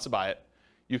one that wants to buy it.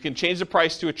 You can change the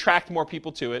price to attract more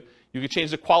people to it. You can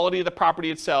change the quality of the property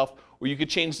itself, or you could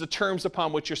change the terms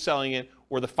upon which you're selling it,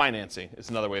 or the financing is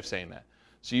another way of saying that.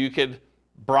 So you could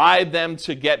bribe them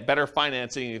to get better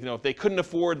financing. If they couldn't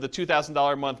afford the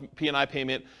 $2,000 a month P&I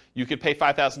payment, you could pay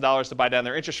 $5,000 to buy down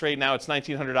their interest rate. Now it's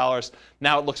 $1,900.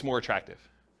 Now it looks more attractive.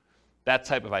 That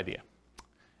type of idea.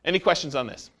 Any questions on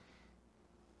this?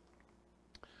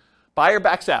 Buyer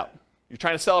backs out. You're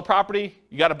trying to sell a property.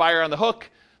 You got a buyer on the hook.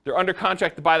 They're under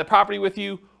contract to buy the property with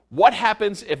you. What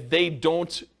happens if they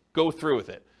don't go through with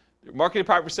it? They're marketing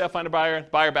property for sale, find a buyer, the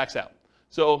buyer backs out.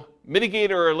 So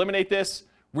mitigate or eliminate this.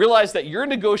 Realize that your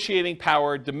negotiating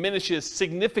power diminishes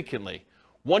significantly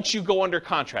once you go under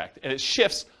contract, and it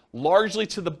shifts largely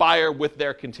to the buyer with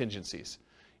their contingencies.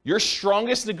 Your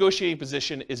strongest negotiating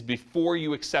position is before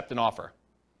you accept an offer.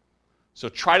 So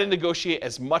try to negotiate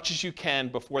as much as you can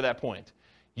before that point.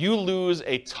 You lose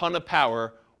a ton of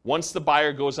power once the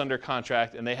buyer goes under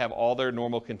contract and they have all their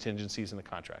normal contingencies in the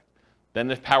contract. Then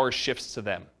the power shifts to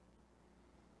them.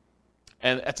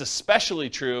 And that's especially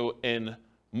true in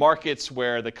markets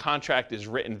where the contract is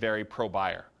written very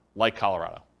pro-buyer, like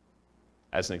Colorado,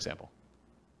 as an example.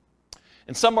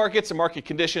 In some markets and market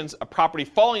conditions, a property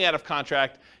falling out of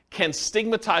contract can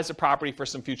stigmatize a property for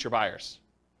some future buyers.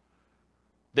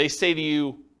 They say to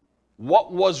you,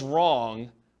 what was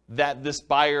wrong that this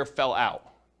buyer fell out?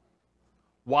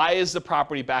 Why is the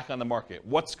property back on the market?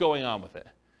 What's going on with it?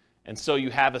 And so you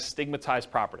have a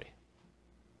stigmatized property.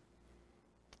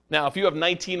 Now, if you have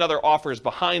 19 other offers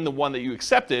behind the one that you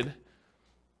accepted,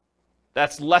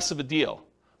 that's less of a deal.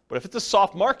 But if it's a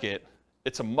soft market,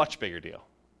 it's a much bigger deal.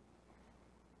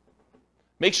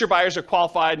 Make sure buyers are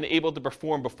qualified and able to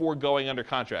perform before going under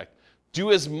contract.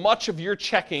 Do as much of your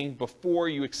checking before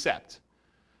you accept.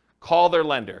 Call their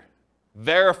lender.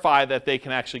 Verify that they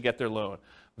can actually get their loan.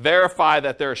 Verify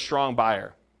that they're a strong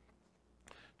buyer.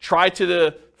 Try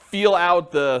to feel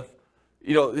out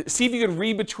see if you can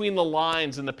read between the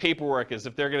lines in the paperwork as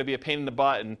if they're going to be a pain in the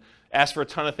butt and ask for a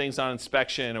ton of things on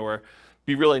inspection or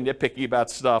be really nitpicky about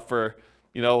stuff or,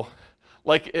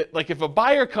 like if a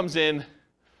buyer comes in,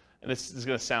 and this is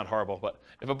going to sound horrible, but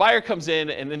if a buyer comes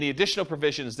in and in the additional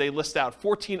provisions, they list out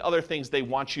 14 other things they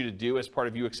want you to do as part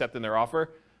of you accepting their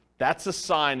offer, that's a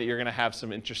sign that you're going to have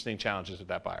some interesting challenges with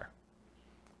that buyer,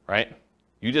 right?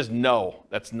 You just know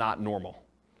that's not normal.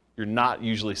 You're not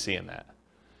usually seeing that.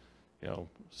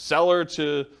 Seller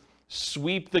to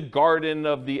sweep the garden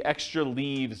of the extra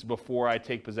leaves before I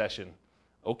take possession.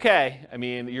 Okay,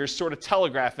 you're sort of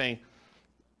telegraphing,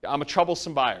 I'm a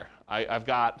troublesome buyer. I've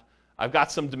got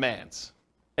some demands.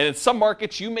 And in some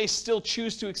markets, you may still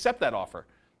choose to accept that offer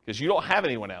because you don't have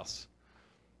anyone else.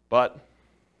 But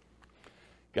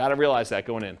got to realize that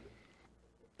going in.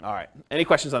 All right, any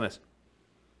questions on this?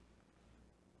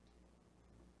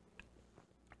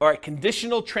 All right,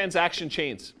 conditional transaction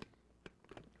chains.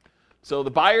 So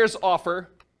the buyer's offer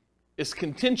is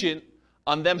contingent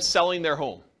on them selling their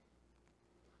home.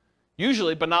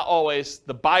 Usually, but not always,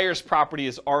 the buyer's property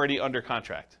is already under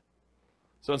contract.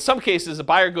 So in some cases, a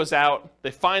buyer goes out,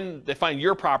 they find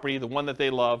your property, the one that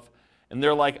they love, and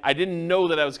they're like, I didn't know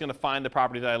that I was going to find the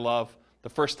property that I love the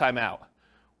first time out.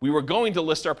 We were going to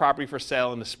list our property for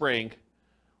sale in the spring,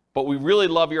 but we really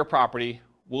love your property.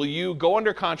 Will you go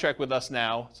under contract with us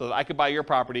now so that I could buy your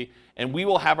property, and we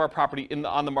will have our property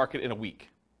on the market in a week?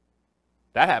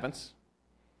 That happens.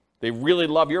 They really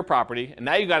love your property, and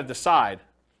now you got to decide,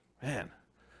 man,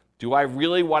 do I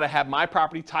really want to have my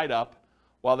property tied up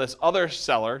while this other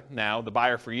seller, now the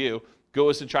buyer for you,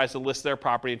 goes and tries to list their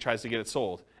property and tries to get it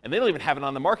sold? And they don't even have it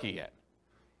on the market yet.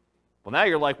 Well, now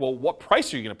you're like, well, what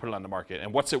price are you going to put it on the market,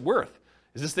 and what's it worth?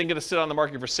 Is this thing going to sit on the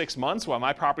market for 6 months while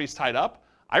my property's tied up?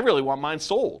 I really want mine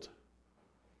sold.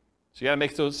 So you got to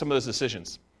make some of those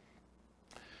decisions.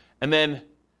 And then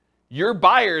your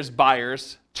buyers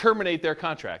terminate their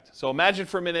contract. So imagine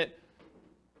for a minute,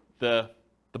 the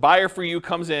buyer for you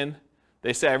comes in.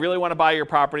 They say, I really want to buy your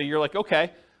property. You're like,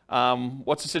 okay,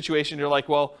 what's the situation? You're like,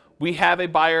 well, we have a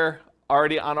buyer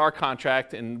already on our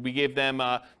contract, and we gave them,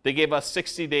 they gave us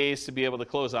 60 days to be able to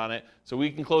close on it. So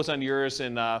we can close on yours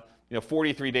in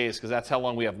 43 days because that's how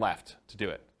long we have left to do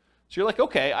it. So you're like,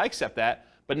 okay, I accept that.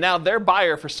 But now their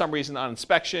buyer, for some reason on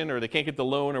inspection or they can't get the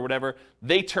loan or whatever,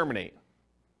 they terminate.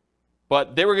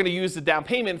 But they were going to use the down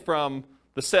payment from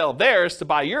the sale of theirs to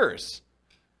buy yours.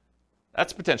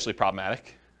 That's potentially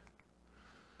problematic.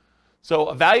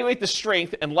 So evaluate the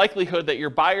strength and likelihood that your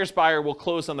buyer's buyer will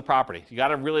close on the property. You got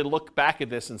to really look back at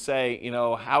this and say,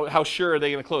 how sure are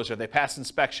they going to close? Are they past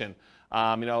inspection?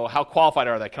 How qualified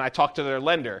are they? Can I talk to their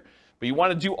lender? But you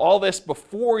want to do all this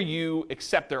before you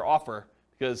accept their offer,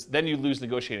 because then you lose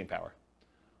negotiating power.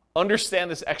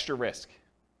 Understand this extra risk.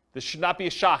 This should not be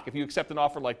a shock. If you accept an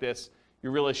offer like this,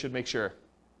 you really should make sure.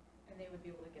 And they would be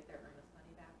able to get their earnest money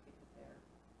back because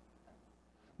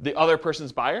they're... The other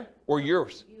person's buyer or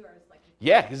yours? Yours, like...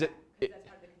 Yeah, because that's part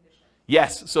of the condition.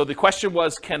 Yes. So the question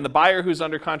was, can the buyer who's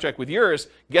under contract with yours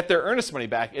get their earnest money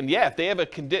back? And yeah, if they have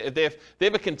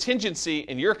a contingency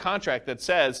in your contract that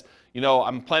says,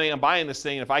 I'm planning on buying this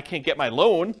thing, and if I can't get my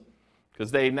loan, because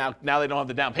they now they don't have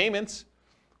the down payments,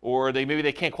 or maybe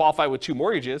they can't qualify with 2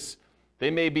 mortgages,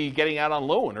 they may be getting out on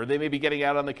loan, or they may be getting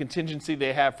out on the contingency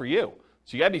they have for you.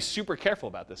 So you got to be super careful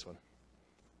about this one.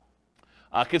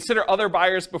 Consider other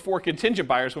buyers before contingent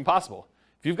buyers when possible.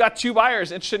 If you've got 2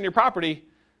 buyers interested in your property,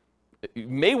 you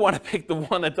may want to pick the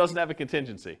one that doesn't have a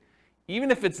contingency,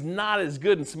 even if it's not as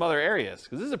good in some other areas,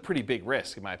 because this is a pretty big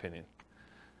risk, in my opinion.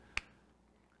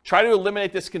 Try to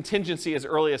eliminate this contingency as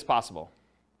early as possible.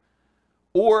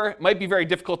 Or it might be very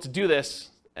difficult to do this,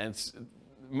 and it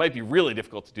might be really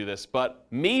difficult to do this, but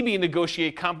maybe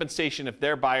negotiate compensation if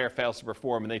their buyer fails to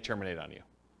perform and they terminate on you.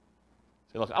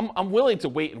 Say, look, I'm willing to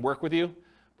wait and work with you,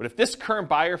 but if this current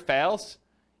buyer fails,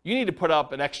 you need to put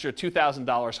up an extra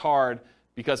 $2,000 hard,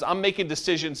 because I'm making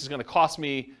decisions that's going to cost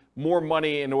me more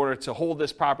money in order to hold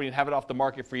this property and have it off the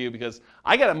market for you, because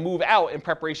I got to move out in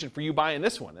preparation for you buying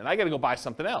this one, and I got to go buy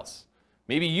something else.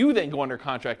 Maybe you then go under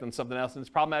contract on something else, and it's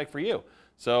problematic for you.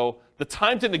 So the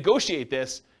time to negotiate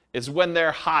this is when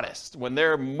they're hottest, when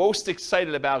they're most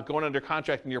excited about going under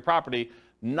contract in your property,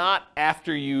 not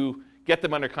after you get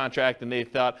them under contract and they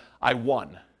thought, I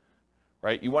won,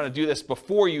 right? You want to do this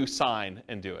before you sign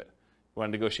and do it. You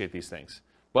want to negotiate these things.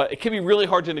 But it can be really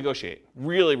hard to negotiate,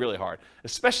 really, really hard,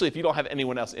 especially if you don't have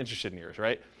anyone else interested in yours,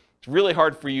 right? It's really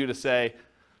hard for you to say,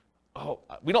 oh,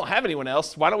 we don't have anyone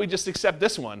else. Why don't we just accept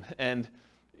this one? And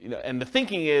the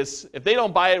thinking is, if they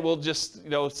don't buy it, we'll just,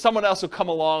 someone else will come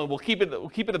along. We'll keep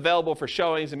it available for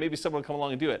showings, and maybe someone will come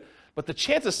along and do it. But the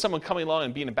chance of someone coming along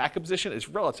and being in a backup position is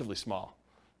relatively small.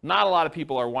 Not a lot of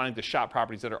people are wanting to shop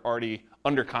properties that are already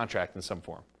under contract in some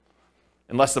form,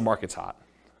 unless the market's hot,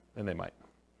 then they might.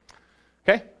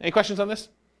 Okay, any questions on this?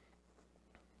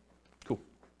 Cool.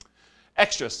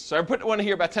 Extras. So I put one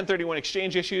here about 1031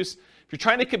 exchange issues. If you're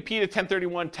trying to compete a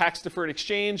 1031 tax-deferred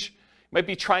exchange, you might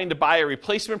be trying to buy a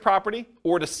replacement property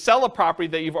or to sell a property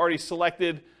that you've already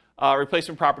selected a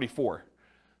replacement property for.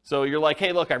 So you're like,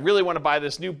 hey, look, I really want to buy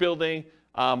this new building.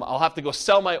 I'll have to go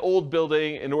sell my old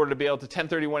building in order to be able to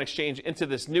 1031 exchange into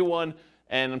this new one,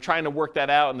 and I'm trying to work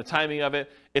that out and the timing of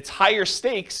it. It's higher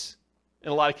stakes in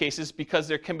a lot of cases because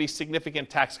there can be significant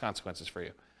tax consequences for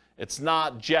you. It's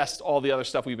not just all the other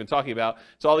stuff we've been talking about.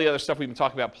 It's all the other stuff we've been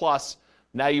talking about, plus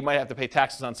now you might have to pay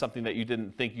taxes on something that you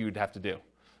didn't think you'd have to do.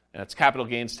 And it's capital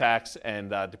gains tax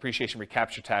and depreciation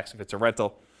recapture tax if it's a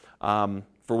rental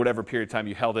for whatever period of time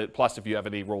you held it, plus if you have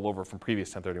any rollover from previous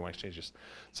 1031 exchanges.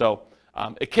 So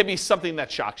it can be something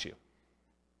that shocks you.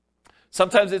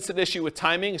 Sometimes it's an issue with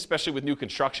timing, especially with new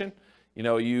construction.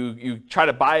 You try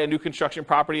to buy a new construction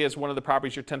property as one of the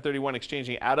properties you're 1031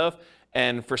 exchanging out of,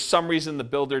 and for some reason the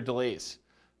builder delays.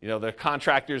 The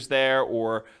contractor's there,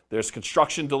 or there's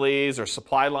construction delays or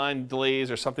supply line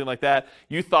delays or something like that.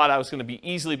 You thought I was going to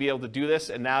easily be able to do this,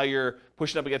 and now you're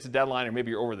pushing up against a deadline, or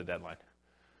maybe you're over the deadline.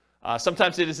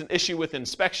 Sometimes it is an issue with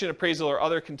inspection, appraisal, or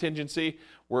other contingency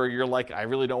where you're like, I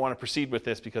really don't want to proceed with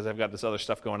this because I've got this other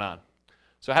stuff going on.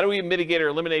 So how do we mitigate or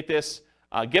eliminate this?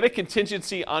 Get a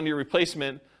contingency on your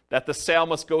replacement that the sale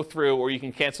must go through, or you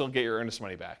can cancel and get your earnest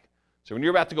money back. So when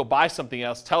you're about to go buy something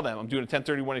else, tell them, I'm doing a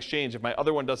 1031 exchange. If my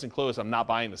other one doesn't close, I'm not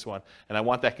buying this one. And I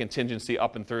want that contingency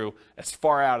up and through as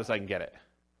far out as I can get it,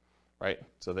 right?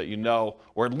 So that you know,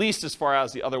 or at least as far out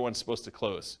as the other one's supposed to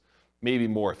close. Maybe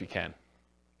more if you can.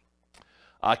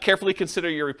 Carefully consider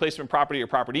your replacement property or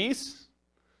properties.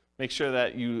 Make sure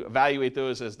that you evaluate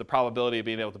those as the probability of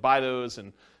being able to buy those,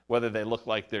 and whether they look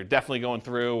like they're definitely going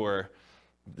through, or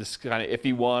this kind of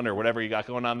iffy one, or whatever you got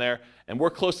going on there. And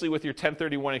work closely with your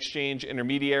 1031 exchange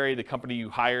intermediary, the company you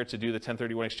hire to do the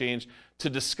 1031 exchange, to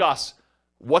discuss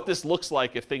what this looks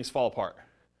like if things fall apart.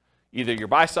 Either your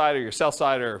buy side or your sell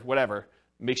side or whatever.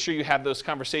 Make sure you have those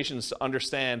conversations to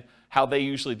understand how they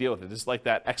usually deal with it. This is like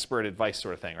that expert advice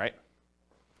sort of thing, right?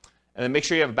 And then make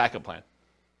sure you have a backup plan.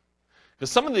 Because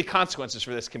some of the consequences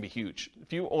for this can be huge.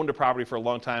 If you owned a property for a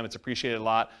long time, it's appreciated a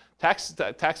lot. Tax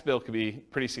bill could be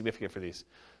pretty significant for these.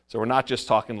 So we're not just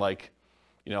talking like,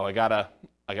 I gotta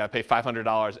pay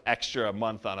 $500 extra a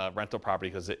month on a rental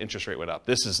property because the interest rate went up.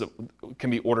 This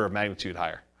can be orders of magnitude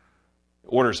higher,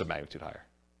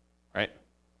 right?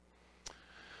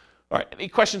 All right, any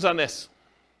questions on this?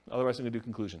 Otherwise, I'm gonna do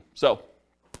conclusion. So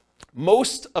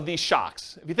most of these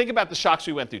shocks, if you think about the shocks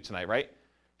we went through tonight, right?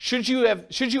 Should you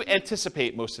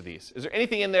anticipate most of these? Is there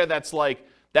anything in there that's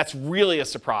really a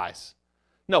surprise?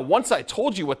 No, once I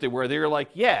told you what they were like,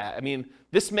 yeah,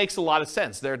 this makes a lot of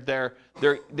sense.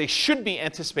 They should be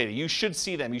anticipated. You should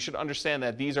see them. You should understand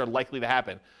that these are likely to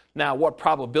happen. Now, what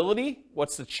probability?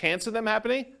 What's the chance of them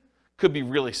happening? Could be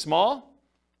really small,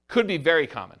 could be very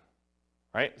common,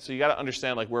 right? So you got to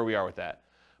understand where we are with that.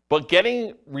 But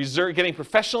getting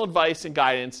professional advice and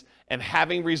guidance and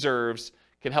having reserves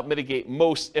can help mitigate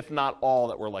most, if not all,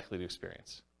 that we're likely to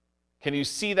experience. Can you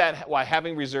see that why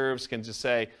having reserves can just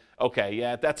say, okay,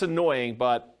 yeah, that's annoying,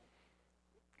 but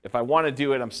if I want to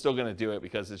do it, I'm still going to do it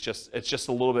because it's just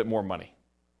a little bit more money.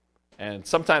 And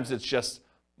sometimes it's just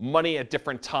money at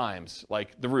different times,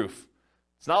 like the roof.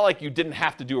 It's not like you didn't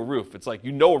have to do a roof. It's like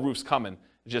a roof's coming.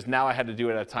 It's just now I had to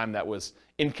do it at a time that was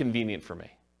inconvenient for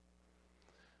me.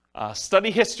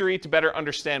 Study history to better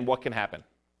understand what can happen.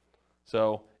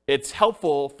 So it's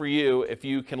helpful for you if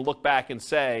you can look back and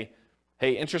say,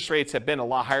 hey, interest rates have been a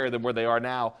lot higher than where they are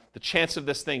now. The chance of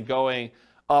this thing going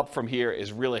up from here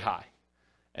is really high.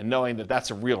 And knowing that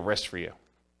that's a real risk for you.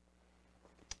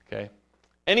 Okay?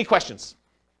 Any questions?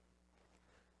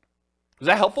 Was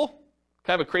that helpful?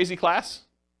 Kind of a crazy class?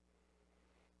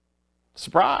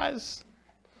 Surprise.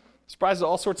 Surprise at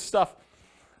all sorts of stuff.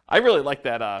 I really like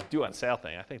that due on sale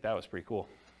thing. I think that was pretty cool.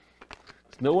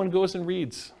 No one goes and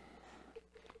reads.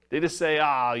 They just say,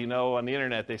 on the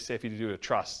internet, they say if you do a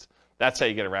trust, that's how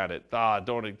you get around it.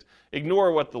 Don't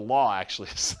ignore what the law actually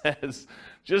says.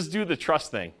 Just do the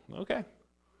trust thing. Okay.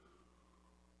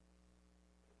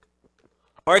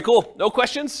 All right, cool. No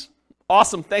questions?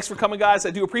 Awesome. Thanks for coming, guys.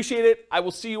 I do appreciate it. I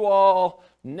will see you all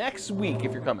next week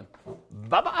if you're coming.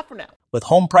 Bye-bye for now. With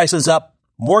home prices up,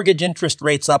 mortgage interest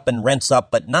rates up, and rents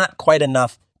up, but not quite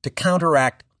enough to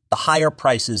counteract the higher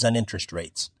prices and interest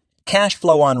rates. Cash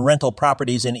flow on rental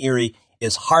properties in Erie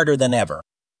is harder than ever.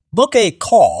 Book a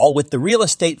call with the Real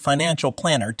Estate Financial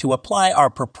Planner to apply our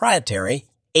proprietary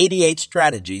 88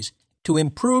 strategies to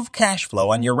improve cash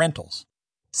flow on your rentals.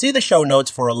 See the show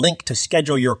notes for a link to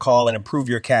schedule your call and improve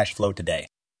your cash flow today.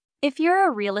 If you're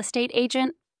a real estate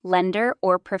agent, lender,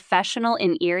 or professional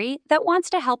in Erie that wants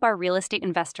to help our real estate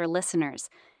investor listeners,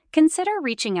 consider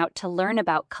reaching out to learn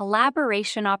about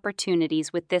collaboration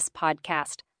opportunities with this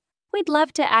podcast. We'd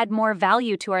love to add more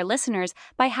value to our listeners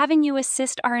by having you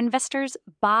assist our investors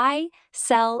buy,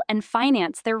 sell, and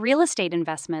finance their real estate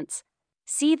investments.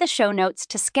 See the show notes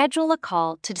to schedule a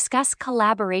call to discuss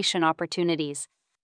collaboration opportunities.